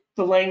think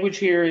the language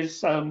here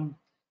is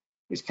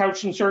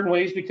couched in certain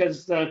ways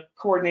because the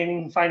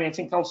Coordinating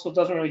Financing Council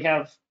doesn't really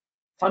have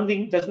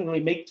funding, doesn't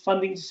really make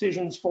funding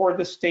decisions for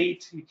the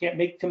state. You can't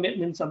make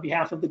commitments on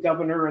behalf of the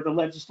governor or the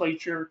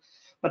legislature,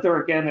 but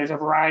there's a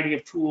variety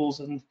of tools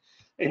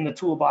in the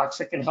toolbox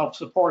that can help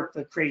support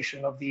the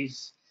creation of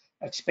these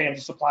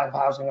expanded supply of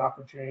housing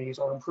opportunities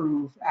or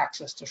improve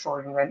access to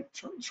short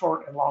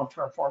and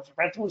long-term forms of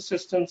rental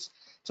assistance.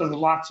 So there's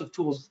lots of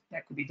tools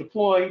that could be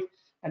deployed,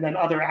 and then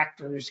other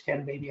actors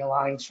can maybe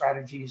align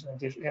strategies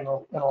in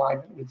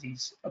alignment with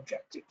these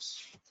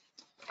objectives.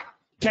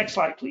 Next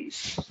slide,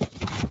 please.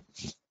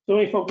 So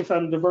we focus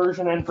on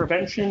diversion and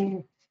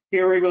prevention.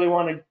 Here we really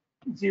want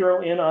to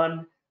zero in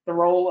on the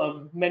role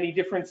of many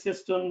different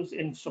systems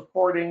in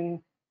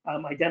supporting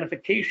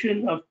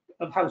identification of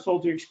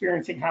households who are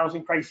experiencing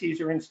housing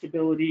crises or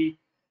instability,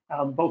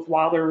 both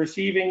while they're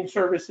receiving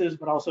services,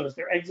 but also as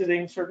they're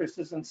exiting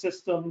services and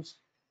systems.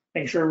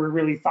 Make sure we're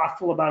really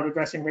thoughtful about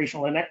addressing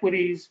racial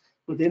inequities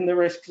within the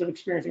risks of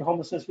experiencing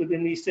homelessness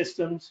within these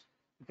systems,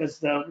 because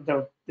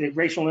the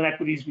racial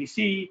inequities we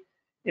see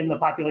in the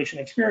population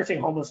experiencing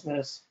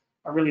homelessness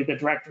are really the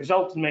direct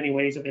result in many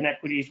ways of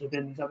inequities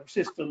within these other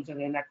systems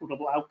and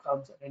inequitable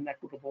outcomes and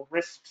inequitable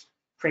risks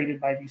created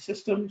by these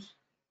systems.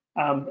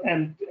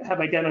 And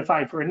have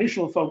identified for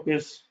initial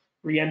focus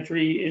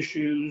reentry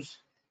issues,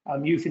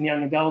 youth and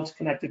young adults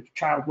connected to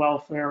child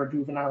welfare or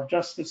juvenile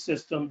justice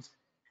systems,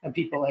 and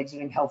people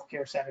exiting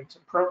healthcare settings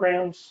and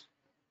programs.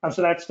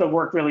 So that's the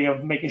work really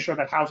of making sure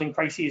that housing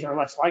crises are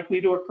less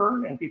likely to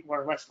occur and people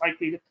are less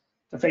likely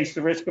to face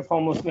the risk of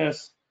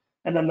homelessness.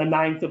 And then the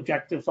 9th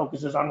objective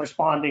focuses on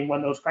responding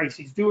when those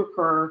crises do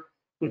occur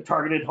with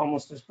targeted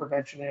homelessness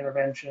prevention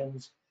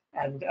interventions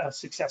and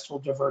successful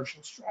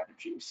diversion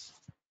strategies.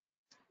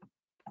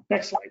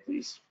 Next slide,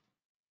 please.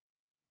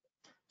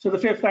 So the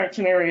 5th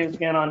action area is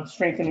again on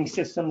strengthening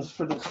systems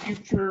for the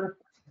future.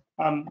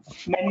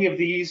 Many of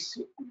these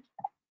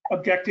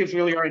objectives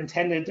really are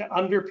intended to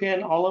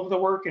underpin all of the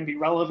work and be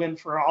relevant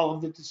for all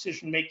of the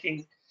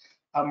decision-making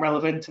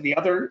relevant to the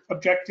other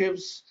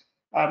objectives.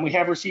 We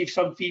have received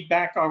some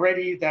feedback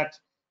already that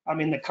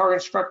in the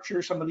current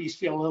structure, some of these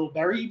feel a little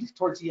buried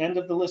towards the end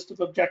of the list of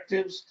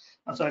objectives.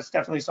 So it's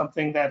definitely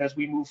something that as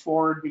we move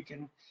forward, we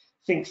can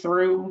think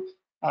through.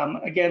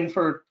 Again,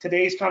 for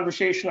today's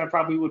conversation, I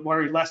probably would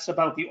worry less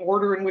about the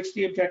order in which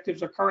the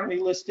objectives are currently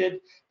listed,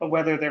 but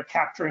whether they're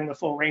capturing the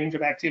full range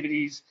of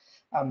activities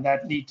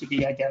that need to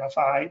be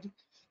identified.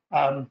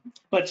 And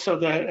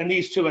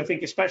these two, I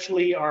think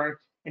especially,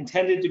 are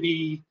intended to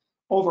be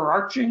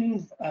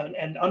overarching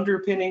and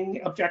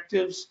underpinning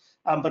objectives,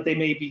 but they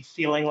may be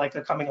feeling like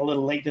they're coming a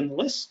little late in the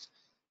list.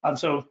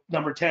 So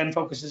number 10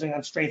 focuses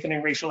on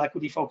strengthening racial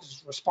equity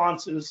focused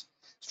responses,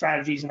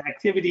 strategies and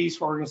activities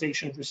for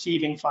organizations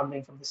receiving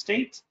funding from the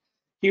state.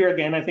 Here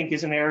again, I think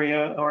is an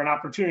area or an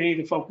opportunity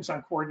to focus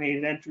on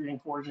coordinated entry and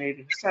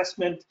coordinated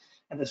assessment,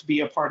 and this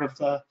be a part of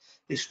the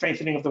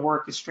strengthening of the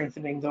work is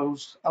strengthening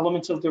those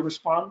elements of the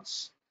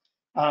response.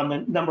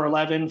 And number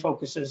 11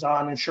 focuses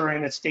on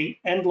ensuring that state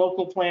and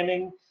local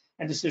planning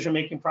and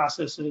decision-making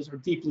processes are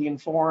deeply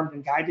informed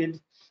and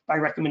guided by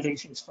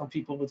recommendations from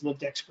people with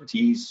lived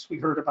expertise. We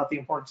heard about the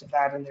importance of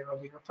that in their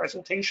earlier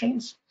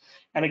presentations.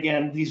 And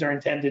again, these are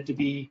intended to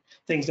be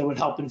things that would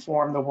help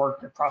inform the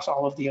work across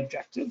all of the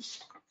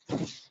objectives.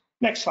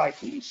 Next slide,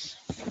 please.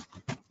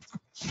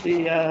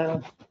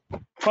 The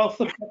 12th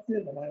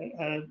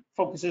objective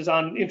focuses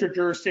on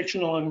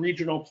interjurisdictional and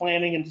regional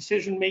planning and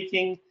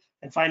decision-making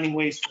and finding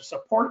ways to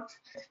support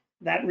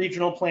that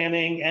regional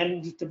planning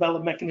and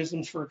develop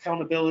mechanisms for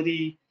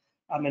accountability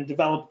and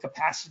develop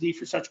capacity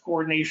for such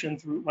coordination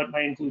through what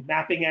might include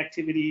mapping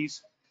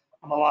activities.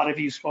 A lot of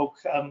you spoke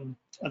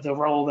of the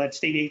role that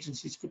state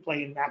agencies could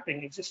play in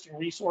mapping existing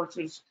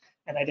resources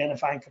and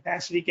identifying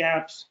capacity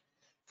gaps.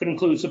 Could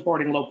include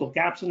supporting local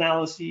gaps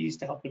analyses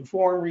to help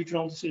inform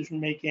regional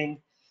decision-making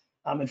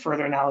and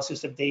further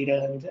analysis of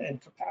data and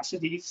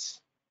capacities.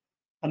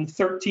 And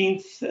the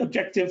 13th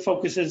objective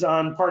focuses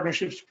on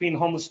partnerships between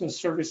homelessness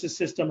services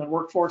system and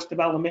workforce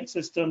development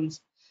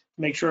systems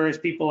to make sure as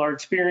people are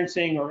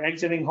experiencing or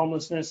exiting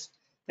homelessness,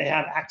 they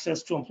have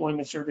access to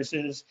employment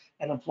services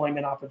and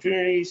employment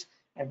opportunities.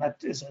 And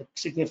that is a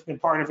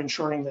significant part of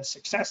ensuring the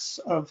success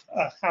of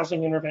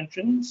housing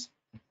interventions.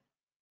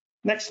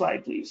 Next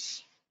slide,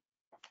 please.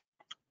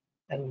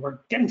 And we're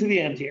getting to the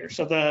end here.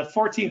 So the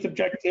 14th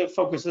objective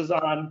focuses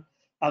on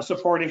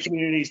supporting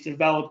communities to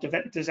develop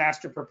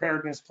disaster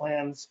preparedness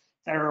plans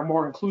that are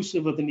more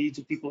inclusive of the needs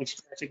of people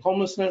experiencing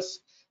homelessness,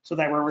 so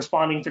that we're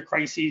responding to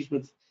crises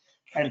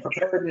and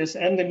preparedness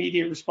and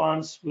immediate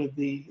response with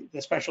the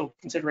special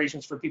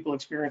considerations for people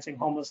experiencing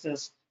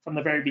homelessness from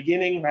the very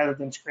beginning, rather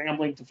than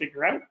scrambling to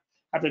figure out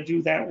how to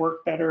do that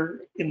work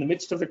better in the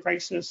midst of the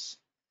crisis.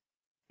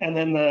 And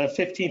then the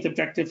 15th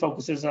objective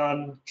focuses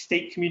on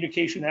state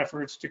communication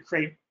efforts to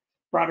create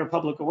broader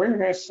public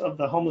awareness of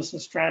the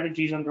homelessness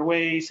strategies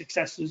underway,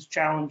 successes,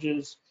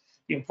 challenges,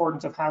 the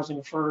importance of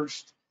housing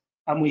first,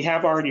 We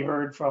have already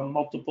heard from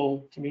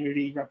multiple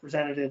community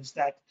representatives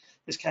that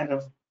this kind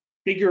of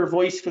bigger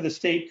voice for the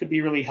state could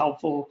be really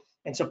helpful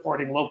in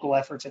supporting local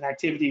efforts and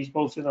activities,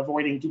 both in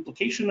avoiding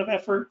duplication of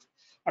effort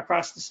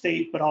across the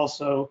state, but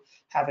also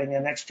having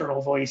an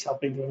external voice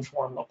helping to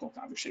inform local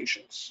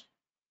conversations.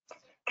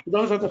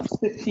 Those are the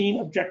 15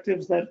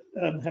 objectives that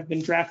have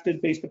been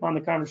drafted based upon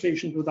the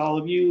conversations with all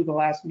of you, the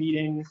last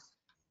meeting,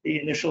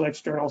 the initial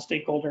external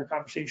stakeholder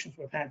conversations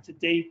we've had to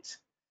date.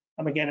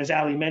 Again, as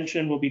Ali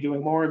mentioned, we'll be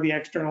doing more of the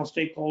external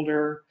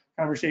stakeholder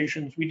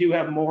conversations. We do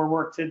have more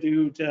work to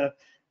do to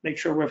make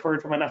sure we've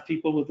heard from enough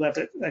people with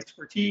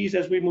expertise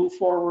as we move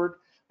forward.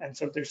 And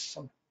so there's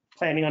some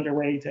planning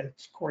underway to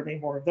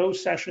coordinate more of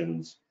those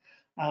sessions.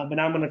 But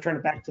now I'm going to turn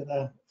it back to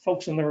the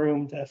folks in the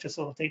room to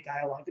facilitate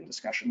dialogue and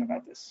discussion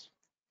about this.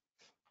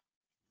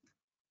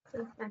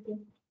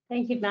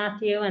 Thank you,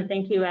 Matthew, and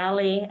thank you,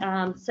 Ali.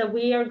 So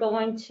we are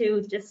going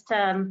to just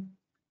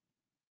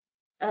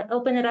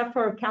open it up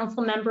for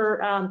council member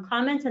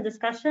comments and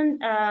discussion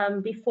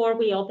before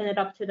we open it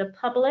up to the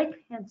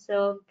public. And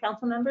so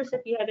council members,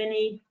 if you have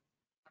any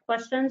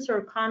questions or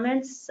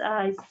comments,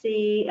 I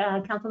see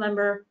council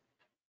member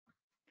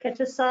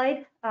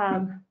Ketcheside.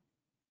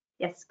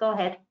 Yes, go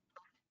ahead.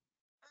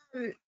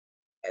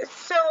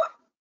 So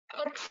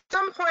at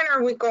some point,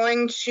 are we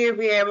going to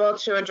be able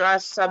to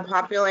address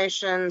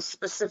subpopulations,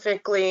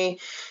 specifically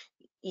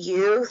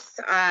youth,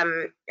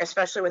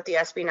 especially with the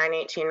SB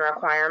 918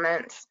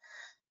 requirements?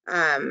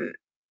 And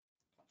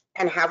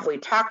have we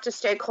talked to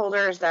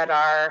stakeholders that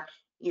are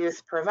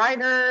youth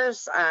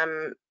providers,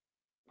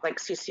 like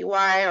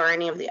CCY or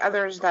any of the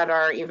others that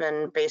are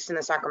even based in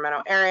the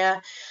Sacramento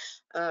area,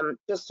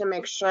 just to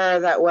make sure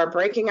that we're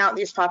breaking out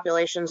these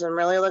populations and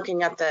really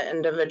looking at the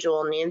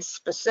individual needs,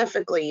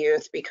 specifically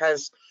youth,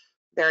 because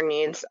their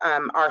needs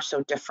are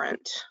so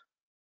different.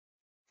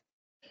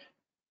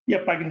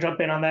 Yep, I can jump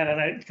in on that,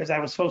 and because I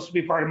was supposed to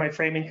be part of my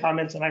framing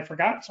comments and I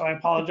forgot, so I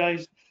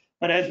apologize.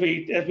 But as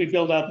we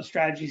build out the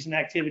strategies and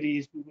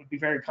activities, we would be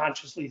very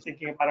consciously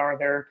thinking about, are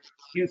there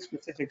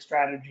youth-specific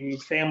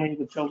strategies, family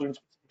with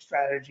children-specific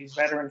strategies,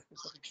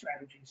 veteran-specific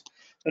strategies.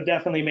 So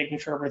definitely making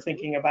sure we're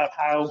thinking about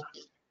how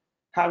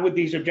would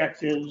these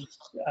objectives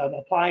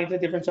apply to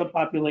different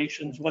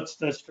subpopulations? What's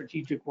the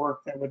strategic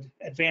work that would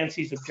advance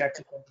these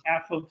objectives on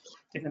behalf of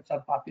different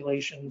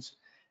subpopulations?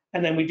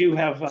 And then we do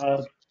have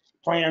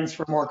plans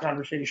for more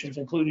conversations,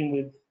 including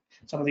with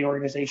some of the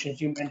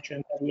organizations you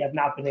mentioned that we have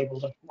not been able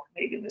to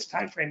coordinate in this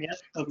time frame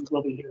yet, but we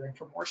will be hearing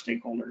from more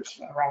stakeholders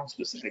around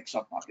specific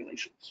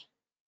subpopulations.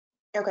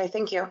 Okay,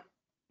 thank you.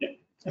 Yeah,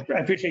 I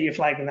appreciate you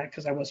flagging that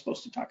because I was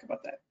supposed to talk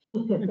about that.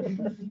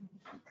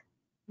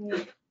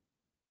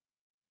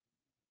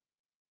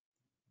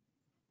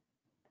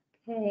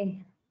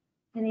 Okay,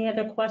 any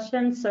other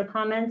questions or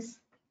comments?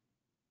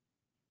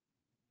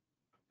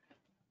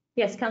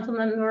 Yes,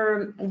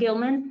 Councilmember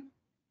Gilman.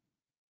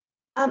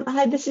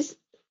 Hi, this is,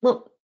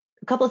 well,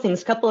 a couple of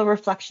things, a couple of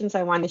reflections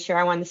I wanted to share.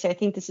 I wanted to say I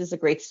think this is a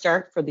great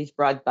start for these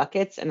broad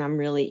buckets, and I'm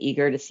really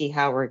eager to see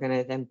how we're going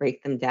to then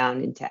break them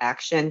down into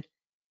action.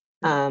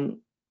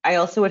 I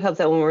also would hope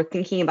that when we're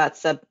thinking about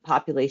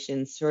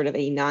subpopulations, sort of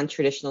a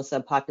non-traditional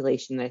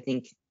subpopulation that I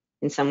think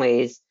in some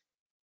ways,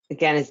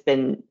 again, has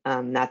been,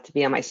 not to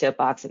be on my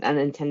soapbox, an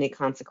unintended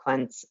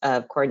consequence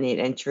of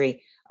coordinated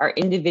entry, are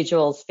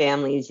individuals,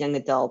 families, young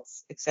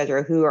adults, et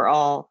cetera, who are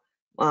all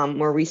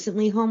more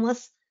recently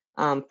homeless.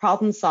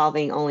 Problem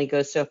solving only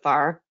goes so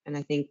far. And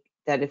I think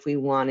that if we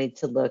wanted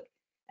to look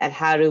at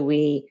how do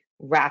we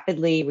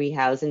rapidly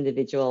rehouse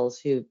individuals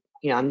who,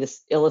 I'm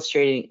just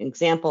illustrating an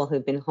example,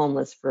 who've been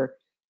homeless for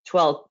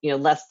 12,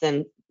 less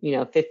than,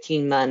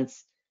 15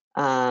 months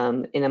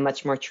in a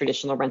much more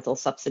traditional rental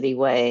subsidy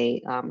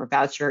way, or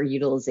voucher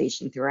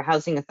utilization through our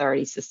housing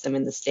authority system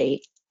in the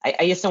state.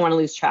 I just don't want to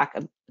lose track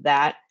of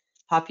that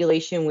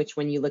population, which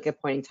when you look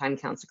at point in time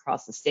counts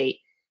across the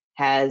state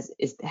has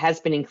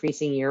been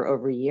increasing year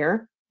over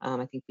year.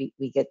 I think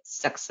we get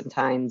stuck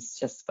sometimes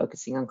just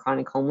focusing on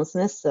chronic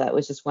homelessness. So that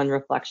was just one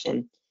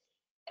reflection.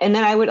 And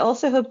then I would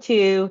also hope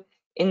to,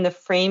 in the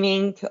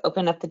framing, to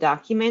open up the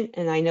document.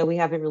 And I know we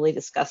haven't really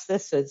discussed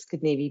this, so this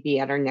could maybe be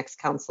at our next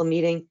council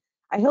meeting.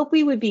 I hope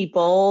we would be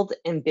bold,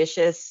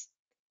 ambitious,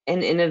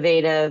 and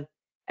innovative.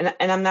 And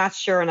I'm not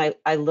sure, and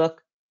I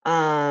look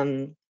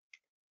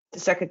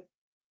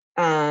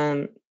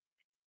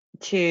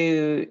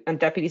to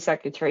Deputy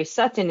Secretary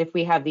Sutton, if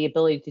we have the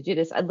ability to do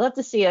this. I'd love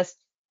to see us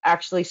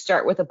actually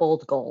start with a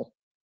bold goal.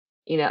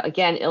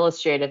 Again,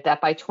 illustrative that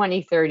by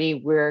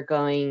 2030, we're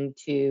going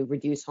to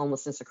reduce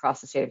homelessness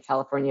across the state of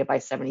California by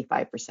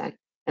 75%. And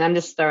I'm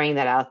just throwing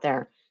that out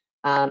there,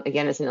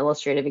 again, as an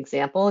illustrative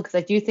example, because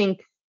I do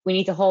think we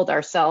need to hold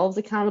ourselves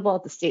accountable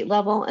at the state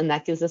level, and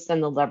that gives us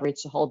then the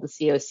leverage to hold the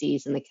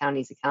COCs and the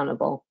counties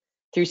accountable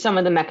through some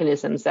of the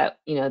mechanisms that,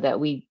 that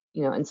we,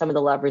 and some of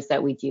the levers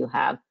that we do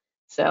have.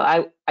 So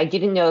I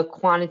didn't know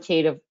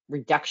quantitative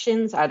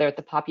reductions, either at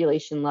the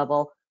population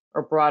level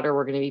or broader,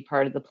 were going to be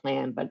part of the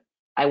plan, but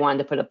I wanted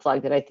to put a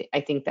plug that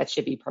I think that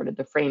should be part of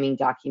the framing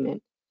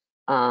document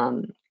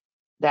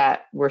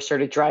that we're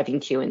sort of driving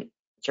to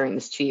during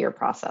this 2-year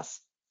process.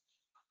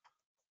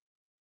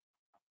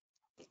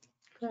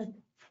 Good.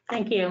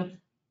 Thank you.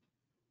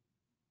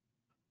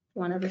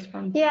 Want to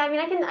respond? Yeah, I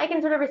mean, I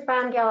can sort of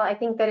respond, Gail. I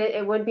think that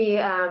it would be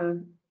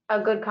a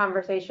good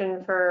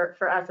conversation for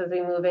us as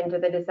we move into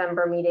the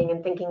December meeting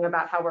and thinking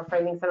about how we're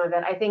framing some of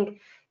it. I think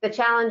the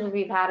challenges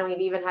we've had, and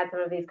we've even had some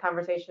of these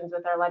conversations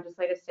with our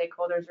legislative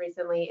stakeholders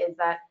recently, is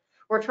that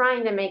we're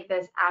trying to make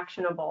this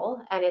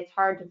actionable, and it's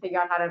hard to figure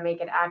out how to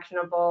make it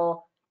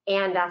actionable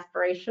and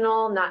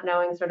aspirational, not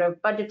knowing sort of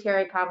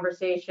budgetary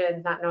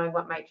conversations, not knowing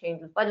what might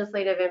change with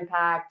legislative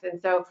impact. And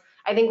so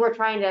I think we're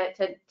trying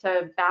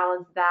to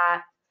balance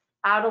that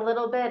out a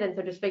little bit, and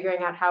so just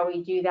figuring out how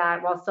we do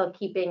that while still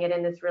keeping it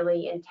in this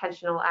really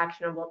intentional,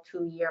 actionable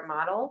 2-year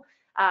model.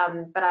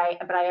 But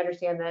I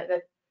understand that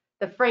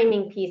the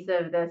framing piece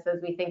of this,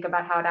 as we think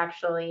about how it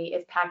actually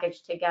is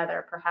packaged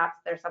together, perhaps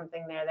there's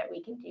something there that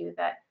we can do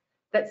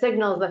that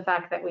signals the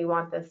fact that we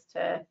want this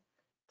to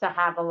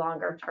have a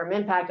longer term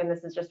impact, and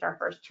this is just our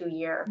first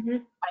 2-year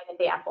bite at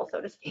the apple, so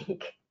to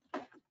speak.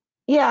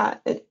 Yeah,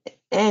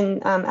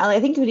 and Allie, I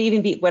think it would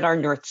even be what our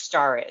North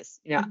Star is.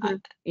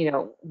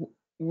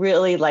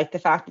 Really like the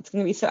fact it's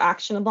going to be so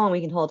actionable, and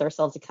we can hold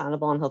ourselves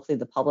accountable, and hopefully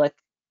the public,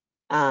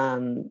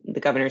 the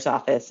governor's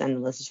office and the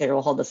legislature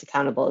will hold us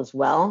accountable as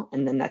well,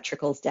 and then that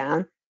trickles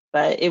down.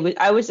 But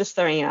I was just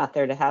throwing it out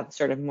there to have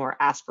sort of more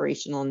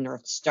aspirational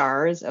North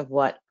Stars of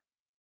what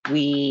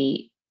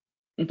we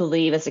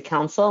believe as a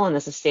council and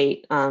as a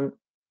state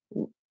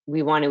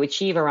we want to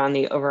achieve around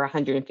the over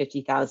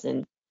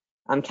 150,000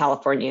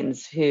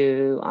 Californians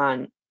who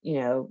on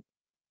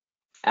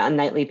a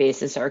nightly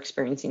basis are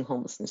experiencing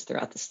homelessness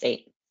throughout the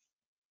state.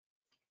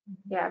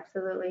 Yeah,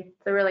 absolutely.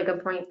 It's a really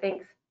good point.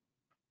 Thanks.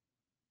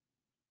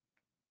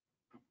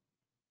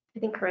 I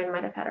think Corinne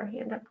might have had her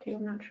hand up too.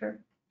 I'm not sure.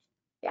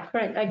 Yeah,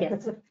 Right, I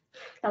guess.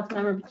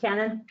 Councilmember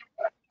Buchanan.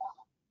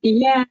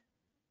 Yeah.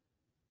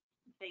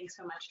 Thanks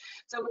so much.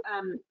 So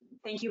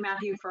thank you,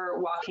 Matthew, for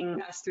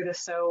walking us through this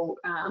so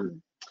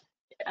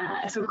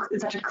in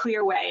such a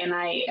clear way. And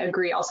I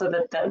agree also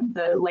that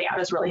the layout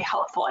is really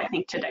helpful, I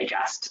think, to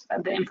digest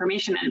the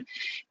information. And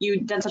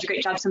you've done such a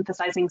great job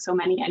synthesizing so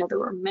many. I know there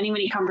were many,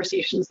 many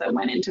conversations that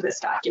went into this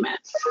document.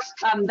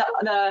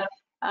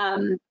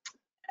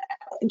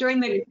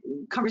 During the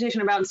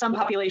conversation around some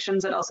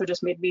populations, it also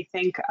just made me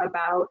think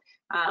about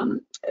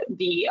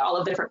all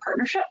of the different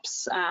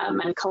partnerships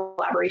and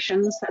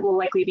collaborations that will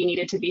likely be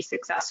needed to be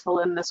successful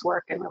in this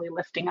work and really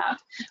lifting up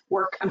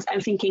work.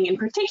 I'm thinking in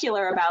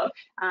particular about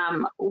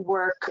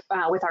work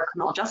with our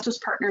criminal justice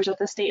partners at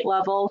the state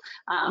level,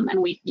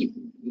 and we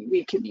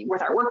could be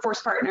with our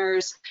workforce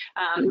partners,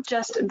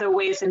 just the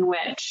ways in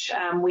which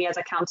we as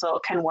a council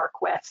can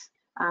work with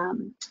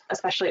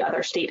especially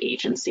other state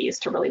agencies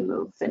to really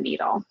move the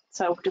needle.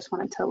 So just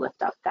wanted to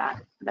lift up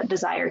that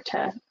desire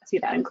to see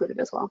that included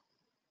as well.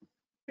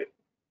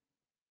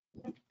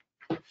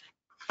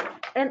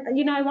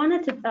 And, I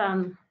wanted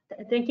to,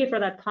 thank you for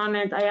that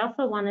comment. I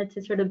also wanted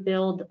to sort of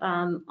build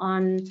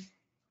on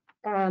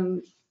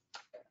the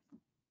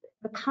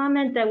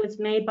comment that was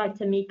made by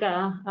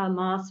Tamika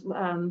Moss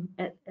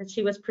as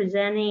she was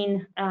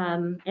presenting,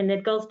 and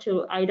it goes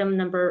to item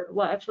number,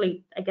 well,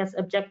 actually, I guess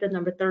objective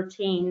number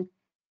 13,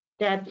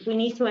 that we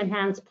need to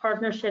enhance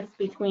partnerships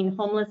between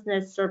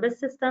homelessness service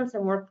systems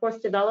and workforce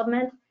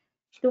development.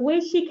 The way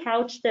she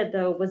couched it,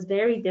 though, was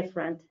very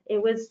different.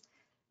 It was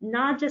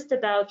not just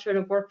about sort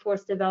of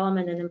workforce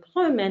development and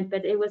employment,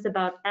 but it was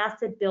about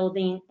asset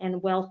building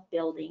and wealth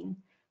building,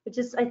 which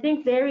is, I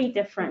think, very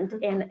different.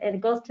 And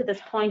it goes to this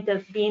point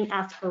of being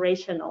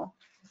aspirational.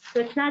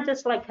 So it's not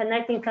just like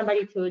connecting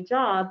somebody to a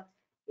job.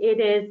 It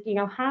is,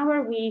 how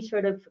are we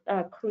sort of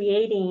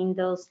creating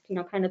those,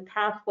 kind of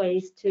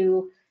pathways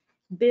to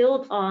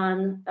build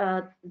on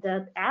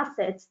the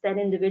assets that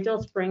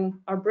individuals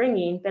are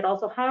bringing, but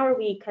also how are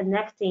we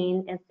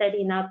connecting and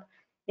setting up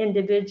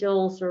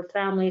individuals or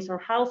families or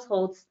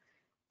households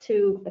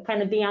to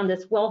kind of be on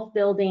this wealth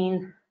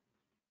building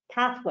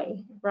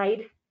pathway,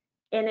 right?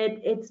 And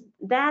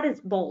that is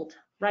bold,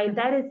 right?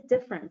 That is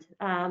different.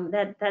 And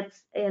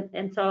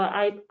so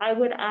I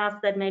would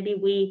ask that maybe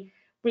we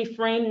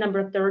reframe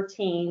number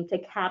 13 to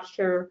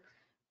capture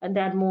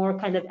that more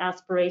kind of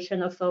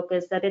aspirational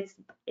focus, that it's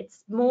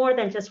more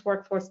than just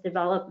workforce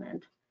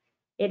development.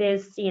 It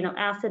is,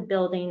 asset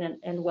building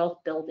and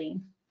wealth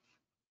building,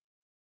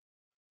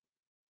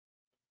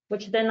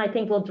 which then I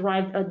think will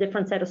drive a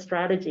different set of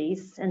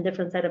strategies and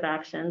different set of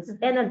actions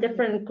and a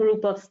different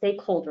group of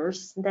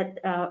stakeholders that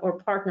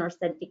or partners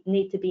that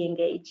need to be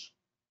engaged.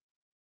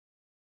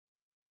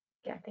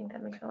 Yeah, I think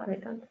that makes a lot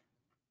of sense.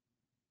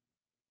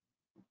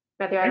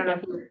 Matthew, I don't know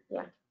if you,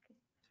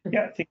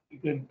 Yeah, I think you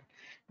could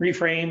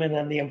reframe, and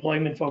then the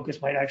employment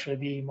focus might actually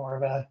be more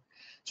of a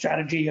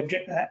strategy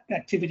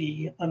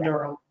activity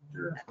under a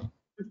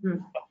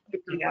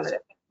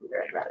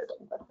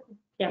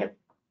Yeah,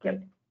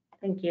 good.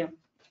 Thank you.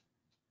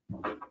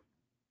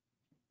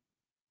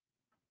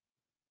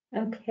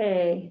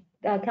 Okay,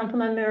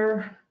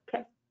 Councilmember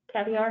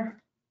Caviar.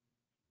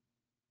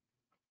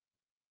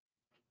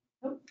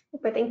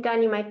 I think,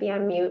 Don, you might be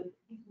on mute.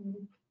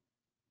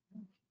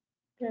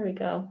 There we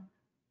go.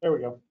 There we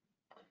go.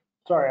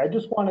 sorry, I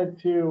just wanted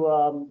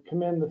to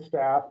commend the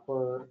staff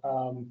for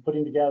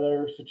putting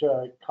together such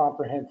a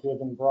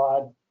comprehensive and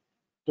broad,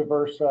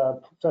 diverse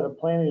set of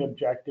planning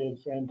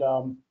objectives, and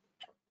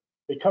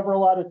they cover a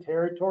lot of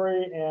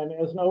territory. And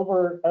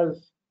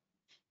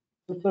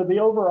so the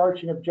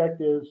overarching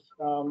objectives,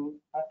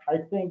 I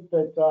think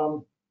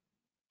that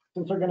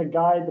since they're going to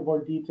guide the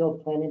more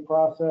detailed planning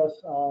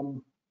process,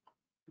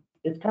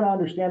 it's kind of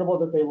understandable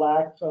that they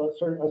lack a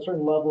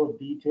certain level of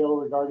detail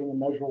regarding the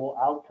measurable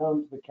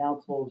outcomes the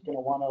council is going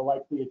to want to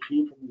likely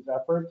achieve from these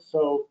efforts.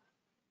 So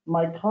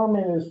my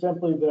comment is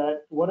simply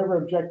that whatever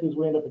objectives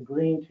we end up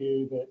agreeing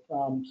to, that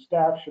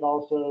staff should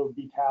also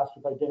be tasked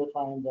with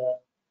identifying the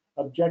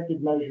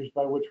objective measures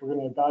by which we're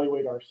going to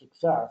evaluate our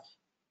success,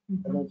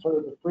 and then sort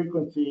of the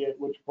frequency at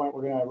which point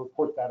we're going to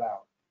report that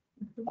out.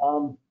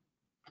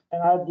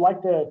 And I'd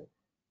like to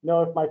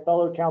know if my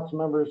fellow council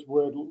members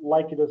would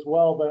like it as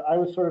well, but I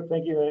was sort of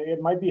thinking that it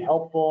might be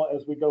helpful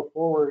as we go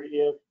forward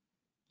if,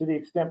 to the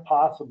extent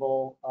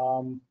possible,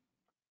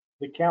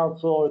 the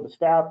council or the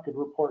staff could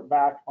report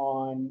back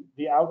on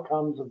the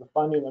outcomes of the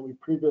funding that we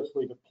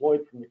previously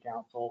deployed from the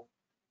council,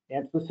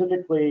 and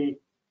specifically,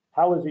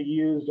 how was it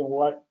used and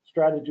what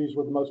strategies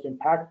were the most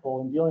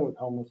impactful in dealing with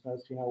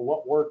homelessness,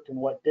 what worked and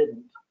what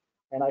didn't.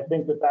 And I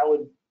think that that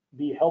would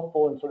be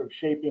helpful in sort of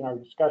shaping our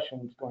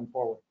discussions going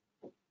forward.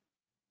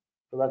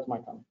 So that's my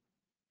comment.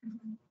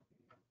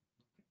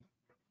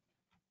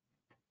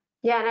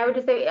 Yeah, and I would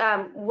just say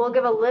we'll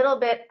give a little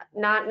bit,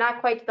 not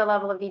quite to the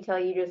level of detail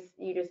you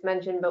just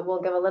mentioned, but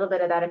we'll give a little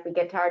bit of that if we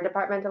get to our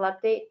departmental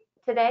update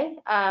today.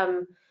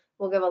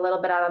 We'll give a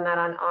little bit out on that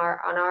on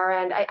our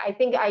end. I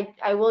think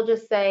I will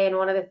just say, and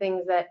one of the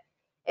things that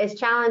is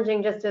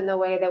challenging just in the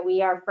way that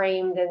we are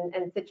framed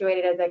and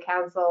situated as a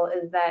council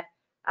is that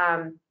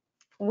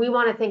we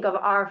want to think of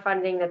our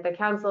funding that the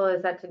council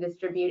is set to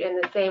distribute in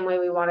the same way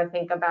we want to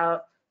think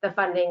about the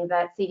funding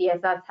that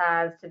CDSS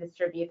has to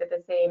distribute, that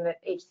the same that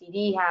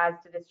HCD has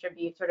to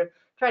distribute, sort of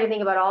try to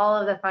think about all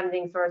of the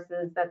funding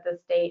sources that the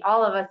state,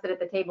 all of us sit at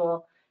the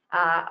table,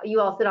 you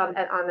all sit on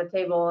the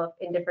table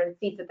in different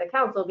seats at the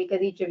council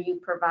because each of you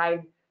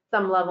provide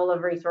some level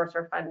of resource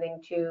or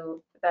funding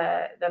to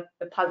the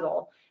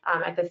puzzle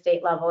at the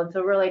state level. And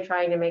so really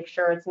trying to make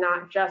sure it's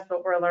not just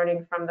what we're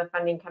learning from the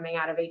funding coming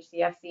out of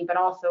HCFC, but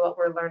also what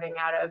we're learning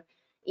out of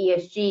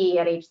ESG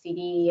at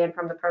HCD and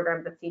from the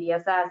programs at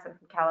CDSS and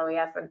from Cal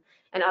OES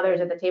and others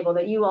at the table,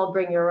 that you all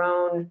bring your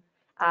own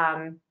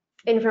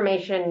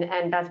information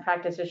and best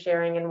practices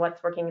sharing and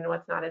what's working and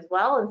what's not as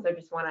well. And so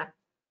just want to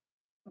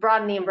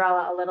broaden the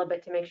umbrella a little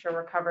bit to make sure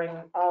we're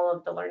covering all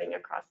of the learning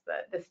across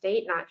the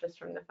state, not just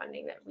from the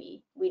funding that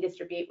we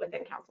distribute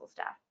within council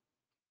staff.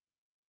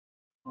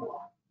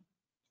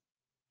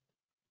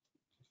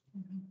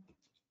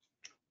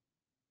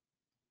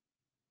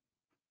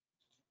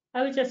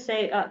 I would just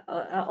say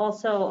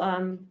also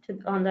on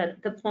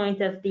the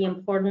point of the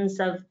importance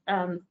of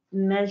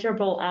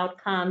measurable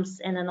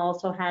outcomes, and then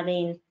also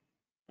having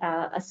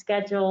a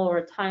schedule or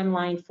a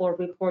timeline for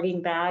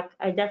reporting back.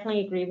 I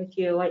definitely agree with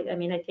you. I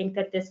mean, I think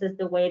that this is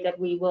the way that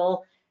we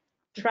will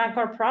track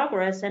our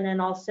progress, and then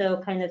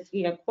also kind of,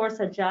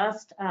 course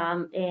adjust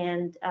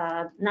and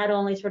not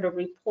only sort of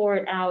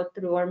report out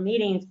through our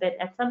meetings, but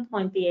at some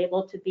point be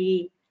able to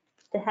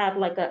have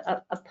like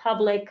a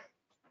public,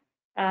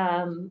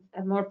 a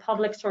more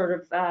public sort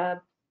of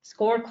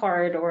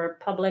scorecard or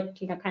public,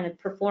 kind of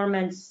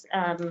performance,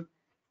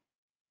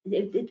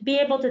 be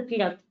able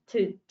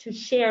to, to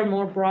share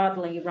more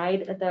broadly,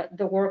 right,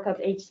 the work of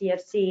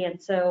HCFC. And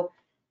so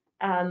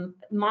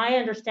my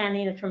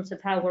understanding in terms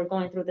of how we're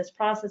going through this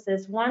process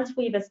is once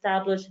we've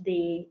established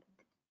the,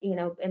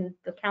 and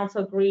the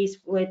council agrees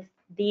with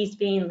these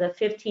being the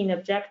 15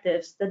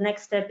 objectives, the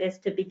next step is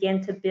to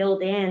begin to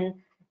build in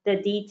the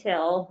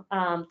detail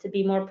to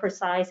be more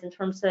precise in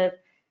terms of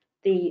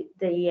the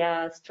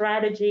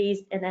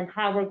strategies, and then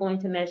how we're going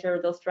to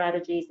measure those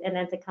strategies, and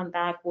then to come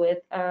back with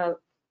a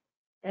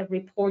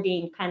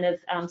reporting kind of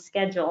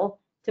schedule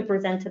to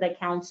present to the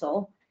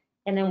council,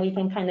 and then we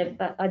can kind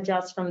of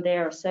adjust from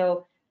there.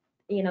 So,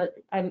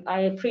 I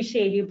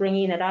appreciate you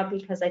bringing it up,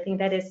 because I think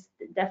that is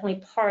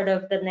definitely part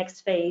of the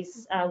next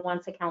phase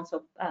once the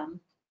council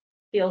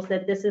feels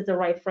that this is the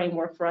right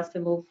framework for us to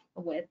move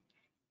with.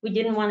 We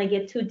didn't want to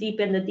get too deep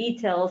in the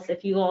details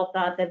if you all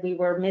thought that we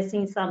were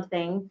missing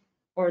something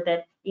or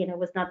that,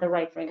 was not the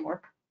right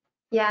framework.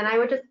 Yeah, and I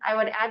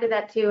would add to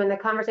that too, in the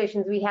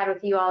conversations we had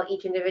with you all,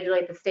 each individually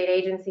at the state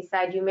agency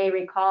side, you may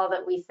recall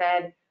that we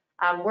said,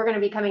 we're going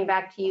to be coming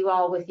back to you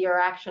all with your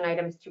action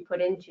items to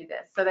put into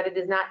this, so that it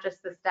is not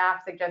just the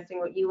staff suggesting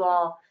what you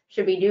all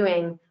should be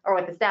doing or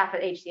what the staff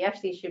at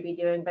HCFC should be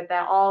doing, but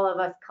that all of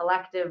us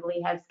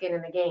collectively have skin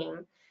in the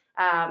game,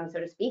 so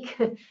to speak,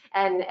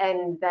 and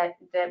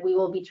that we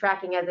will be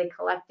tracking as a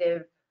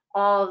collective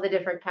all of the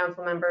different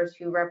council members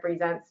who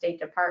represent state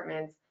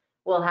departments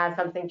will have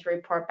something to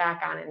report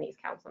back on in these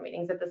council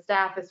meetings, that the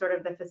staff is sort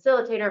of the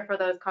facilitator for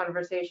those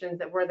conversations,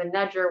 that we're the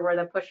nudger, we're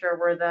the pusher,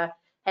 we're the,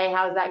 hey,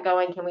 how's that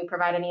going? Can we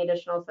provide any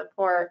additional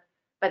support?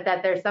 but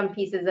that there's some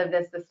pieces of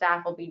this the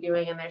staff will be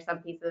doing, and there's some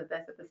pieces of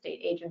this that the state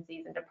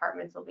agencies and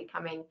departments will be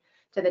coming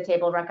to the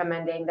table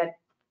recommending that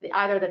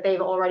either that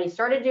they've already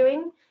started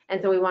doing,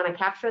 and so we want to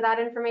capture that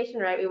information,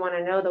 right? We want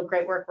to know the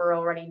great work we're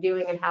already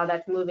doing and how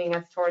that's moving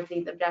us towards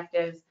these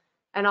objectives,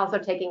 and also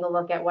taking a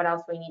look at what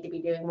else we need to be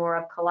doing more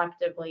of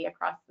collectively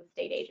across the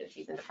state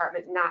agencies and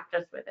departments, not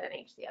just within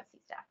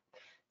HCSC staff.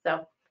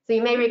 So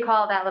you may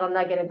recall that little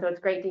nugget, and so it's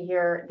great to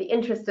hear the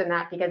interest in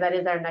that because that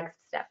is our next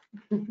step.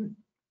 And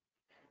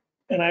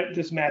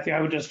Matthew,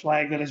 I would just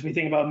flag that as we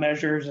think about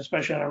measures,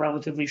 especially on a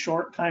relatively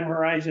short time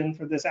horizon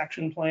for this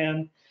action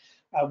plan,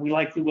 we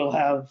likely will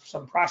have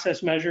some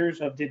process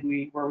measures of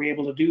were we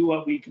able to do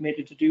what we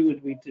committed to do,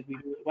 and did we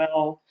do it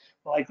well?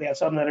 We'll likely have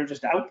some that are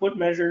just output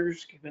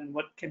measures, given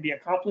what can be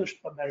accomplished,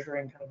 but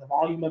measuring kind of the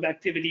volume of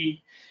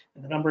activity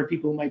and the number of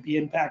people who might be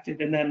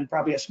impacted, and then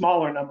probably a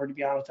smaller number, to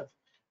be honest, of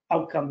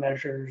outcome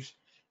measures,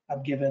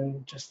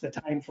 given just the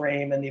time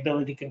frame and the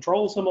ability to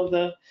control some of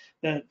the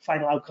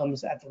final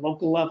outcomes at the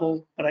local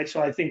level. But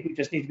so I think we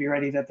just need to be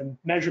ready that the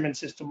measurement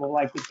system will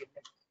likely be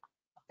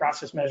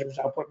process measures,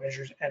 output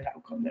measures, and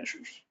outcome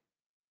measures.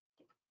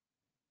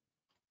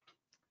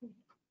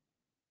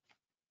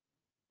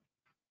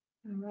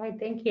 All right,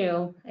 thank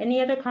you.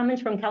 Any other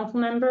comments from council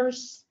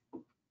members?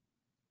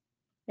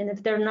 And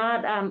if they're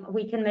not,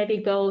 we can maybe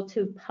go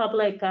to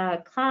public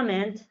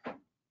comment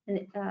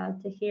and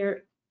to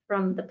hear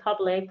from the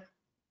public.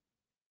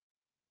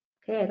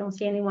 Okay, I don't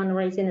see anyone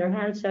raising their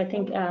hand, so I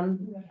think,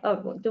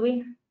 oh, do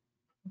we?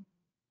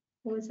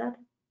 Who is that?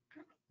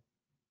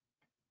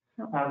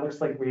 Looks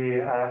like we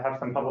have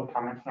some public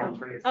comment hands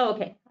raised. Oh,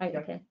 okay,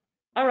 okay.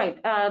 All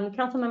right,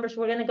 council members,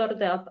 we're gonna go to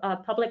the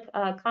public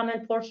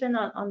comment portion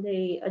on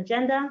the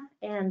agenda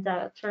and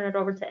turn it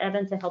over to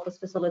Evan to help us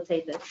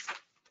facilitate this.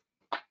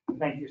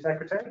 Thank you,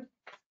 Secretary.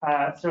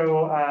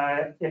 So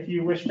if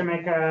you wish to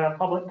make a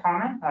public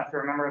comment, if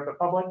you're a member of the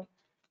public,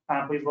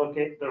 please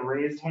locate the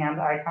raised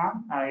hand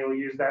icon. You'll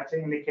use that to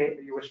indicate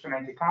that you wish to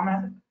make a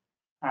comment.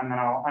 And then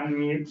I'll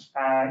unmute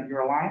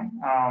your line.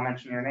 I'll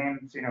mention your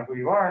name so you know who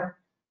you are.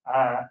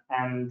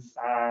 And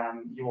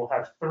you will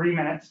have 3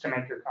 minutes to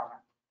make your comment.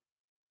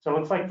 So it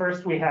looks like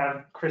first we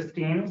have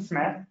Christine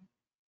Smith.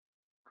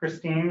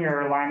 Christine,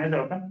 your line is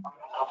open.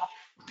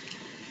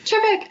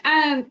 Terrific.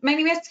 My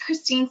name is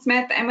Christine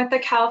Smith. I'm with the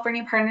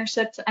California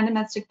Partnership to End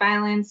Domestic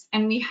Violence,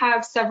 and we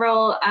have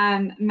several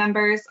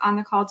members on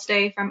the call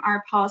today from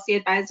our Policy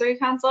Advisory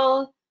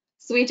Council.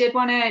 So we did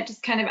want to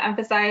just kind of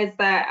emphasize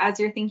that as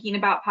you're thinking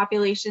about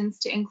populations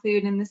to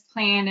include in this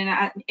plan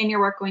and in your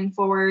work going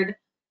forward,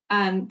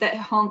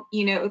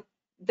 that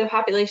the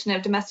population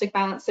of domestic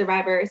violence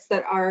survivors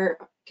that are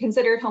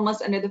considered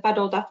homeless under the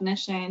federal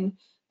definition,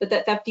 but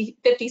that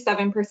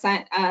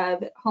 57%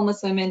 of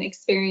homeless women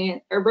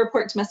experience or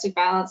report domestic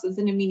violence as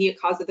an immediate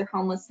cause of their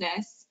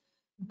homelessness.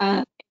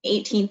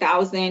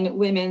 18,000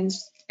 women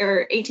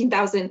or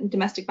 18,000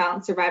 domestic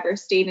violence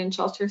survivors stayed in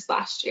shelters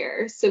last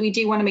year. So we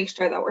do want to make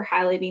sure that we're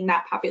highlighting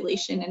that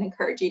population and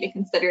encourage you to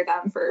consider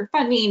them for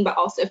funding, but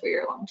also for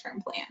your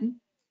long-term plan.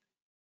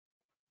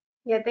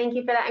 Yeah, thank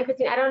you for that. And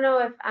Christine, I don't know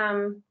if,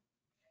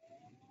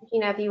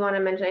 Gina, if you want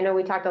to mention, I know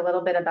we talked a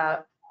little bit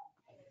about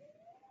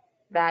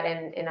that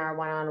in our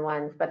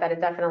one-on-ones, but that is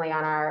definitely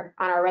on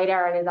our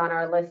radar and is on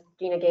our list.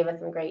 Gina gave us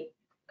some great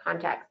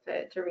contacts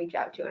to reach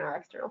out to in our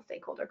external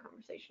stakeholder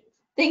conversations.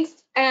 Thanks.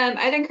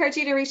 I'd encourage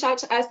you to reach out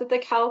to us at the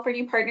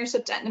California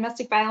Partnership to End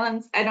Domestic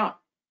Violence.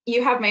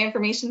 You have my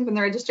information from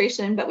the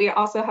registration, but we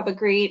also have a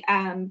great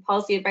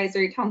Policy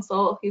Advisory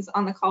Council who's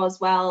on the call as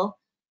well.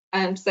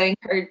 So I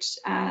encourage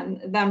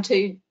them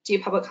to do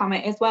public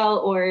comment as well,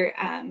 or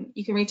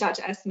you can reach out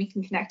to us and we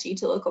can connect you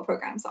to local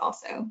programs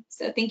also.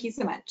 So thank you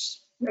so much.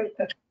 Great.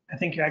 I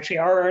think you actually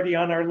are already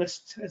on our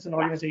list as an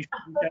organization.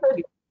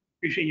 We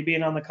appreciate you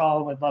being on the call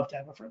and would love to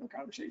have a further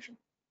conversation.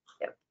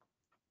 Yep.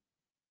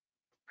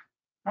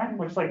 All right,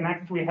 looks like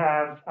next we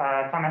have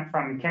a comment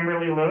from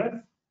Kimberly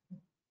Lewis.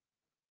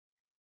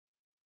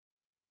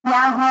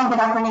 Yeah, hi, good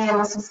afternoon.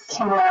 This is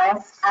Kim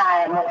Lewis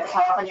with the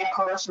California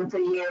Coalition for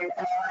Youth,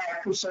 and I want to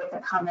appreciate the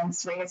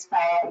comments raised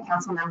by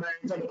Councilmember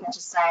Jody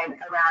Ketcheside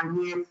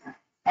around youth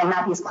and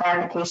Matthew's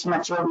clarification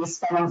that you'll be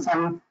spending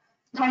some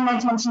time and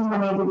attention to the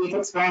needs of youth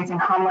experiencing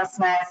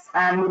homelessness.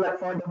 We look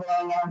forward to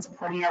weighing in and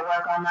supporting your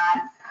work on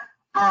that.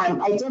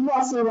 I did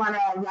also want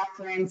to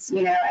reference,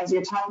 as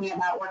you're talking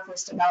about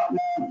workforce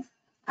development,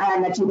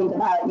 that you think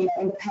about,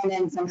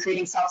 independence and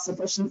creating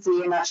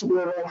self-sufficiency, and that should be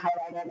really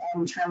highlighted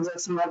in terms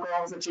of some of the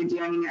goals that you're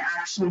doing in your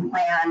action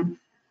plan.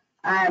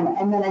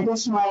 And then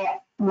additionally,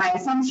 my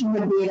assumption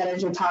would be that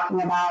as you're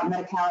talking about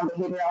medical and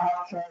behavioral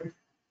health care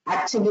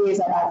activities,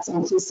 that's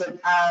inclusive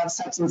of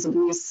substance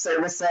abuse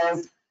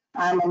services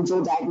and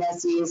dual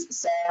diagnoses.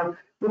 So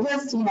we'll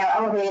just,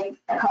 elevate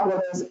a couple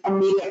of those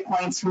immediate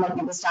points from looking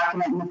at this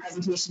document and the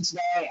presentation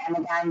today. And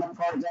again, look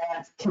forward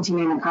to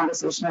continuing the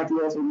conversation with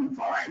you as we move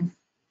forward.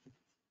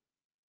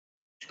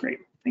 Great,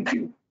 thank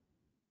you.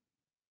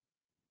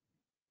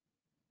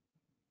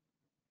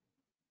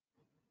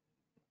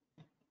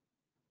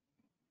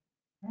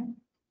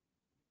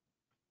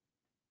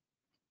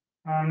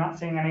 I'm not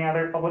seeing any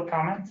other public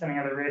comments, any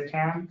other raised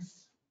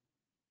hands.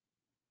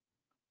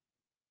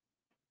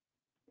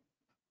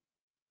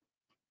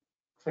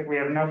 Looks like we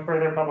have no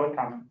further public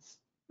comments.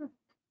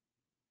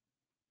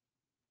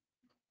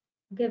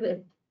 Give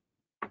it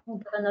we'll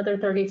give another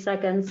 30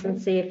 seconds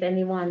and see if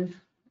anyone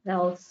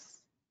else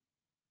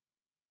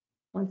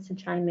wants to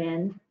chime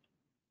in.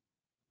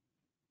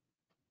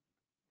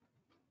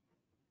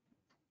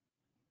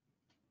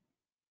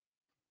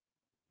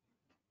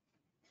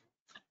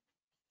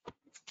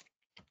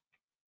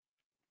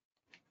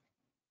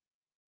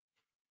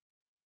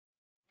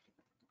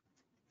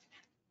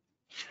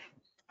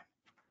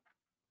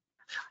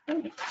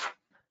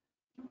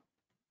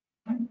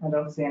 I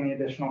don't see any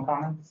additional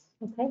comments.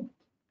 Okay.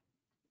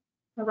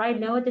 All right,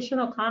 no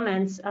additional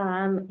comments.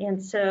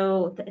 And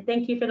so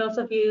thank you for those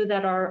of you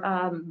that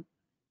are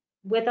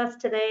with us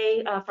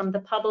today from the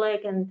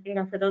public, and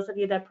for those of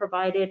you that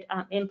provided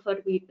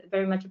input, we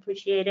very much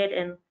appreciate it.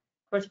 And of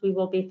course, we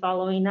will be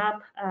following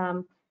up.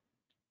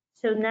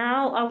 So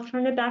now I'll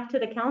turn it back to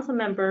the council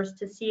members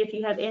to see if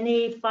you have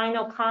any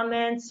final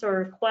comments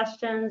or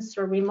questions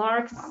or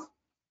remarks.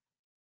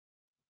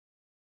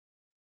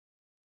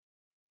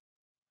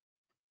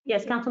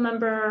 Yes,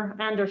 Councilmember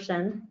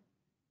Anderson.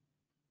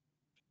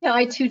 Yeah,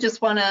 I too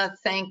just want to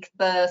thank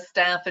the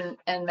staff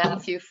and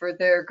Matthew for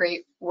their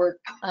great work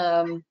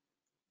on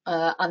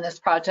this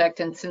project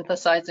and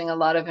synthesizing a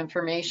lot of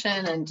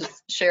information, and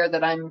just share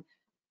that I'm,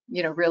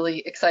 really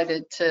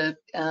excited to,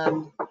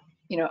 on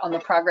the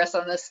progress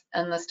on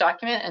this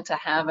document, and to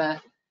have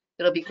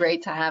it'll be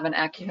great to have an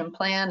action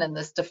plan and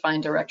this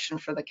defined direction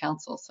for the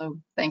council. So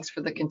thanks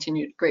for the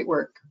continued great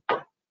work.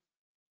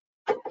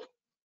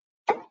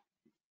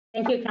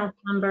 Thank you,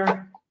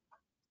 Councilmember.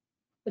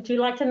 Would you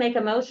like to make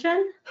a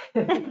motion?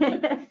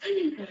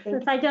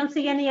 Since I don't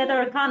see any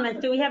other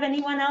comments, do we have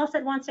anyone else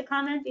that wants to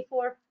comment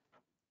before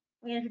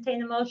we entertain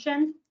the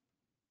motion?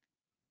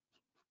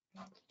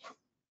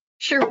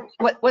 Sure.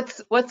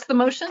 What's the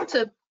motion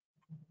to?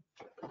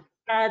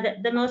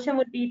 The motion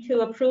would be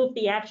to approve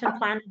the action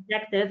plan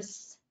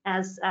objectives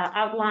as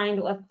outlined,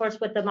 of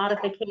course, with the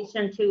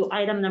modification to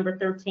item number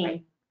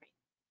 13.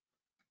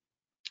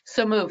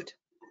 So moved.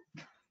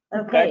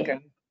 Okay.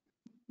 Second.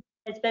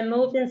 It's been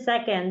moved in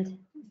second.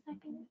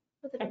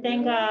 I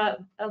think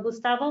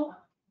Gustavo?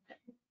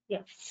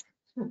 Yes.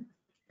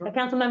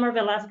 Councilmember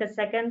Velasquez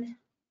second.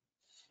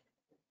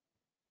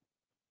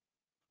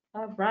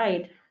 All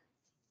right.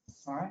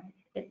 All right.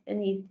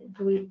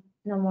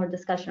 No more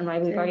discussion,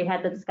 right? We've already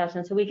had the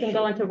discussion, so we can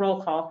go into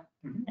roll call.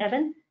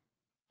 Evan?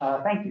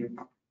 Thank you.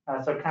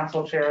 So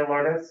Council Chair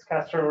Lourdes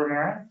Castro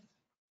Ramirez.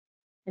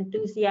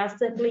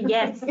 Enthusiastically,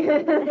 yes.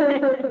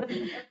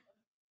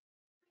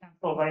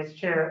 Council Vice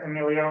Chair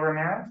Emilio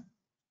Ramirez.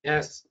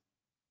 Yes.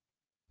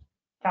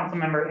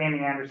 Councilmember Amy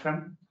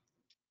Anderson.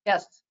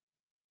 Yes.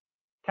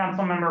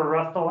 Councilmember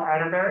Russell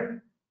Atterbury.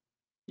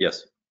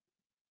 Yes.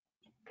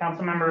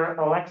 Councilmember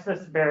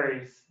Alexis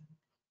Berries.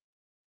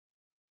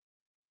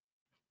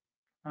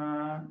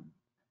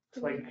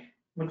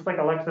 Looks like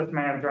Alexis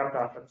may have dropped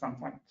off at some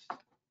point.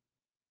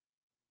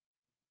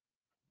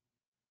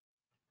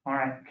 All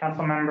right,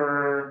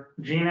 Councilmember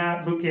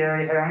Gina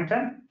Buchieri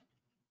Harrington.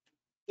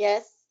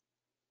 Yes.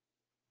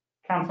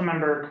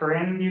 Councilmember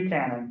Corinne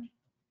Buchanan.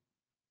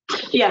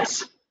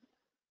 Yes.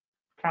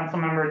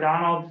 Councilmember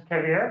Donald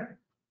Cavier.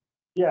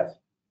 Yes.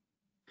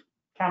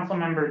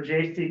 Councilmember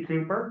J.C.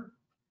 Cooper.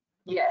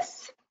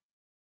 Yes.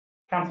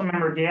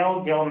 Councilmember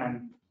Gail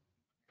Gilman.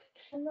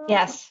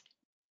 Yes.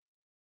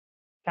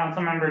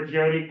 Councilmember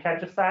Jody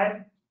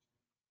Ketcheside.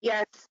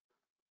 Yes.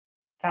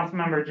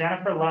 Councilmember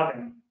Jennifer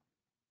Loving.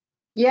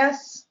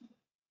 Yes.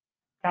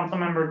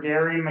 Councilmember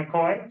Gary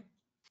McCoy.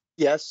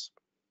 Yes.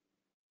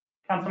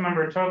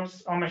 Councilmember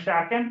Topes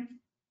Omishakin.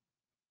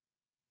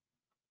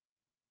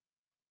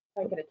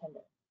 I could attend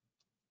it.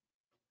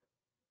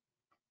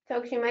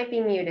 Tokes, you might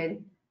be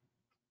muted.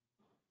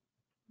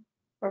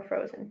 Or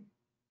frozen.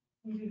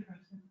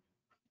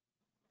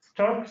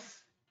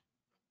 Stokes.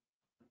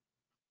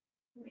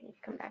 We need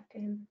to come back to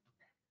him.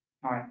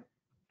 All right.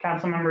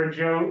 Councilmember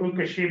Joe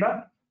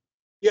Ukashiba.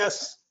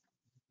 Yes.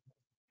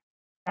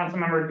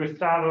 Councilmember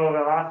Gustavo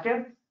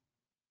Velasquez.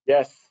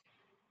 Yes.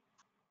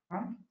 All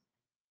right.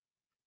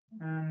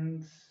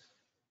 And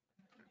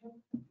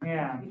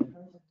yeah,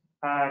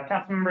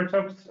 Councilmember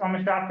Topes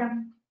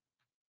Omishakin.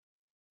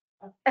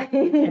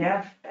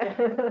 Yes.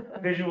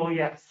 Visual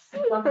yes.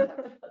 Okay.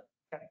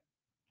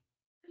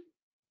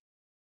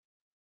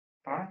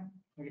 All right.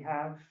 We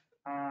have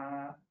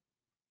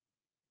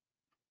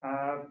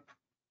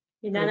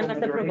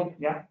Unanimous approval.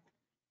 Yeah.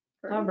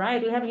 All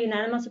right, we have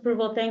unanimous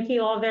approval. Thank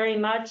you all very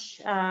much.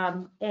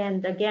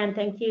 And again,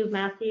 thank you,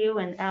 Matthew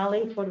and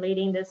Allie, for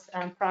leading this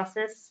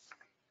process.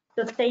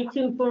 So stay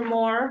tuned for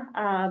more.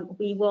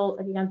 We will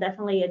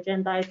definitely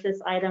agendize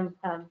this item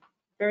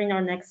during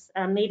our next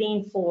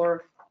meeting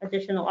for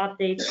additional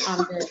updates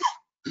on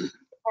the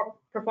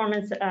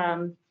performance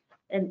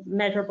and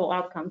measurable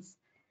outcomes.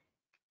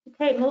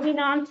 Okay, moving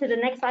on to the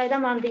next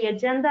item on the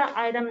agenda,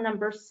 item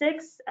number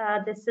 6.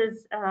 This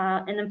is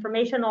an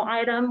informational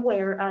item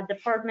where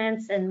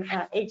departments and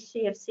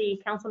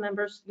HCFC council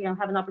members,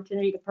 have an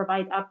opportunity to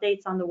provide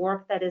updates on the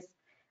work that is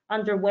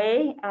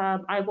underway.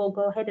 I will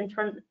go ahead and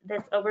turn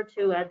this over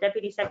to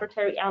Deputy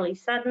Secretary Ali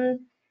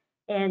Sutton,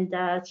 and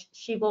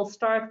she will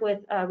start with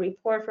a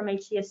report from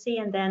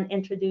HCFC and then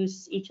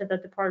introduce each of the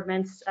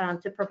departments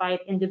to provide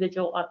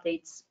individual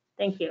updates.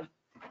 Thank you.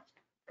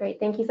 Great,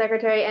 thank you,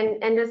 Secretary.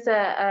 And just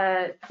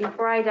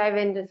before I dive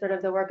into sort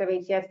of the work of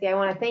HCFC, I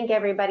want to thank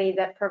everybody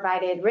that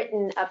provided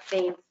written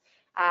updates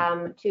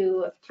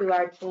to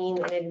our team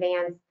in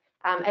advance.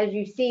 As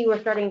you see, we're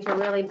starting to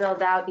really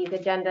build out these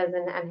agendas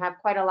and have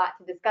quite a lot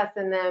to discuss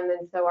in them,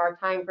 and so our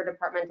time for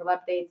departmental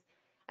updates,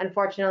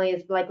 unfortunately,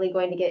 is likely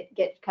going to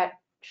get cut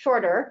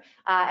shorter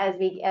as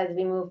we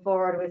move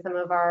forward with some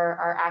of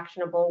our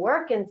actionable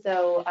work. And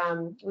so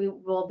we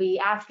will be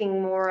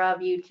asking more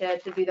of you to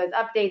do those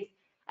updates,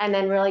 and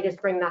then really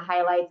just bring the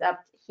highlights up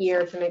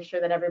here to make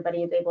sure that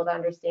everybody is able to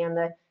understand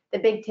the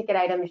big ticket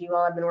items you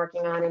all have been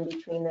working on in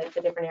between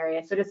the different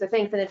areas. So just a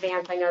thanks in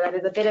advance. I know that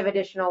is a bit of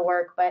additional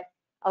work, but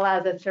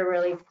allows us to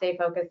really stay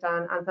focused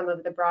on some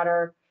of the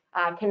broader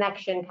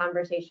connection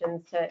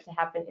conversations to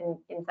happen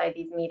inside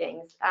these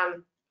meetings.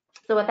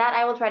 So with that,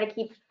 I will try to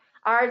keep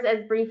ours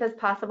as brief as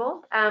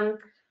possible. So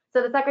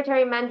the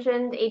Secretary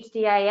mentioned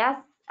HDIS,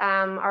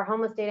 our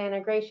homeless data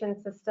integration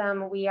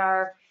system. We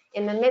are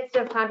in the midst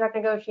of contract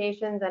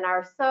negotiations and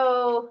are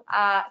so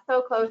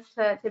close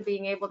to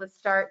being able to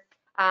start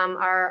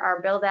our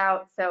build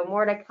out. So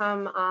more to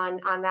come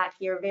on that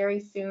here very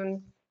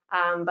soon.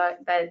 But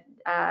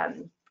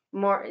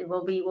more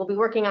we'll be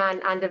working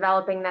on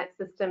developing that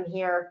system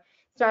here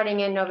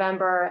starting in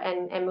November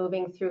and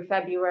moving through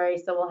February.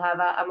 So we'll have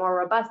a more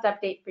robust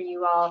update for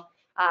you all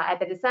at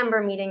the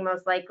December meeting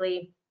most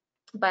likely.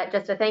 But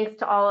just a thanks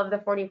to all of the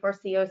 44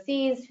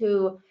 COCs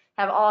who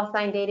have all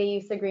signed data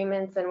use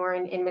agreements, and we're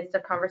in midst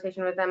of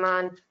conversation with them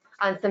on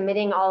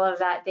submitting all of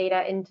that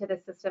data into the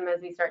system as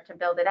we start to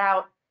build it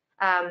out.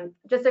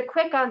 Just a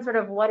quick on sort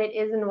of what it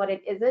is and what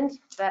it isn't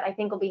that I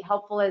think will be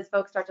helpful as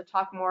folks start to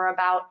talk more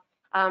about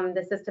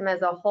the system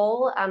as a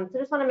whole. So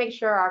just want to make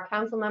sure our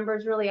council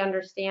members really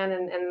understand,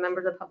 and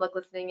members of the public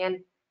listening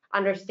in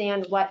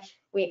understand what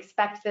we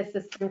expect this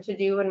system to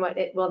do and what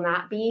it will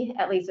not be,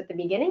 at least at the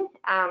beginning.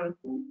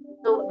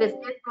 So this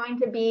is going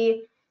to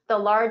be the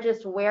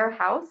largest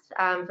warehouse,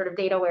 sort of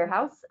data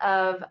warehouse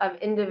of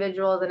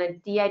individuals in a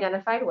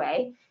de-identified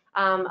way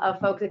of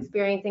folks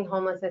experiencing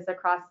homelessness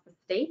across the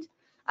state.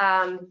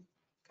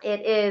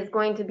 It is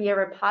going to be a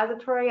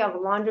repository of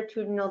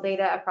longitudinal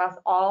data across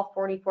all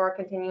 44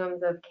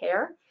 continuums of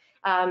care.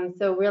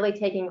 So really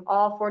taking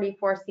all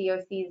 44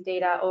 COCs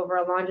data over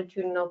a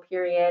longitudinal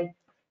period,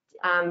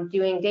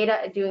 doing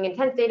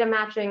intense data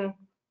matching,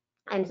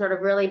 and sort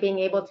of really being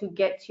able to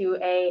get to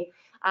a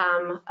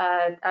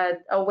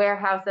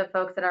warehouse of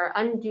folks that are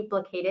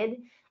unduplicated,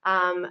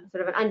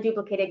 sort of an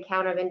unduplicated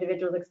count of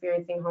individuals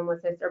experiencing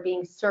homelessness or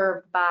being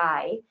served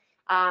by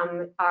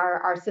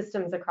our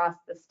systems across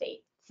the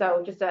state.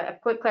 So just a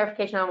quick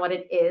clarification on what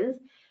it is.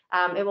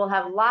 It will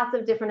have lots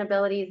of different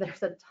abilities.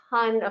 There's a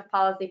ton of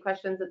policy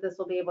questions that this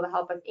will be able to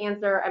help us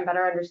answer and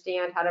better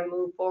understand how to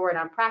move forward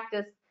on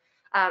practice.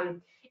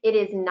 It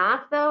is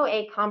not, though,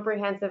 a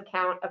comprehensive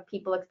count of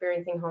people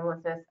experiencing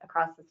homelessness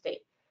across the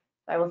state.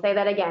 I will say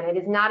that again. It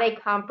is not a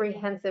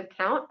comprehensive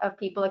count of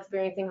people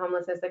experiencing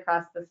homelessness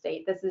across the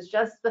state. This is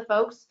just the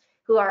folks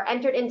who are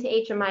entered into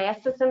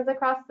HMIS systems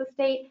across the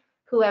state,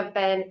 who have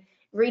been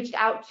reached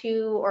out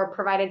to or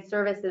provided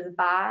services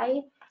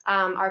by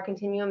our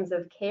continuums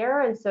of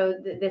care. And so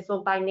this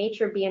will by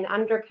nature be an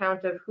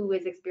undercount of who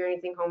is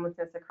experiencing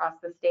homelessness across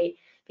the state,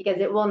 because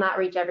it will not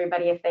reach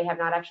everybody if they have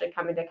not actually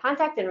come into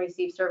contact and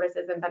received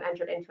services and been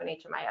entered into an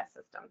HMIS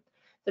system.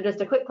 So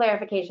just a quick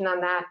clarification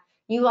on that.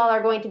 You all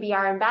are going to be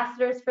our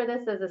ambassadors for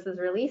this as this is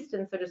released,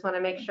 and so just want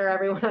to make sure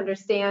everyone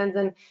understands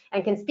and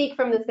can speak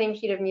from the same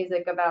sheet of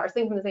music about, or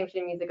sing from the same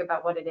sheet of music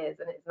about what it is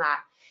and it's not.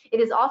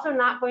 It is also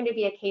not going to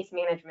be a case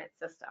management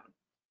system.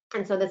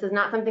 And so this is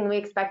not something we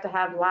expect to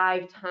have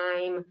live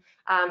time,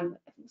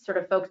 sort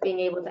of folks being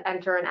able to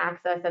enter and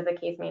access as a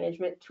case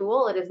management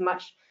tool.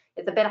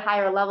 It's a bit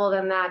higher level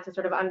than that to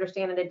sort of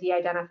understand at a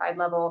de-identified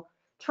level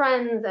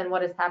trends and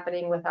what is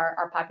happening with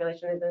our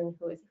population and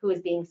who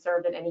is being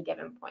served at any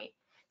given point.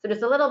 So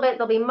just a little bit,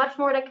 there'll be much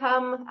more to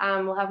come.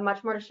 We'll have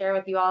much more to share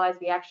with you all as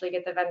we actually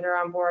get the vendor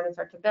on board and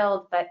start to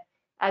build. But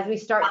as we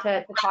start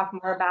to talk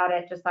more about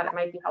it, just thought it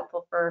might be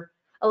helpful for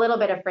a little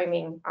bit of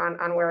framing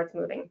on where it's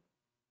moving.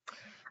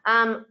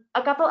 A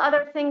couple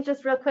other things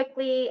just real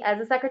quickly. As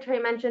the Secretary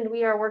mentioned,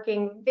 we are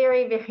working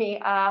very, very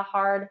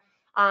hard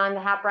on the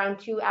HAP Round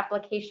 2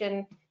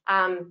 application.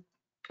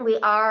 We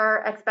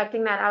are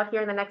expecting that out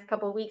here in the next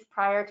couple of weeks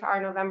prior to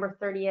our November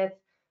 30th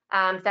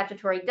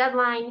statutory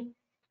deadline.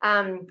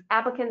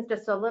 Applicants,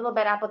 just a little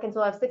bit, applicants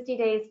will have 60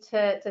 days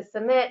to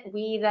submit.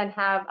 We then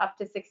have up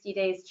to 60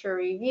 days to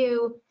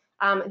review.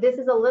 This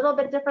is a little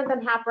bit different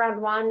than HAP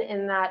Round 1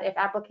 in that if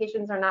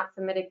applications are not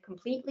submitted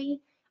completely,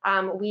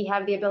 we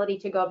have the ability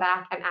to go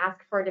back and ask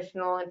for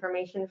additional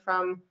information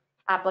from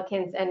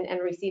applicants and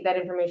receive that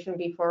information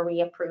before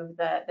we approve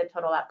the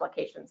total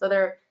application. So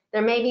there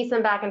may be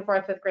some back and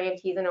forth with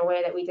grantees in a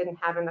way that we didn't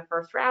have in the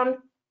first round.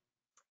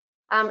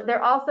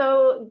 They're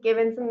also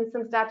given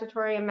some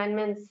statutory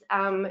amendments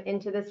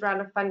into this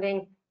round of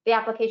funding. The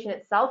application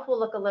itself will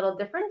look a little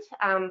different.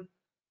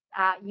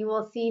 You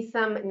will see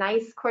some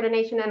nice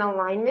coordination and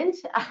alignment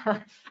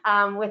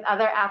with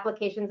other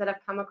applications that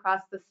have come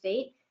across the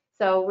state.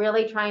 So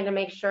really trying to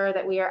make sure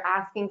that we are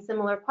asking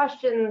similar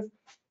questions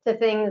to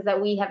things that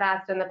we have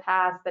asked in the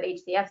past, that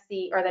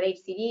HCFC or that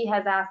HCD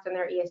has asked in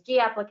their ESG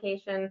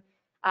application,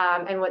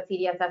 and what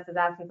CDSS has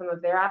asked in some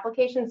of their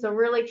applications. So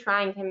really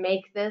trying to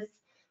make this,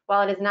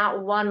 while it is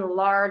not one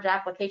large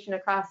application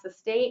across the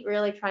state,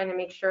 really trying to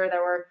make sure that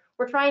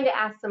we're trying to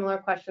ask similar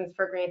questions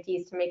for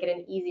grantees to make it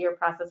an easier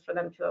process for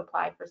them to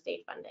apply for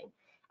state funding.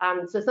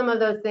 So some of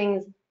those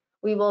things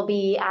we will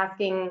be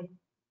asking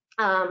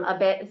a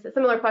bit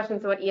similar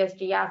questions to what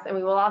ESG asked, and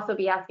we will also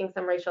be asking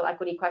some racial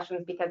equity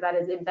questions because that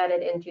is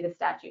embedded into the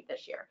statute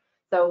this year.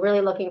 So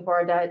really looking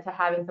forward to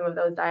having some of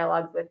those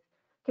dialogues with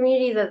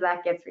communities as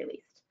that gets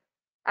released.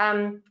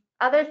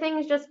 Other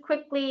things just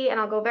quickly, and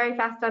I'll go very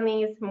fast on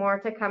these, more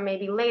to come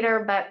maybe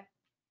later, but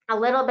a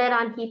little bit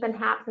on HEAP and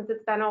HAP since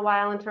it's been a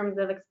while in terms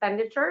of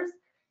expenditures.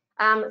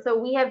 So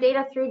we have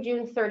data through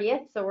June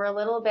 30th, so we're a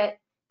little bit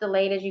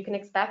delayed, as you can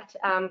expect,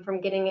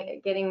 from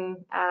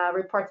getting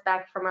reports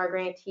back from our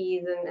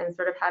grantees and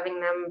sort of having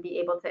them be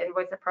able to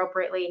invoice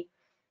appropriately.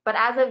 But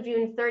as of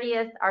June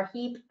 30th, our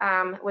HEAP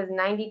was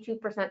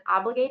 92%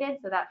 obligated,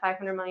 so that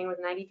 $500 million was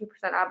 92%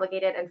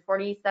 obligated and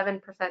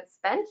 47%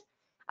 spent,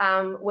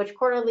 which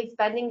quarterly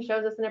spending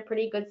shows us in a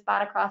pretty good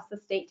spot across the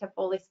state to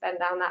fully spend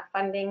down that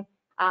funding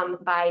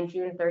by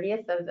June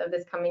 30th of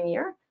this coming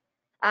year.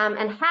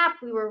 And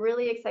HAP, we were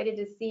really excited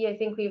to see. I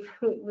think we've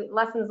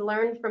lessons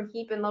learned from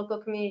HEAP in local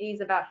communities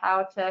about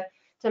how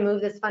to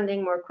move this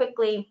funding more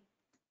quickly.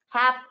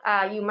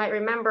 HAP, you might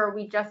remember,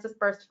 we just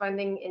dispersed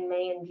funding in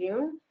May and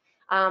June.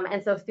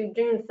 And so through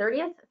June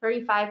 30th,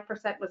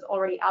 35% was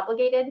already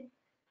obligated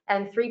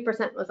and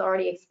 3% was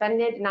already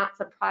expended. Not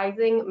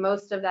surprising,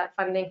 most of that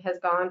funding has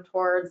gone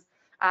towards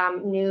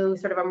new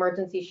sort of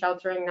emergency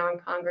sheltering,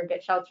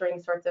 non-congregate sheltering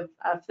sorts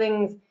of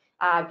things,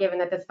 given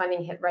that this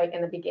funding hit right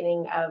in the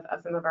beginning of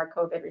some of our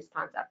COVID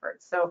response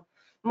efforts. So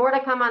more to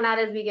come on that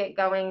as we get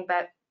going,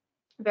 but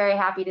very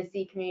happy to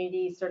see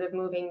communities sort of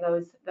moving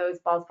those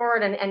balls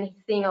forward and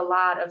seeing a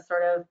lot of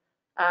sort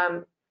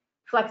of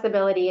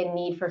flexibility and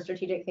need for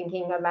strategic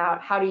thinking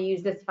about how to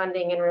use this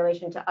funding in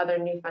relation to other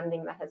new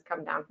funding that has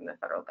come down from the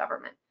federal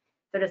government.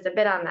 So just a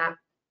bit on that.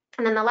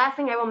 And then the last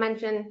thing I will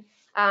mention,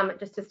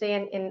 just to stay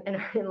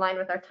in line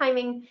with our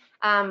timing,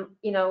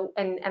 you know,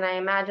 and I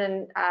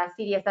imagine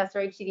CDSS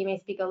or HCD may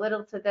speak a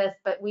little to this,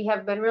 but we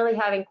have been really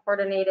having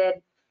coordinated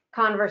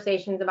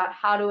conversations about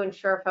how to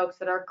ensure folks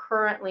that are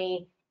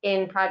currently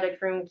in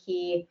Project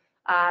Roomkey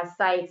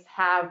sites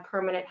have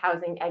permanent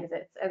housing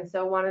exits. And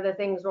so one of the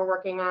things we're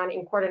working on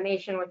in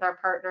coordination with our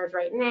partners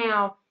right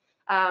now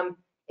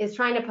is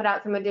trying to put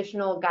out some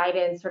additional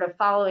guidance, sort of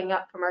following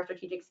up from our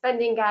strategic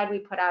spending guide we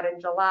put out in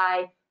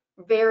July,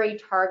 very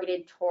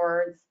targeted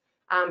towards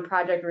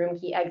Project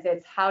Roomkey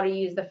exits, how to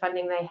use the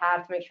funding they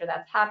have to make sure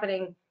that's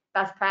happening,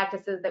 best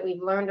practices that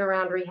we've learned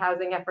around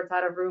rehousing efforts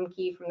out of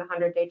Roomkey from the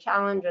 100-day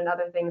challenge and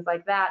other things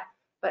like that,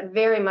 but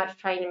very much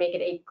trying to make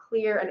it a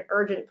clear and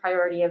urgent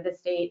priority of the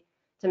state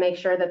to make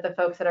sure that the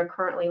folks that are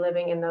currently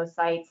living in those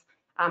sites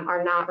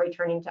are not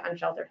returning to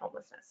unsheltered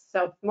homelessness.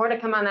 So more to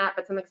come on that,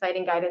 but some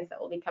exciting guidance that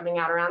will be coming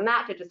out around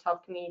that to just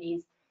help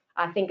communities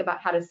think about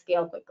how to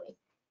scale quickly.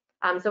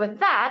 So with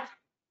that,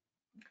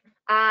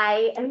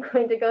 I am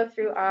going to go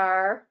through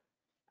our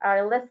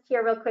list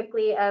here real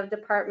quickly of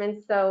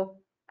departments. So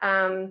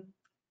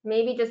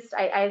maybe just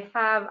I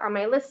have on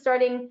my list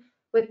starting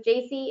with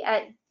JC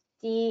at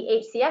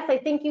DHCS. I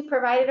think you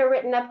provided a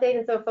written update,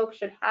 and so folks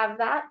should have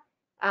that.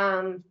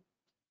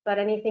 But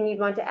anything you'd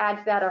want to add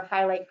to that or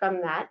highlight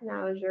from that,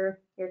 now is your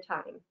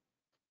time.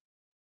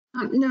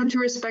 No, to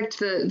respect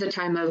the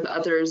time of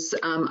others,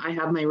 I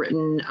have my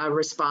written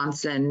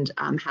response, and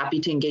I'm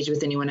happy to engage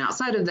with anyone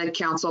outside of the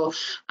council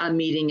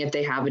meeting if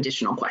they have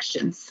additional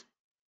questions.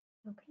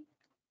 Okay,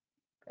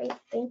 great,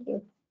 thank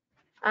you.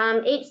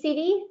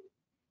 HCD,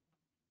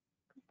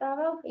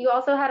 Gustavo, you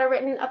also had a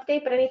written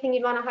update, but anything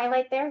you'd want to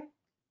highlight there?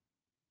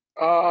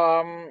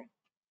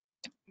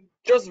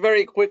 Just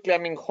very quickly, I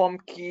mean,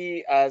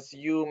 Homekey, as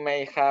you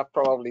may have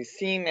probably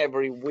seen,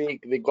 every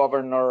week the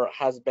governor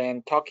has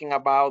been talking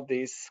about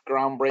this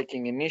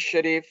groundbreaking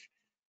initiative,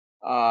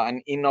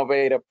 an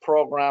innovative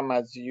program,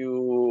 as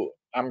you,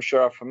 I'm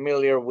sure, are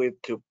familiar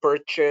with, to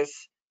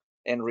purchase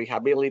and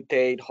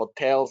rehabilitate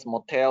hotels,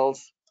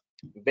 motels,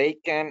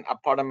 vacant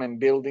apartment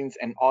buildings,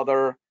 and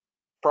other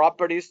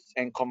properties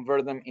and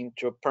convert them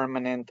into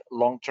permanent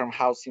long-term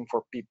housing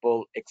for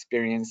people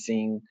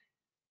experiencing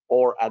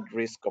or at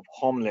risk of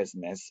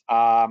homelessness.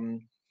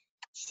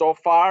 So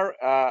far,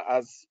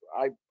 as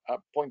I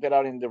pointed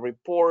out in the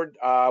report,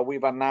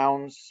 we've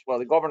announced, well,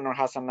 the governor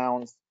has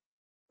announced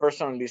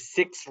personally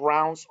 6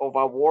 rounds of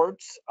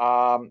awards.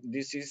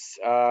 This is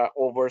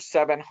over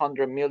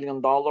 $700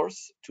 million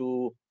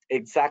to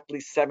exactly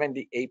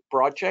 78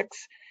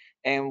 projects.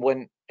 And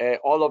when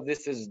all of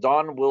this is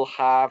done, we'll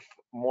have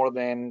more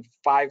than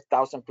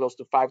 5,000, close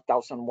to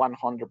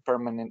 5,100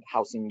 permanent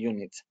housing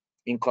units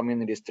in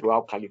communities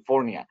throughout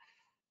California.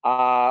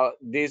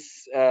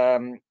 These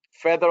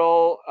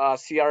federal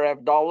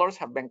CRF dollars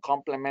have been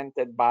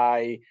complemented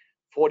by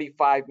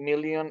 $45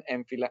 million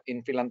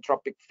in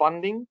philanthropic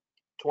funding,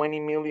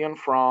 $20 million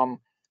from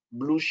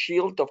Blue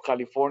Shield of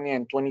California,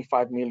 and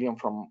 $25 million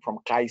from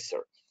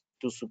Kaiser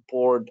to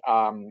support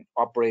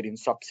operating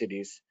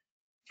subsidies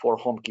for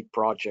HomeKey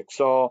projects.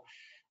 So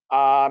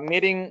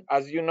meeting,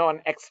 as you know,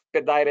 an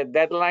expedited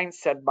deadline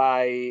set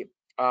by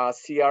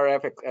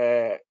CRF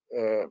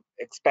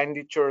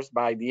expenditures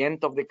by the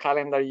end of the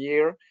calendar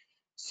year.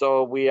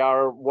 So we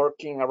are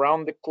working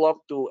around the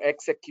clock to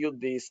execute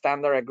the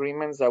standard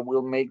agreements that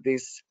will make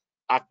these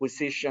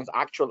acquisitions,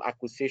 actual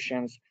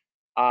acquisitions,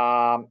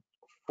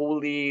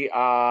 fully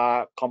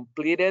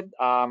completed,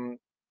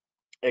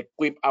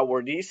 equip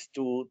awardees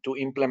to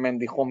implement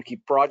the HomeKey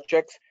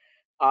projects.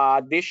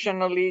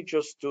 Additionally,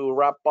 just to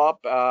wrap up,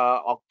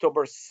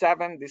 October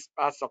 7, this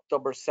past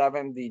October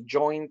 7, the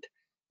Joint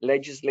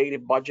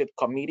Legislative Budget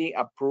Committee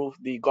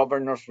approved the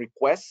governor's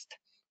request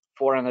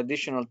for an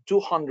additional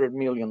 $200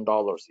 million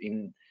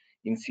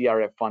in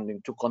CRF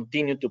funding to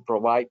continue to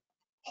provide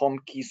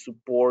HomeKey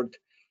support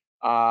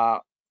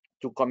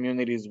to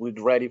communities with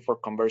ready for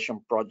conversion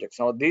projects.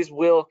 So this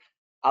will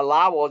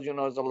allow us, you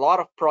know, there's a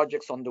lot of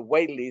projects on the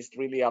wait list,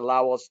 really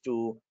allow us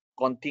to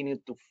continue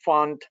to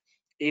fund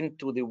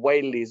into the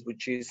wait list,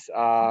 which is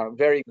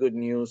very good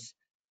news.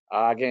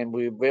 Again,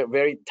 we're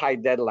very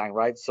tight deadline,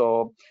 right?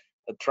 So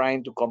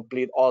trying to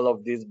complete all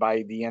of this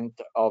by the end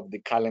of the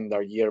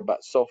calendar year,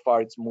 but so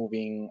far it's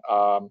moving.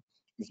 The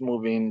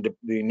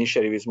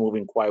initiative is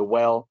moving quite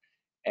well,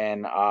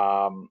 and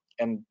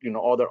you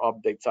know, other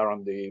updates are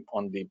on the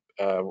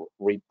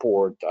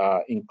report,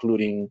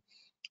 including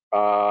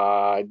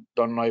I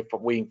don't know if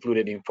we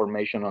included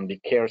information on the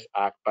CARES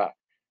Act, but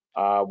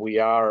we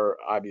are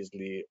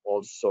obviously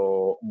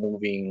also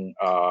moving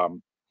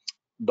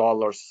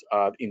dollars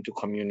into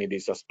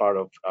communities as part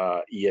of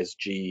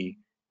ESG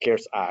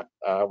CARES Act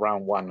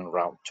round 1 and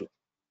round 2.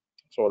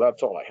 So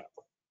that's all I have.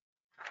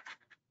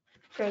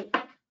 Great,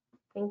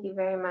 thank you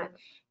very much.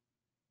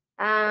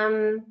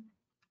 Cal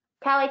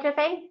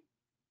HFA,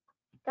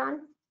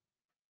 Don?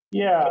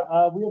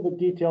 Yeah, we have a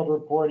detailed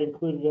report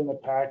included in the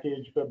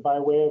package, but by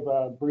way of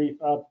a brief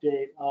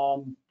update,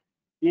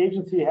 the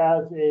agency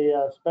has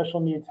a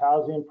special needs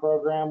housing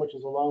program, which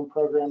is a loan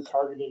program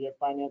targeted at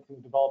financing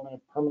the development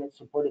of permanent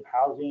supportive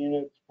housing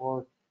units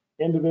for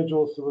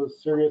individuals with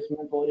serious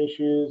mental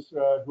issues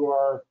who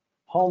are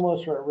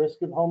homeless or at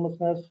risk of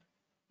homelessness.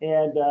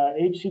 And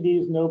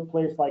HCD's No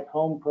Place Like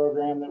Home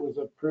program that was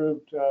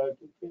approved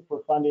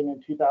for funding in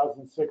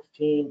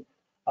 2016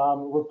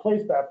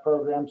 replaced that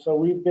program. So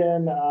we've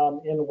been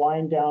in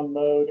wind down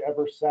mode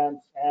ever since.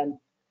 And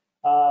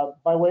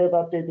by way of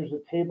update, there's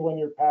a table in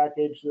your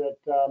package that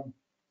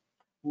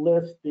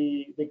lists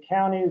the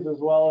counties as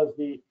well as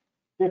the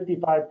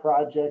 55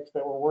 projects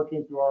that we're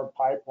working through our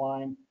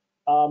pipeline.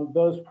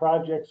 Those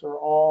projects are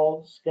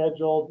all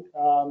scheduled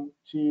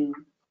to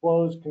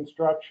close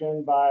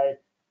construction by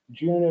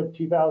June of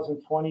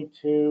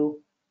 2022.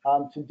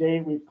 To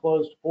date, we've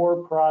closed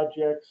 4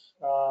 projects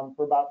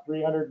for about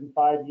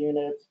 305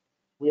 units.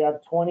 We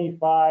have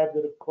 25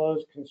 that have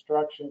closed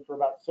construction for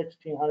about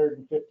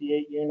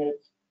 1,658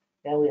 units.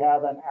 And we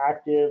have an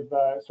active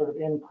sort of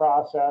in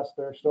process.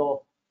 They're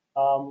still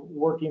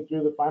working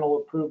through the final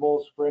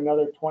approvals for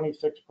another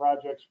 26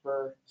 projects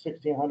for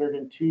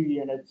 1,602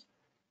 units.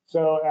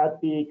 So at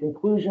the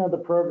conclusion of the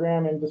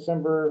program in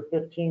December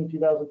 15,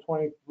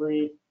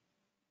 2023,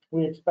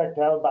 we expect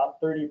to have about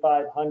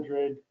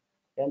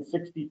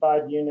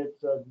 3,565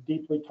 units of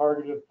deeply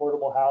targeted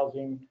affordable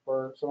housing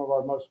for some of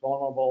our most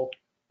vulnerable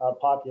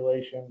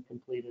population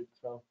completed.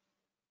 So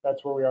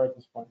that's where we are at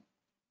this point.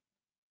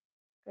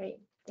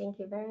 Great, thank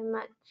you very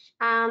much.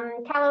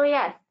 Cal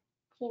OES,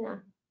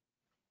 Tina,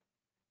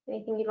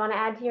 anything you'd want to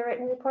add to your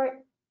written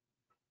report?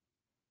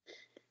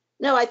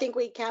 No, I think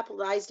we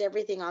capitalized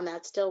everything on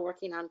that. Still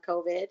working on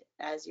COVID,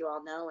 as you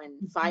all know,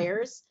 and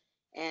fires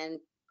and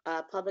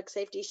public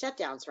safety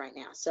shutdowns right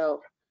now.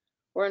 So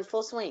we're in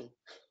full swing.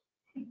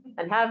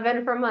 And have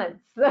been for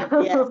months.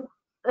 So. Yes.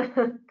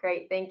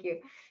 Great, thank you.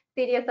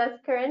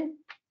 CDSS, Corinne,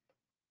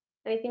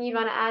 anything you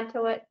want to add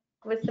to what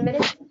was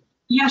submitted?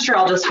 Yeah, sure.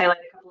 I'll just highlight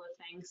a couple of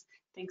things.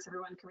 Thanks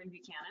everyone. Corinne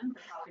Buchanan,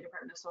 the California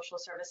Department of Social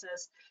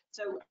Services.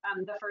 So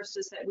the first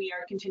is that we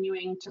are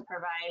continuing to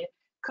provide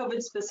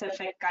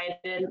COVID-specific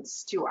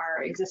guidance to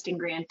our existing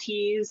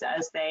grantees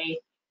as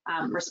they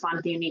respond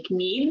to the unique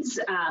needs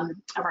of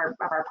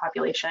our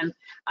population.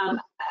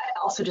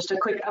 Also, just a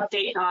quick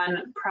update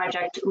on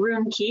Project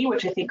Room Key,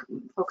 which I think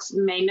folks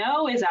may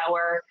know is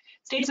our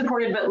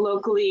state-supported but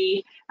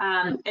locally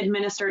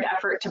administered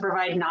effort to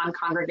provide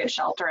non-congregate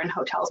shelter in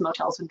hotels,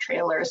 motels, and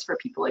trailers for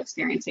people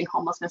experiencing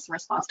homelessness in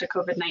response to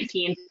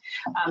COVID-19.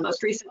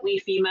 Most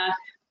recently, FEMA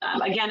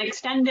again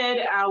extended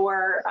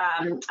our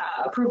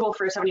approval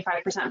for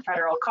 75%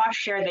 federal cost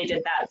share. They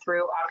did that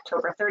through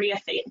October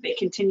 30th. They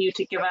continue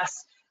to give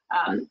us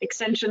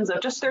extensions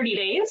of just 30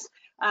 days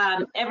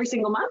every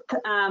single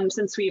month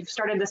since we've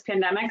started this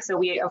pandemic. So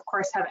we, of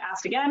course, have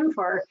asked again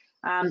for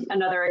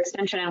another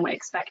extension, and we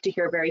expect to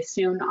hear very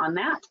soon on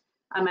that.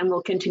 And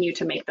we'll continue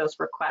to make those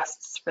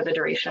requests for the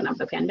duration of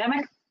the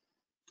pandemic.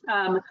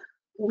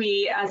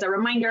 We, as a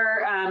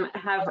reminder,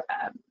 have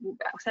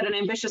set an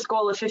ambitious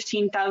goal of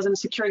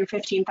securing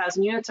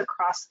 15,000 units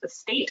across the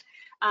state,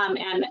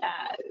 and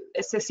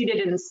succeeded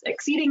in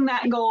exceeding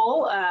that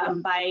goal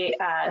by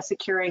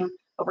securing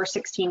over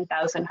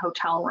 16,000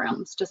 hotel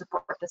rooms to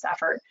support this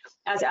effort.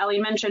 As Ali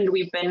mentioned,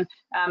 we've been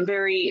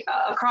very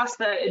across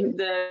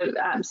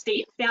the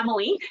state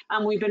family.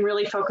 We've been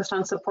really focused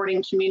on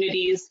supporting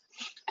communities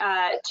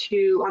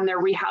on their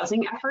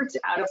rehousing efforts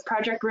out of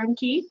Project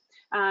Roomkey.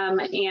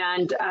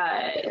 And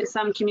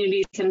some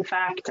communities, in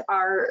fact,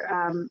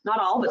 are, not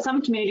all, but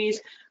some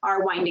communities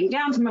are winding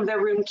down some of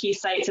their Roomkey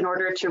sites in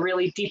order to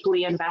really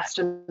deeply invest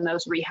in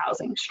those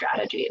rehousing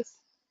strategies.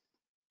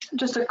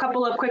 Just a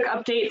couple of quick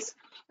updates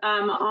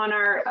on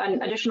our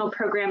additional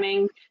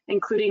programming,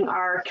 including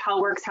our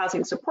CalWorks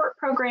Housing Support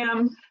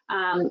Program.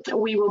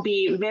 We will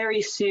be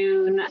very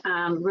soon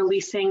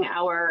releasing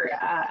our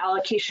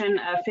allocation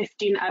of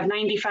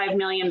 $95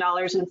 million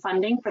in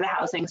funding for the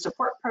Housing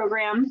Support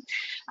Program,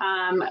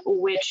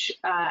 which,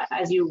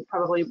 as you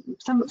probably,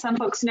 some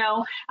folks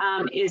know,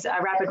 is a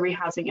rapid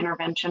rehousing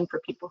intervention for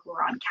people who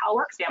are on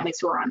CalWorks, families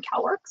who are on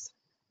CalWorks.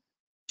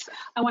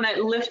 I want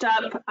to lift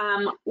up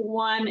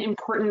one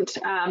important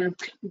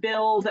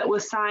bill that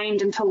was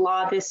signed into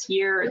law this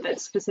year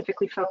that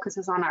specifically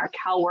focuses on our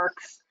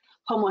CalWorks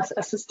Homeless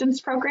Assistance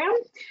Program,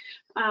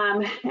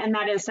 and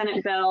that is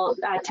Senate Bill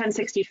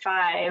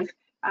 1065,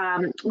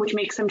 which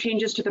makes some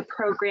changes to the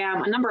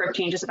program, a number of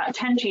changes, about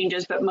 10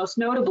 changes, but most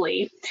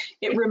notably,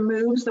 it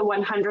removes the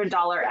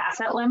 $100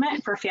 asset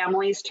limit for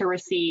families to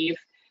receive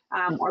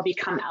or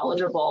become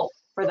eligible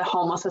for the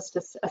homeless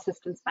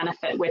assistance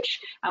benefit, which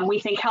we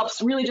think helps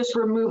really just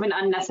remove an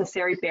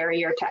unnecessary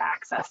barrier to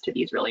access to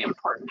these really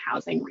important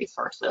housing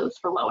resources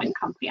for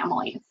low-income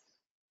families.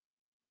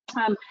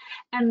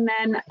 And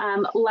then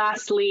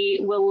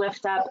lastly, we'll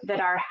lift up that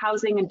our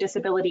housing and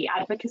disability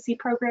advocacy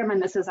program,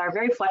 and this is our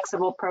very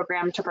flexible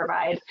program to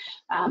provide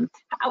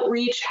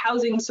outreach,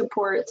 housing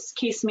supports,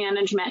 case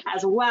management,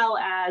 as well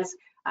as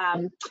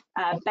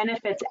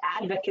benefits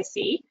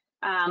advocacy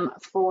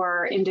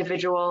for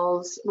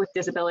individuals with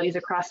disabilities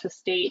across the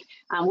state.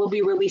 We'll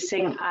be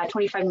releasing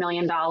 $25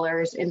 million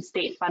in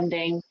state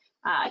funding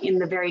in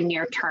the very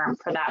near term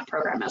for that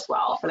program as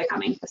well for the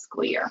coming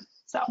fiscal year.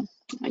 So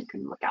you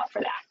can look out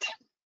for that.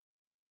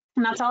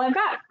 And that's all I've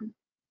got.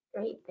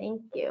 Great,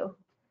 thank you.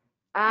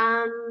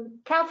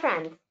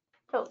 Caltrans,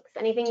 folks,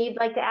 anything you'd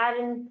like to add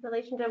in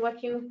relation to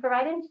what you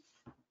provided?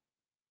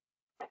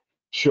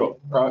 Sure.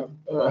 I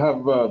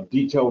have a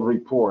detailed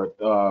report,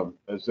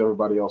 as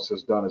everybody else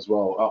has done as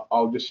well.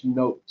 I'll just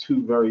note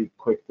two very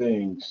quick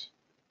things.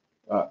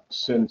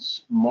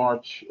 Since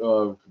March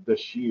of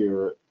this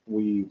year,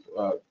 we've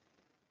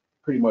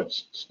pretty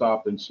much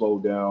stopped and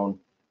slowed down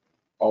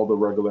all the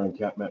regular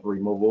encampment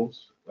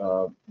removals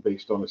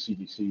based on the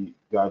CDC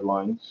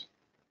guidelines.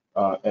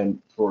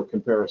 And for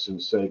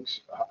comparison's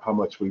sakes, how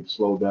much we've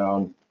slowed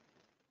down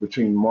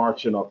between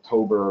March and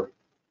October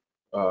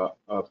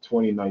of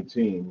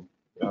 2019.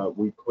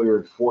 We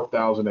cleared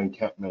 4,000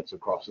 encampments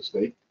across the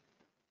state.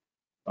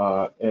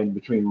 And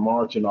between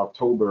March and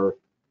October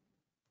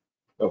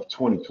of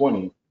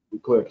 2020, we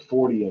cleared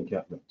 40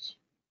 encampments.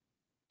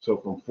 So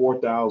from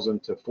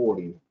 4,000 to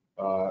 40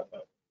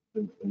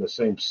 in the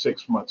same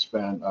 6-month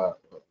span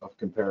of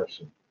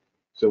comparison.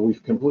 So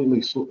we've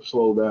completely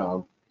slowed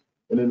down.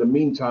 And in the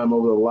meantime,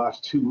 over the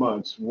last 2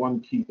 months, one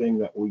key thing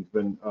that we've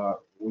been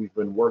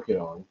working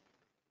on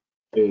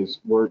is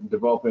we're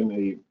developing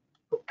a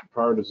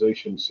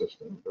prioritization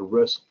system, a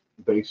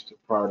risk-based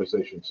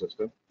prioritization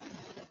system,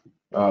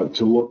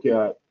 to look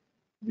at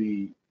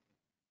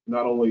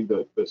not only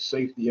the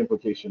safety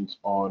implications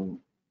on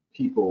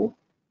people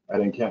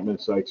at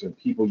encampment sites and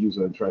people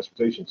using the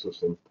transportation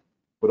system,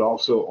 but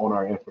also on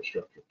our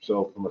infrastructure.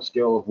 So from a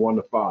scale of 1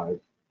 to 5,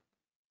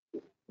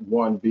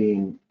 1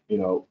 being,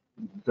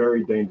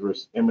 very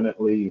dangerous,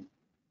 imminently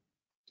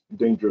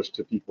dangerous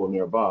to people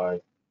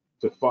nearby,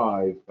 to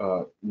 5,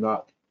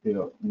 not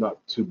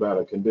too bad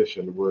a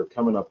condition. We're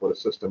coming up with a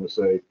system to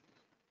say,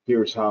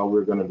 here's how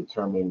we're going to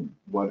determine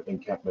what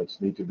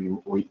encampments need to be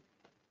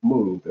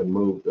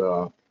moved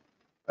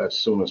as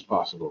soon as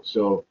possible.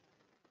 So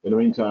in the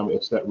meantime,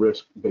 it's that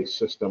risk-based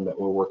system that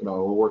we're working on.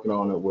 We're working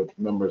on it with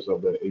members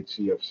of the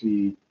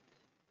HCFC,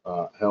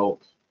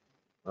 Health,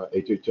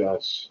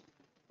 HHS,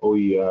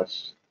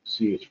 OES,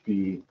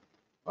 CHP,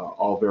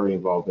 all very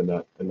involved in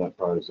that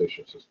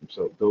prioritization system.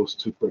 So those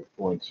 2 quick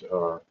points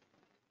are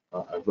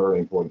very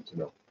important to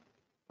know.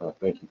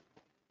 Thank you.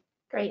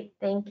 Great,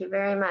 thank you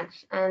very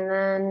much. And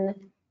then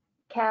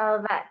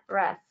Calvet,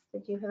 Russ,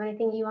 did you have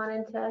anything you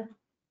wanted to?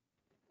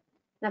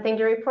 Nothing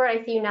to report?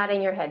 I see you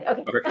nodding your head.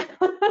 Okay. Okay.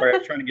 Sorry, I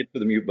was trying to get to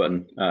the mute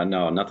button.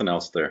 No, nothing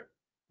else there.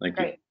 Thank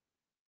you. Great.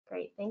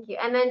 Great, thank you.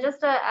 And then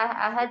just a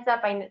heads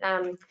up,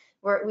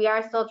 we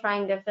are still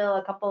trying to fill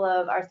a couple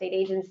of our state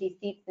agency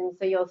seats, and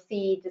so you'll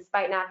see,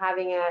 despite not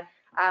having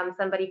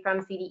somebody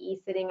from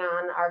CDE sitting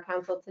on our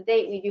council to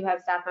date, we do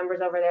have staff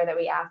members over there that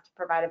we asked to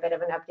provide a bit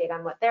of an update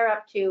on what they're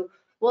up to.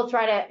 We'll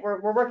try to,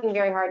 we're working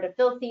very hard to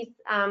fill seats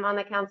on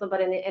the council,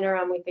 but in the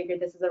interim, we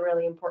figured this is a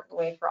really important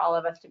way for all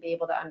of us to be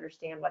able to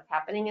understand what's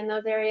happening in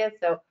those areas.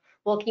 So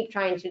we'll keep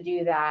trying to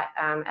do that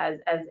as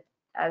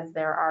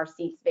there are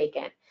seats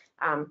vacant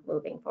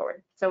moving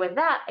forward. So with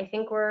that, I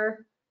think we're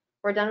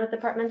done with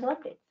departmental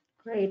updates.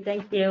 Great,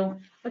 thank you.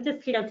 I'll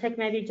just take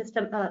maybe just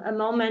a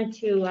moment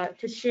to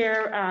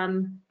share.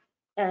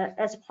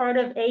 As part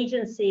of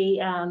agency,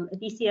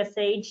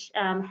 DCSH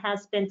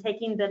has been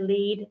taking the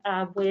lead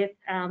with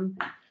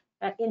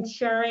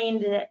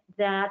ensuring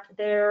that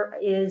there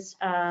is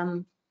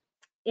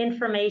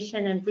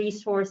information and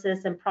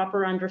resources and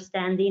proper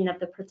understanding of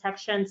the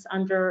protections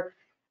under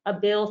a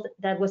bill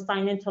that was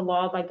signed into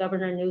law by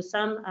Governor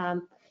Newsom,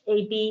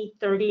 AB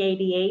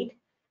 3088,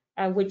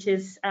 which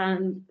is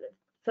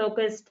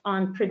focused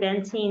on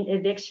preventing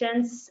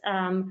evictions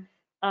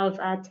of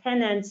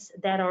tenants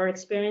that are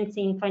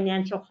experiencing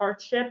financial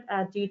hardship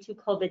due to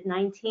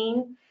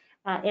COVID-19,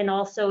 and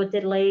also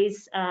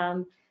delays,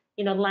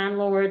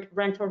 landlord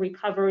rental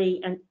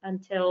recovery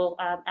until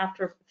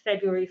after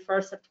February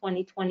 1st of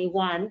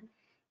 2021.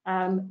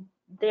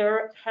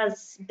 There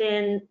has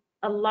been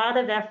a lot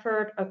of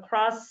effort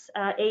across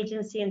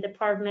agency and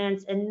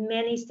departments and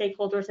many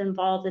stakeholders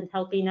involved in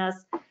helping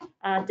us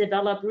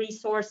develop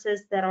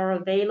resources that are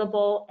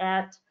available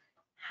at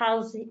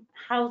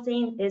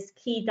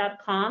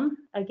housingiskey.com.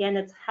 Again,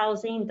 it's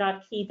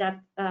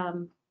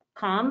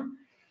housing.key.com.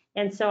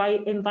 And so I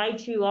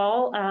invite you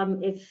all,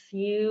 if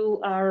you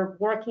are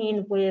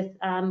working with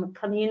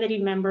community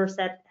members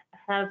that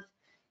have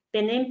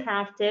been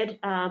impacted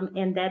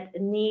and that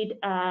need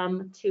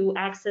to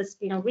access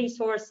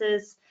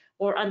resources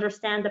or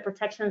understand the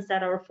protections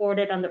that are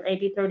afforded under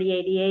AB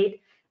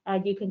 3088,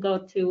 you can go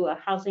to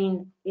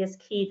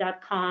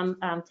housingiskey.com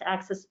to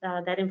access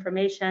that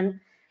information.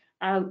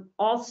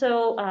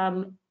 Also,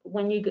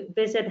 when you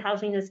visit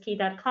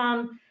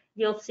housingiskey.com,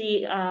 you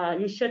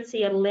should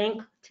see a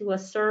link to a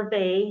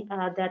survey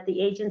that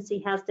the agency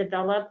has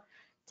developed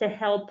to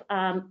help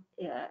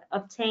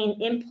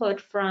obtain input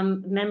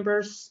from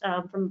members,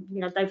 from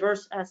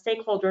diverse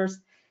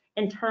stakeholders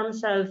in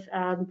terms of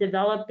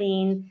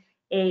developing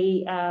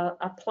a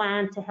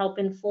plan to help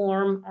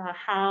inform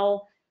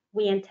how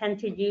we intend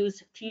to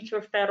use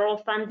future federal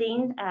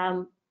funding.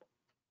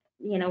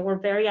 We're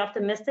very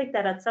optimistic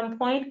that at some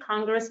point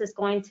Congress is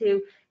going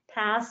to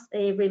pass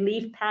a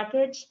relief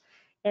package,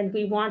 and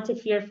we want to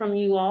hear from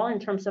you all in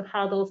terms of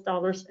how those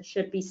dollars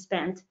should be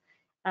spent.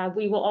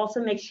 We will also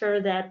make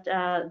sure that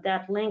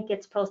that link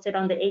gets posted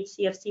on the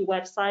HCFC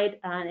website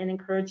and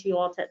encourage you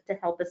all to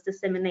help us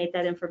disseminate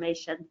that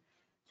information.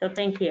 So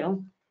thank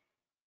you.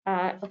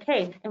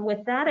 Okay, and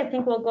with that, I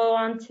think we'll go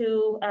on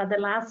to the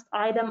last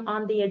item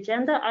on the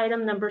agenda,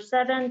 item number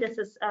 7. This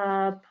is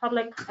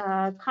public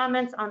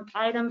comments on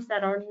items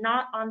that are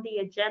not on the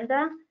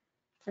agenda.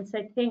 And so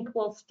I think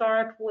we'll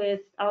start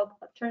with, I'll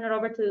turn it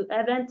over to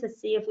Evan to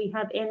see if we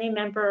have any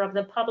member of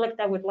the public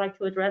that would like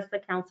to address the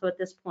council at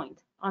this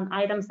point on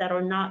items that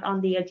are not on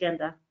the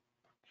agenda.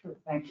 Sure,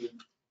 thank you.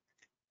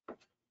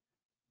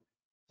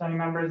 Any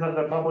members of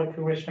the public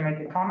who wish to make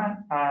a comment,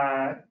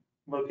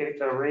 locate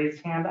the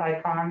raised hand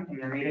icon in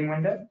your meeting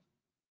window.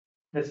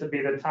 This would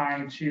be the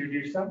time to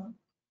do so.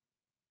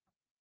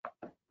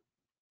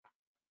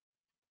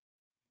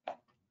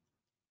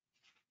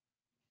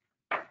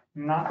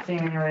 Not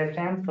seeing any raised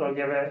hands, but I'll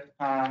give it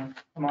a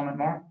moment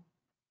more.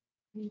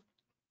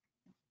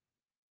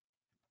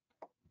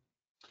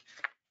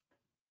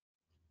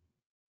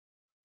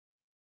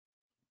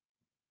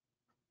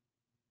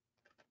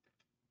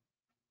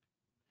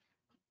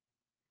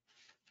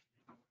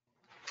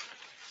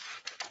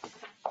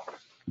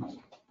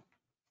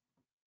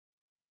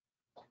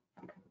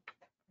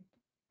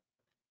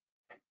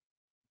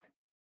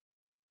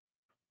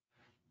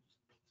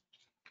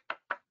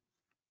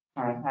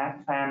 All right,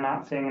 I am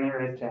not seeing any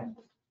raised hands.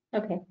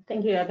 Okay,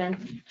 thank you,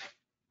 Evan.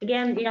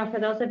 Again, for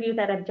those of you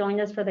that have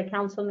joined us for the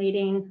council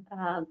meeting,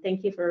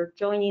 thank you for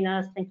joining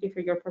us. Thank you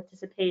for your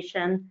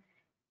participation.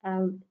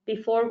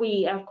 Before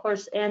we, of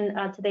course, end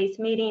today's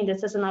meeting,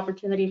 this is an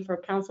opportunity for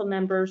council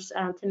members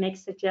to make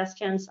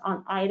suggestions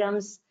on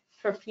items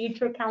for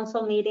future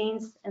council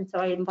meetings. And so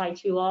I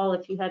invite you all,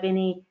 if you have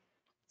any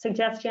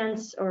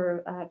suggestions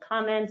or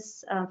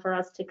comments for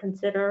us to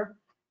consider,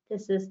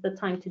 this is the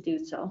time to do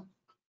so.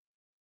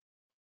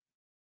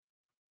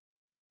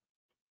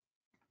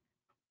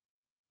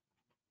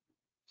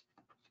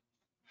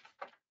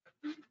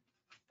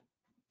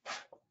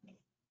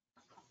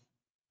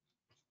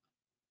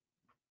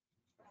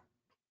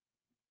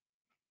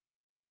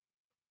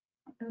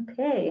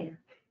 Okay,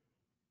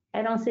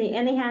 I don't see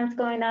any hands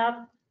going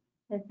up.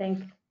 I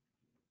think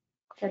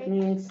that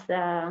means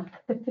there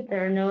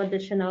are no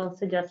additional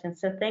suggestions.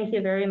 So thank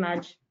you very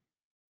much.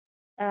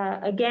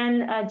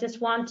 Again, I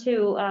just want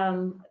to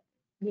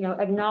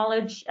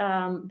acknowledge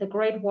the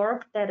great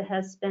work that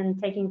has been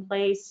taking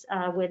place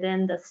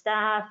within the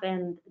staff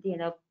and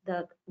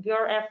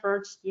your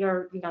efforts,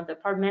 your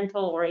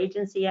departmental or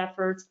agency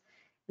efforts,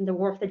 and the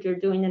work that you're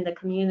doing in the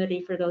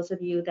community for those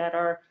of you that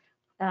are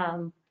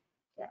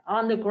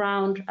on the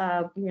ground,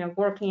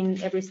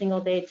 working every single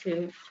day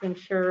to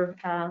ensure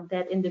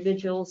that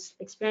individuals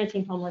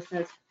experiencing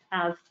homelessness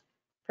have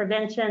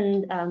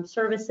prevention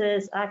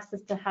services,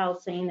 access to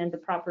housing, and the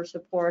proper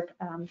support.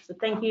 So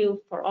thank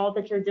you for all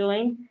that you're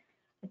doing.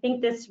 I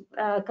think this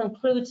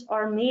concludes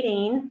our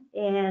meeting,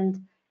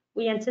 and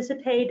we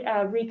anticipate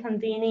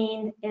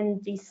reconvening in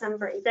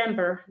December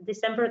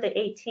the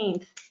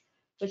 18th,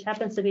 which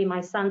happens to be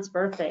my son's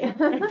birthday.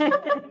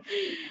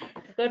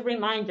 Good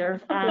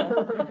reminder.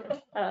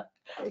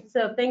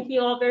 So thank you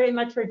all very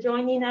much for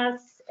joining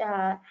us.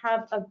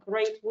 Have a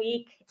great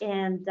week,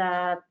 and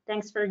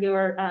thanks for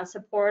your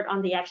support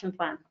on the action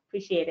plan.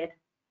 Appreciate it.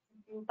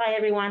 Bye,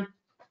 everyone.